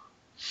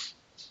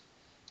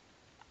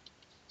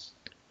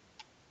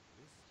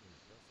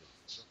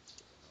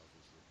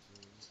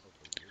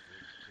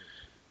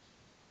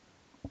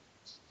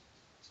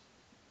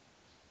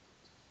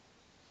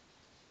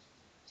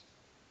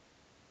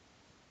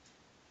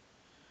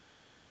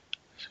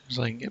 As soon as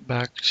I can get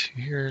back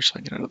to here so I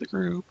can get out of the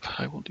group,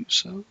 I will do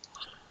so.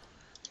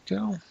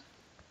 Go.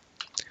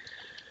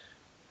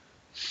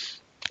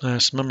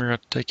 Some memory I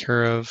have to take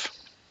care of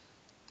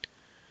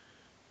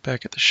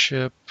back at the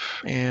ship,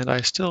 and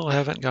I still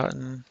haven't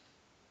gotten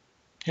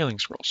healing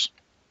scrolls.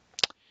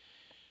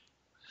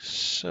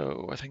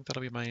 So I think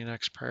that'll be my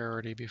next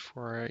priority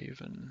before I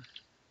even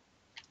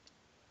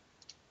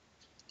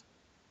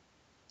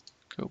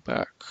go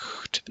back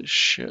to the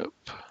ship.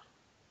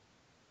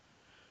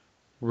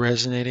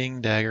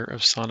 Resonating Dagger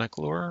of Sonic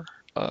Lore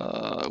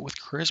with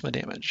charisma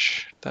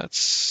damage.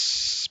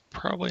 That's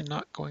probably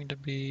not going to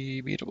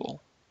be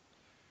beatable.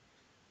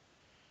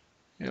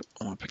 Yep,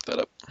 I want to pick that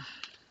up.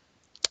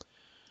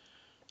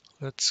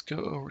 Let's go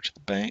over to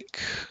the bank.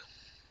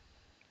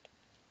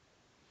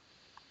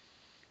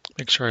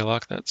 Make sure I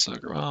lock that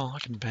sucker. Well, I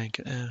can bank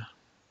it.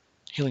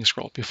 Healing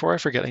scroll. Before I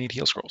forget, I need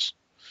heal scrolls.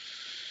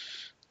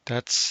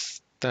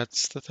 That's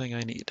the thing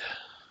I need.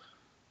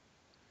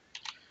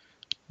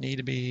 Need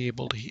to be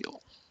able to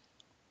heal.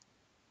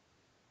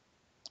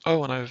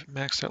 Oh, and I've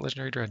maxed out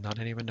Legendary Dreadnought. I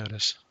didn't even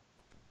notice.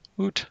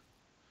 Woot.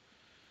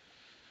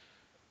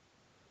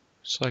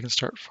 So I can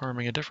start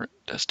farming a different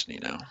destiny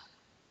now.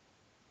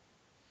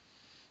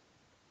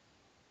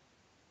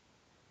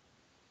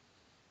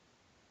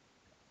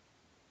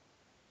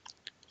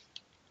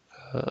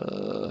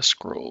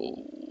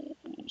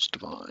 Scrolls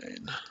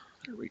Divine.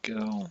 There we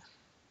go.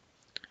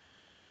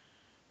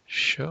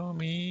 Show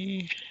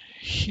me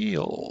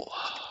heal.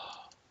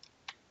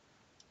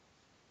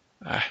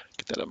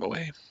 Get that out of my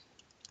way.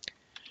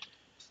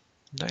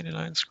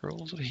 99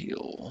 scrolls of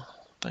heal.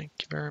 Thank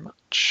you very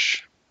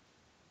much.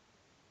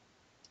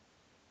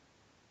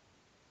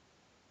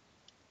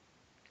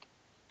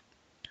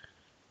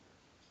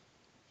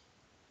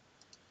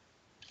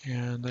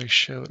 And they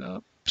showed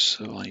up,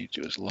 so all I need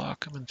to do is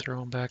lock them and throw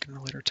them back in the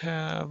later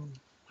tab.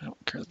 I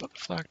don't care about the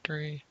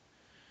phylactery.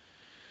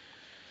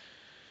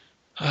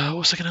 What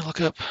was I going to look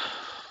up?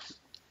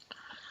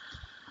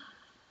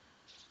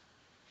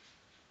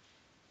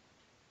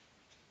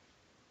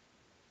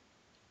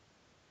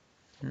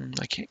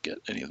 I can't get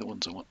any of the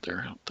ones I want there,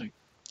 I don't think.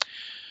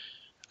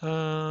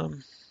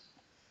 Um,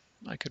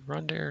 I could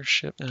run to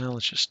airship. Now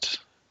let's just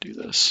do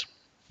this.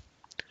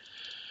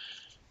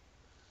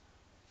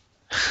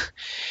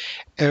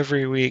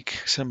 Every week,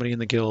 somebody in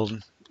the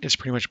guild is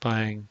pretty much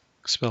buying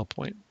spell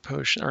point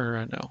potion,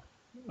 or no,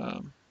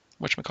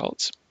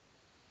 whatchamacallits,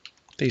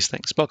 these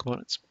things, spell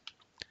components.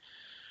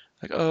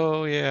 Like,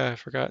 oh yeah, I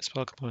forgot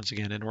spell components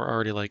again, and we're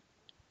already like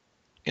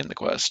in the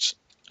quest.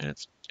 And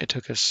it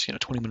took us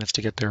 20 minutes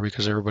to get there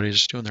because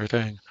everybody's doing their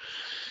thing,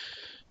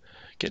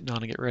 getting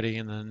on to get ready,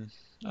 and then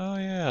oh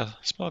yeah,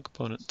 spell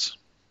components.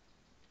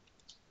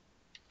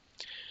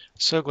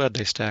 So glad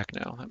they stack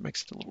now. That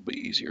makes it a little bit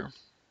easier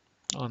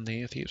on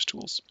the Thieves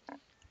tools.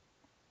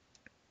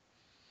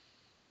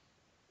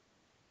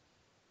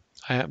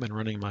 I haven't been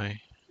running my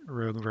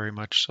rogue very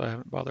much, so I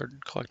haven't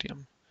bothered collecting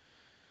them.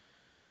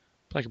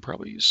 But I could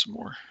probably use some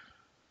more.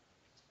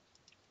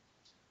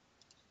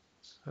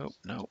 Oh,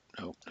 no,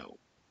 no, no.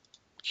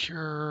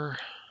 Cure.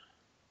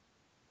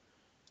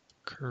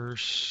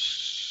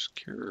 Curse.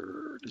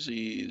 Cure.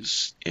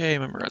 Disease. Yay,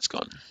 my Murat's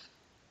gone.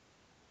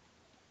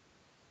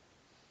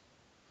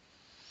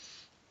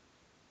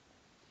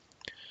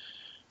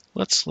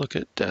 Let's look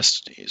at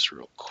destinies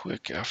real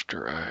quick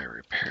after I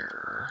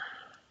repair.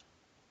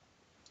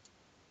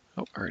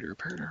 Oh, I already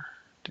repaired her.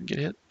 Didn't get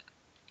hit.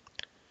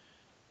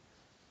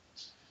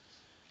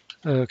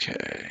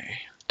 Okay.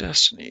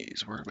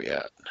 Destinies. Where are we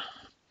at?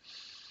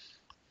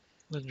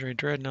 Legendary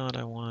Dreadnought.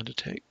 I wanted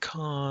to take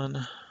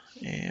Con.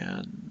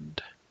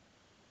 And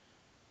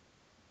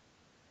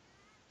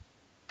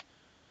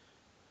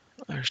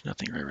there's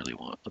nothing I really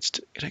want. Let's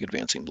take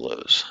Advancing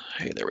Blows.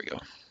 Hey, there we go.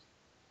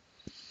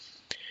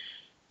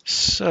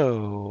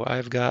 So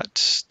I've got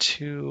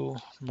 2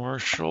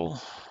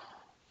 Marshall.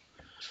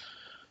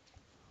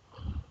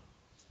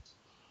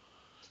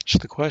 So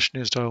the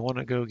question is, do I want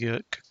to go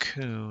get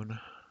Cocoon,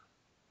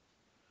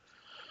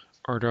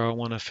 or do I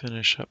want to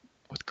finish up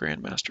with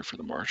Grandmaster for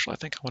the Marshall? I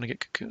think I want to get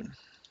Cocoon.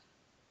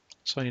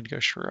 So I need to go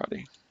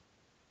Shirati.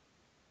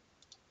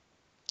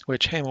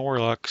 Which, hey, I'm a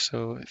Warlock,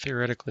 so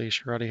theoretically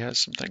Shirati has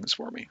some things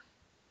for me.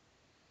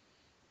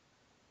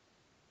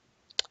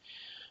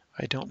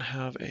 I don't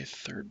have a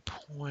 3rd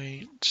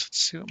point. Let's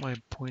see what my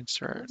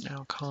points are at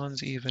now.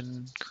 Con's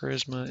even,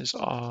 Charisma is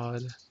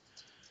odd,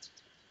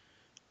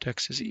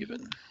 Dex is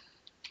even.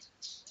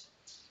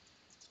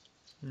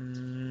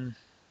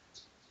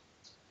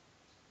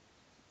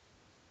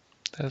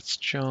 That's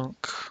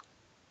junk.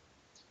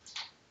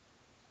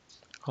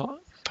 Oh,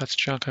 that's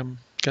junk.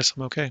 Guess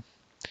I'm okay.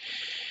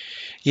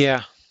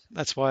 Yeah,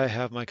 that's why I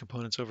have my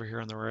components over here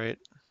on the right.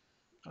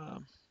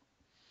 Um,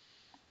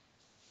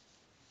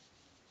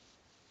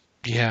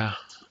 yeah,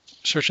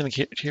 searching the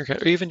TR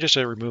cache, or even just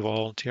a remove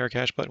all TR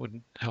cache button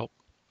would help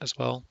as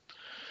well.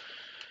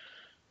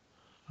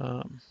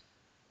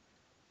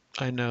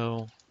 I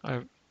know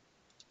I've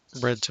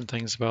read some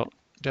things about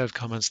dev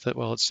comments that,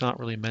 well, it's not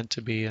really meant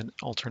to be an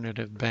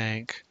alternative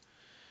bank.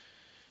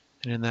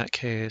 And in that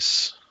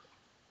case,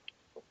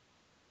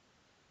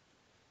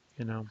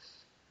 you know,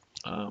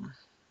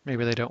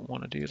 maybe they don't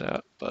want to do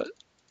that, but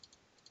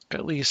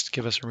at least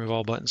give us a remove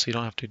all button so you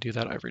don't have to do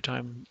that every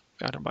time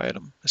item by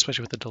item,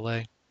 especially with the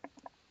delay.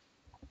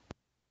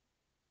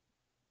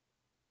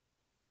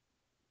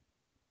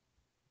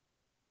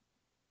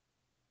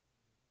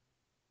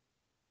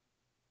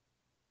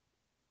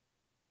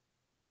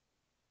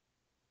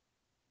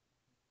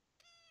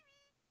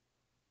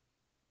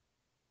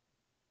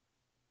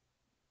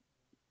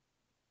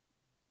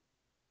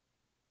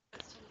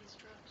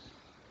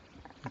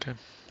 Okay,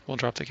 we'll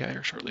drop the cat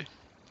here shortly.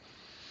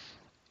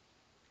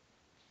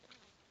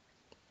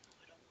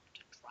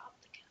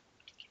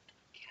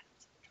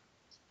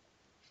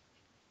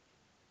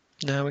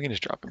 No, we can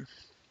just drop him.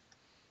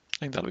 I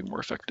think that'll be more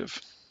effective.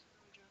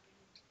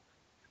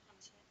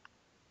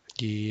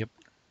 Yep.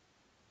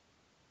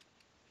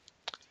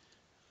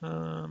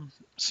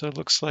 So it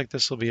looks like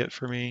this will be it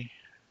for me.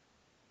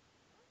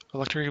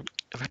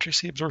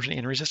 Electricity absorption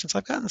and resistance.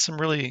 I've gotten some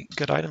really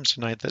good items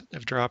tonight that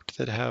have dropped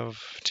that have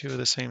 2 of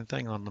the same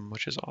thing on them,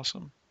 which is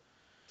awesome.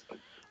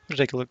 Let's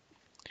take a look.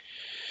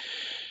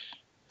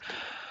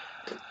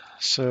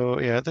 So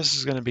yeah, this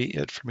is going to be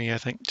it for me, I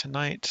think,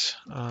 tonight.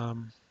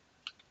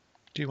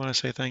 Do you want to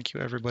say thank you,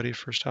 everybody,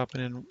 for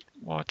stopping and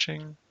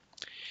watching?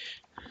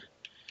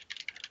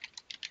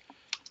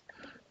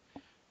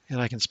 And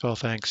I can spell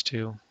thanks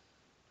too.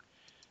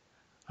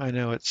 I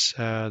know it's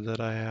sad that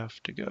I have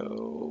to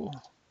go,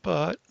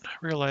 but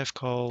real life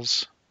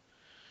calls.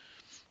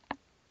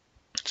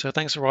 So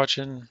thanks for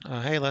watching.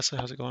 Hey, Leslie,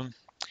 how's it going?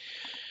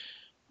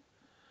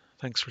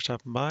 Thanks for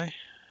stopping by.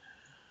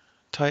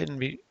 Titan,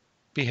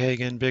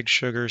 Behagen, Big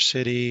Sugar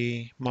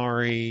City,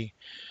 Mari.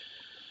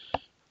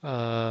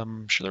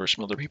 Sure there were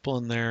some other people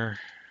in there.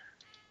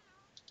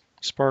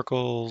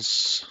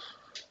 Sparkles,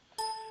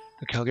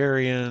 the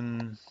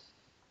Calgarian.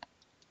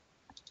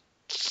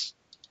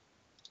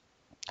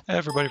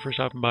 Everybody for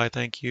stopping by,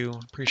 thank you.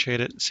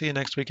 Appreciate it. See you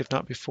next week, if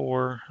not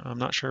before. I'm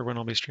not sure when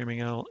I'll be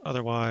streaming out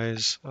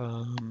otherwise.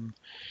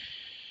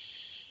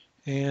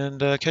 And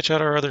catch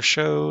out our other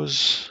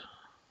shows.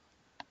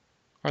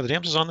 Are the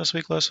damsels on this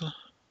week, Lessa?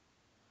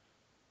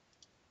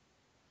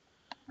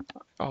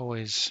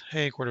 Always.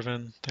 Hey,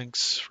 Cordovan,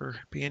 thanks for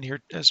being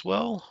here as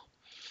well.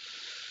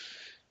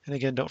 And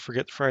again, don't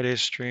forget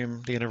Friday's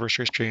stream, the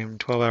anniversary stream,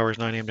 12 hours,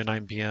 9 a.m. to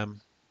 9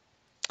 p.m.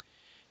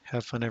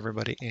 Have fun,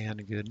 everybody,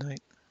 and good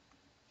night.